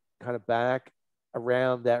that kind of back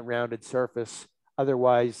around that rounded surface.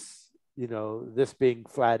 Otherwise, you know, this being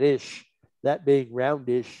flat-ish, that being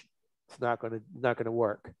roundish, it's not gonna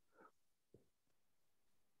work.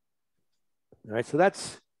 All right, so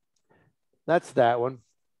that's that one.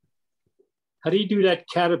 How do you do that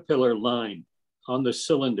caterpillar line on the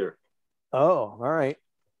cylinder? Oh, all right.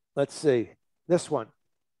 Let's see. This one.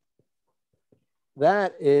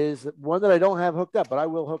 that is one that I don't have hooked up, but I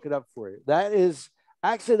will hook it up for you. That is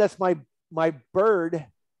actually, that's my bird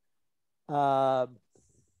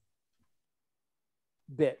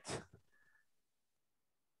bit.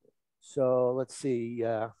 So let's see.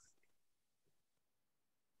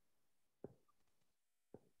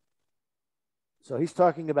 So he's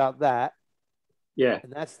talking about that. Yeah.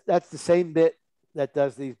 And that's the same bit that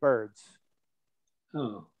does these birds.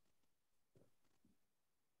 Oh.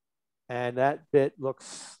 And that bit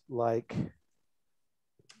looks like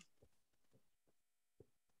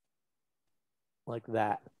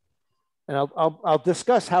that. And I'll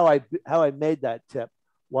discuss how I made that tip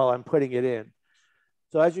while I'm putting it in.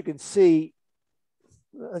 So as you can see,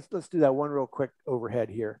 let's do that one real quick overhead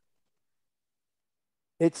here.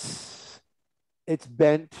 It's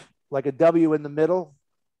bent like a W in the middle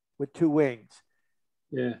with two wings.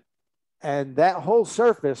 Yeah. And that whole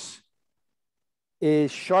surface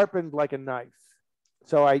is sharpened like a knife.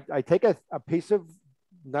 So I take a piece of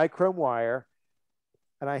nichrome wire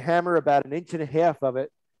and I hammer about 1.5 inches of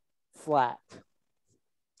it flat.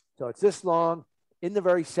 So it's this long in the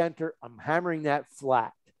very center. I'm hammering that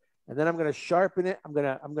flat. And then I'm going to sharpen it. I'm going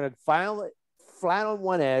to file it flat on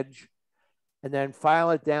one edge and then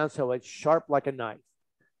file it down so it's sharp like a knife.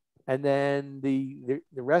 And then the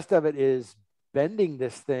rest of it is bending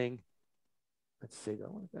this thing. Let's see.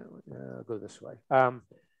 I'll go this way. The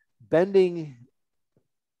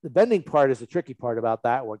bending part is the tricky part about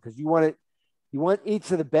that one because you want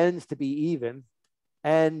each of the bends to be even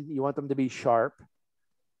and you want them to be sharp.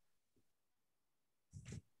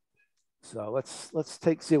 So let's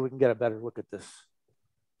see if we can get a better look at this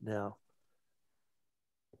now.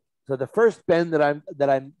 So the first bend that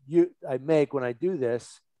I make when I do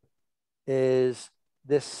this is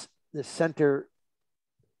this center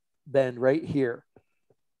bend right here.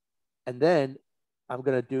 And then I'm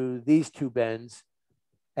going to do these two bends.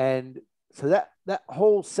 And so that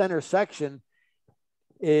whole center section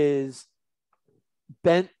is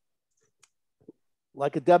bent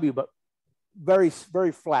like a W, but very,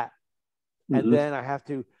 very flat. And then I have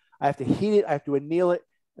to heat it, I have to anneal it,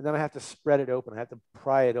 and then I have to spread it open. I have to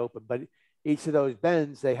pry it open. But each of those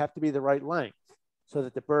bends, they have to be the right length so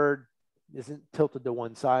that the bird isn't tilted to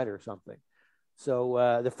one side or something.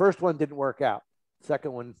 So the first one didn't work out.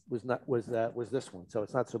 Second one was this one, so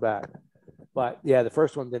it's not so bad. But yeah, the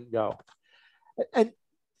first one didn't go. And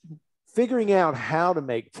figuring out how to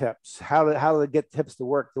make tips, how to get tips to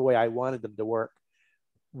work the way I wanted them to work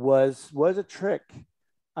was a trick.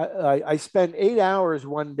 I spent 8 hours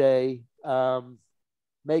one day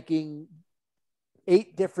making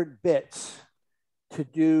 8 different bits to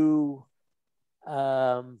do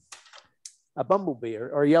a bumblebee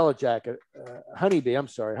or yellow jacket, honeybee. I'm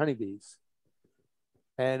sorry, honeybees.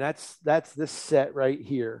 And that's this set right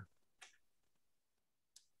here.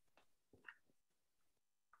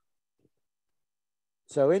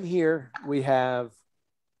 So in here we have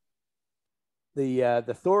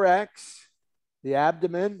the thorax, the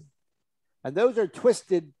abdomen, and those are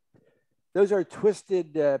twisted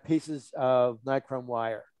pieces of nichrome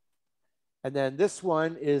wire. And then this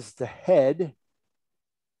one is the head.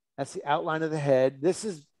 That's the outline of the head. This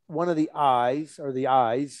is one of the eyes, or the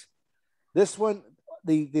eyes. This one,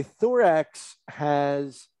 the thorax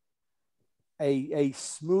has a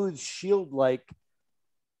smooth shield-like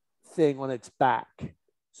thing on its back.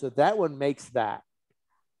 So that one makes that.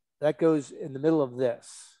 That goes in the middle of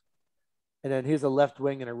this. And then here's a left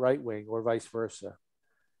wing and a right wing, or vice versa.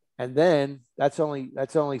 And then that's only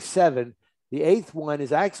 7. The 8th one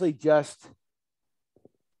is actually just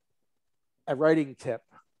a writing tip.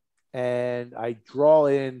 And I draw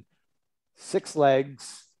in 6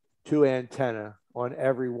 legs, 2 antennae on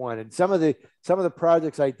every one. And some of the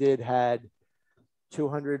projects I did had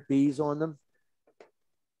 200 bees on them.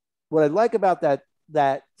 What I like about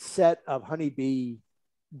that set of honeybee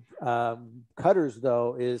cutters,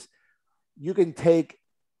 though, is you can take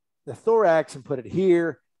the thorax and put it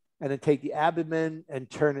here, and then take the abdomen and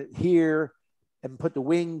turn it here, and put the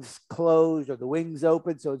wings closed or the wings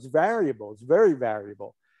open. So it's variable. It's very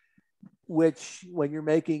variable. Which, when you're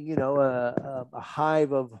making, a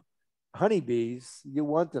hive of honeybees, you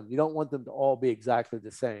want them. You don't want them to all be exactly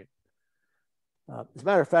the same. As a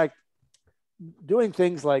matter of fact, doing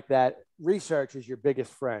things like that, research is your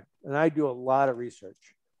biggest friend. And I do a lot of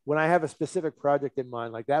research. When I have a specific project in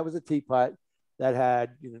mind, like that was a teapot that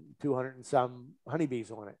had 200 and some honeybees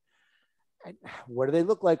on it. And what do they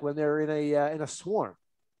look like when they're in a swarm?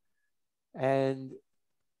 And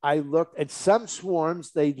I looked at some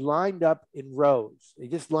swarms, they lined up in rows. They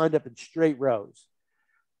just lined up in straight rows.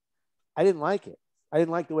 I didn't like it. I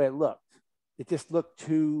didn't like the way it looked. It just looked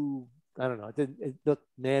too I don't know. It looked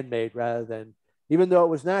man-made rather than, even though it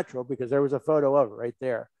was natural because there was a photo of it right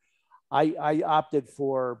there. I opted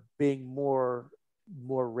for being more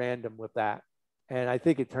random with that, and I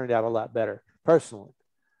think it turned out a lot better personally.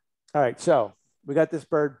 All right, so we got this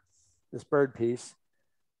bird piece,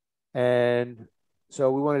 and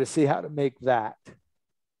so we wanted to see how to make that.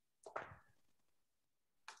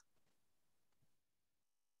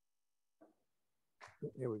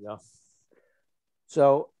 Here we go.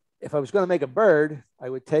 So if I was going to make a bird, I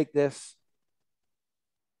would take this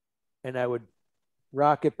and I would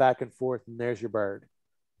rock it back and forth, and there's your bird.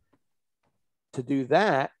 To do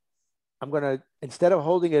that, I'm going to, instead of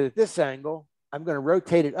holding it at this angle, I'm going to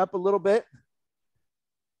rotate it up a little bit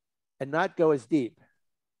and not go as deep.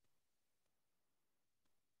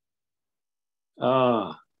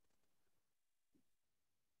 Ah.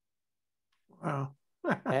 Wow.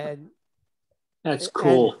 And That's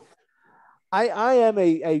cool. And I am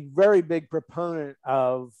a very big proponent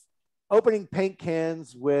of opening paint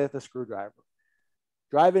cans with a screwdriver,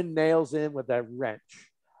 driving nails in with a wrench.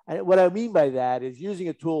 And what I mean by that is using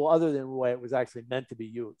a tool other than the way it was actually meant to be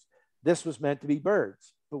used. This was meant to be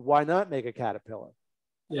birds, but why not make a caterpillar?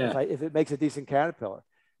 Yeah. If it makes a decent caterpillar.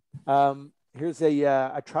 Here's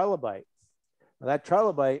a trilobite. Now that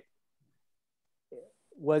trilobite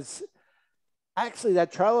was actually,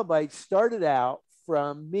 that trilobite started out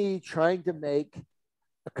from me trying to make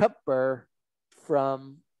a cup burr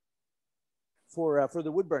for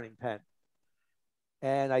the wood burning pen,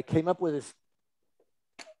 and I came up with this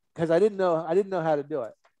because I didn't know how to do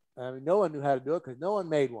it. I mean, no one knew how to do it because no one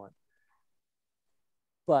made one.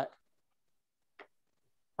 But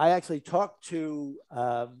I actually talked to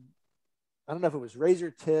I don't know if it was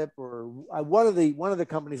Razor Tip or one of the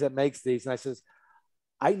companies that makes these, and I says,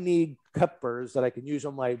 I need cup burrs that I can use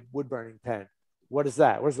on my wood burning pen. What is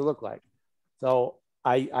that? What does it look like? So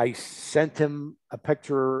I sent him a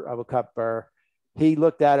picture of a cup burr. He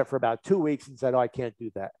looked at it for about 2 weeks and said, "Oh, I can't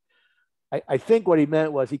do that." I think what he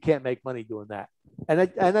meant was he can't make money doing that, and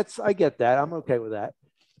I get that. I'm okay with that.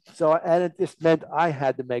 So, and it just meant I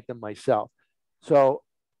had to make them myself. So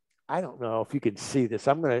I don't know if you can see this.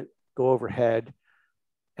 I'm going to go overhead,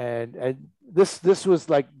 and this was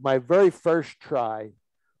like my very first try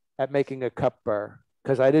at making a cup burr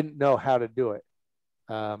because I didn't know how to do it.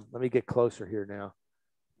 Let me get closer here now.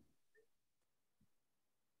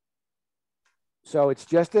 So it's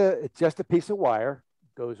just a piece of wire,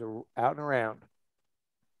 goes out and around.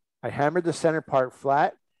 I hammered the center part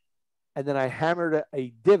flat, and then I hammered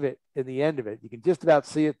a divot in the end of it. You can just about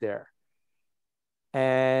see it there.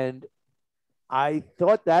 And I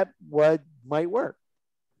thought that might work.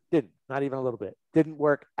 Didn't, not even a little bit. Didn't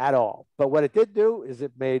work at all. But what it did do is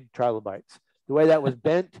it made trilobites. The way that was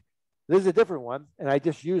bent, this is a different one, and I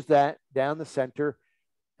just used that down the center.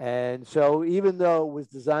 And so even though it was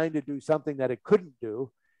designed to do something that it couldn't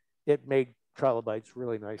do, it made trilobites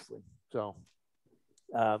really nicely. So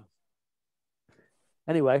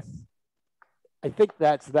anyway, I think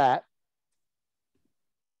that's that.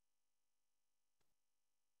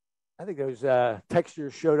 I think those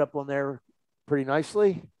textures showed up on there pretty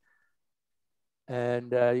nicely.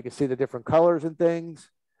 And you can see the different colors and things.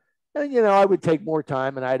 And, I would take more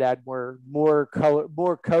time and I'd add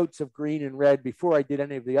more coats of green and red before I did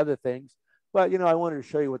any of the other things. But, I wanted to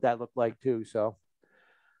show you what that looked like too. So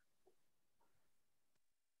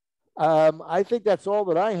I think that's all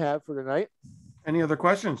that I have for tonight. Any other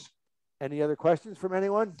questions? Any other questions from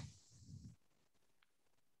anyone?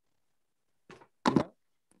 Yeah.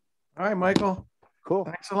 All right, Michael. Cool.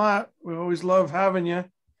 Thanks a lot. We always love having you.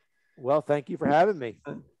 Well, thank you for having me.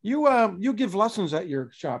 You give lessons at your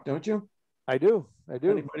shop, don't you? I do.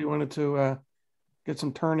 Anybody wanted to get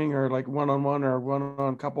some turning or like one-on-one or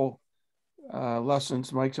one-on couple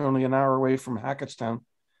lessons? Mike's only an hour away from Hackettstown.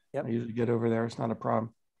 Yep. I usually get over there. It's not a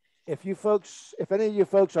problem. If any of you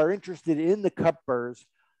folks are interested in the cup burrs,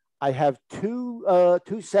 I have two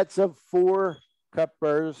sets of 4 cup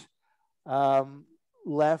burrs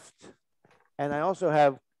left, and I also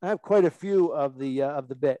have quite a few of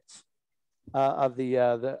the bits. I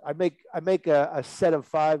make a set of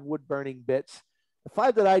 5 wood burning bits, the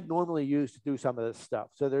 5 that I'd normally use to do some of this stuff.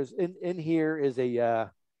 So there's in here is there's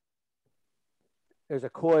a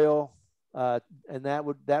coil, and that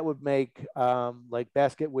would make like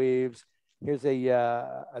basket weaves. Here's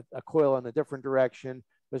a coil in a different direction.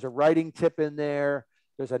 There's a writing tip in there.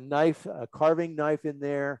 There's a knife, a carving knife in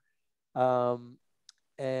there,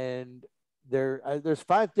 and there's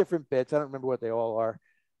 5 different bits. I don't remember what they all are.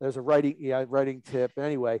 There's a writing tip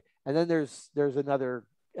anyway. And then there's another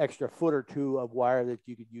extra foot or 2 of wire that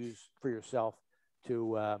you could use for yourself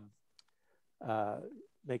to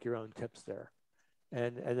make your own tips there.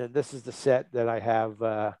 And then this is the set that I have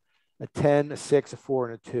a 10, a 6, a 4,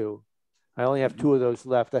 and a 2. I only have 2 of those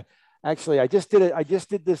left. Actually, I just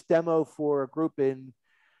did this demo for a group in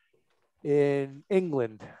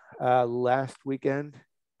England last weekend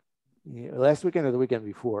or the weekend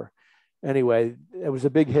before. Anyway, it was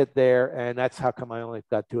a big hit there, and that's how come I only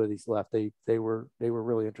got 2 of these left. They were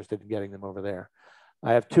really interested in getting them over there.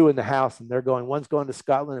 I have 2 in the house, and they're going. One's going to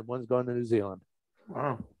Scotland, and one's going to New Zealand.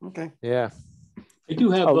 Wow. Okay. Yeah. I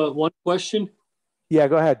do have one question. Yeah,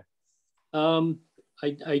 go ahead.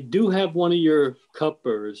 I do have one of your cup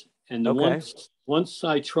burrs, and once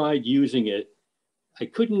I tried using it, I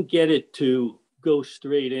couldn't get it to go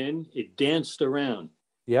straight in. It danced around.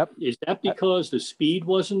 Yep. Is that because the speed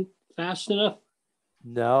wasn't fast enough?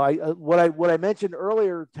 No, what I mentioned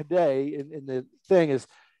earlier today in the thing is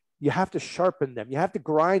you have to sharpen them. You have to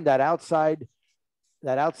grind that outside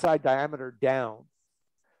diameter down.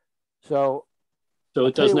 So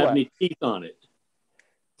it doesn't have any teeth on it.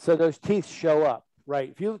 So those teeth show up,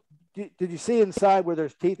 right? Did you see inside where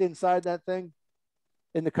there's teeth inside that thing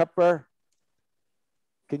in the cup burr?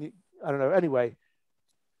 Can you? I don't know. Anyway,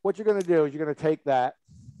 what you're going to do is you're going to take that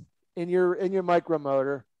in your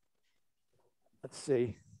micromotor. Let's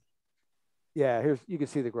see. Yeah, you can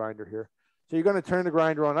see the grinder here. So you're going to turn the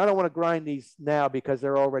grinder on. I don't want to grind these now because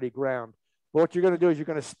they're already ground. But what you're going to do is you're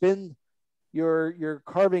going to spin your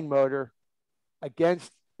carving motor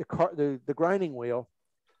against the grinding wheel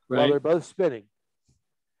while they're both spinning.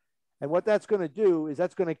 And what that's going to do is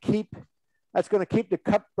that's going to keep the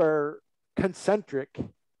cup burr concentric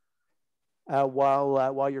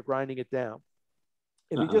while you're grinding it down.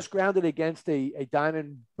 If you just ground it against a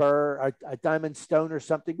diamond burr, a diamond stone or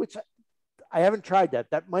something, which I haven't tried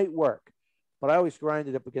that might work, but I always grind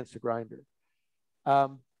it up against the grinder.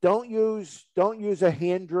 Don't use a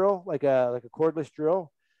hand drill like a cordless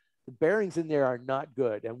drill. The bearings in there are not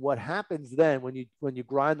good. And what happens then when you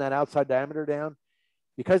grind that outside diameter down,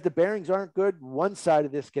 because the bearings aren't good, one side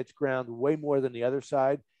of this gets ground way more than the other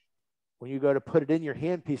side. When you go to put it in your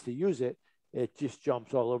handpiece to use it, it just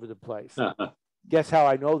jumps all over the place. Guess how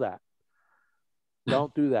I know that?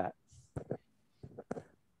 Don't do that.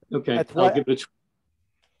 Okay, I'll give it a try.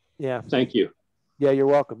 Yeah. Thank you. Yeah, you're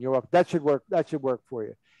welcome. You're welcome. That should work. That should work for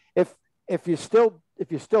you. If you're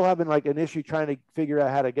still having like an issue trying to figure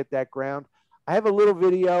out how to get that ground, I have a little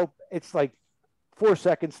video. It's like 4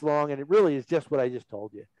 seconds long, and it really is just what I just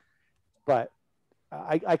told you. But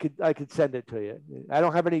I could send it to you. I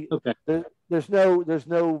don't have any. Okay. There's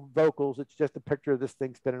no vocals. It's just a picture of this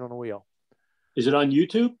thing spinning on a wheel. Is it on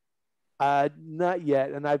YouTube? Not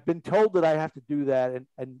yet, and I've been told that I have to do that,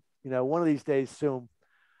 and one of these days soon.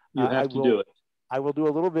 You have to do it. I will do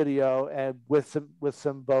a little video and with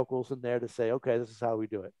some vocals in there to say, okay, this is how we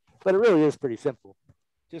do it. But it really is pretty simple.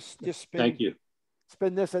 Just spin. Thank you.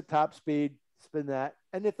 Spin this at top speed. Spin that,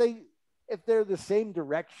 and if they're the same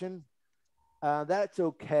direction, that's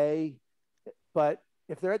okay. But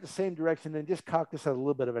if they're at the same direction, then just cock this at a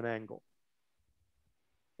little bit of an angle.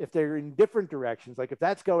 If they're in different directions, like if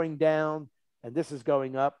that's going down and this is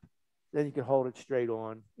going up, then you can hold it straight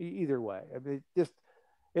on. Either way, I mean, just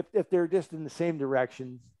if they're just in the same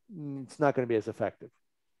direction, it's not going to be as effective.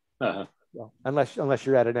 Well, unless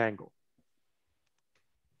you're at an angle.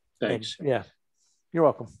 Thanks. And, yeah, you're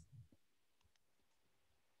welcome.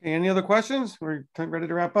 Any other questions? We're ready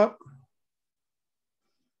to wrap up.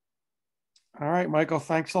 All right, Michael,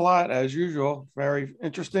 thanks a lot as usual. Very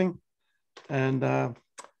interesting. And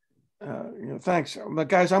thanks. But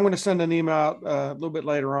guys, I'm going to send an email out a little bit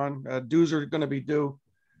later on. Dues are going to be due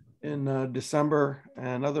in December.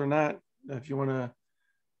 And other than that, if you want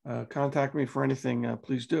to contact me for anything,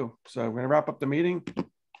 please do. So we're going to wrap up the meeting.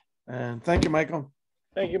 And thank you, Michael.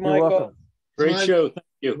 Thank you, You're Michael. welcome. Great show. Thank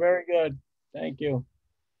you. Very good. Thank you.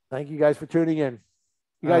 Thank you guys for tuning in.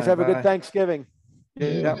 You guys have a good Thanksgiving.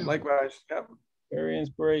 Yeah, likewise. Yep. Very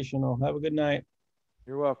inspirational. Have a good night.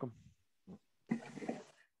 You're welcome.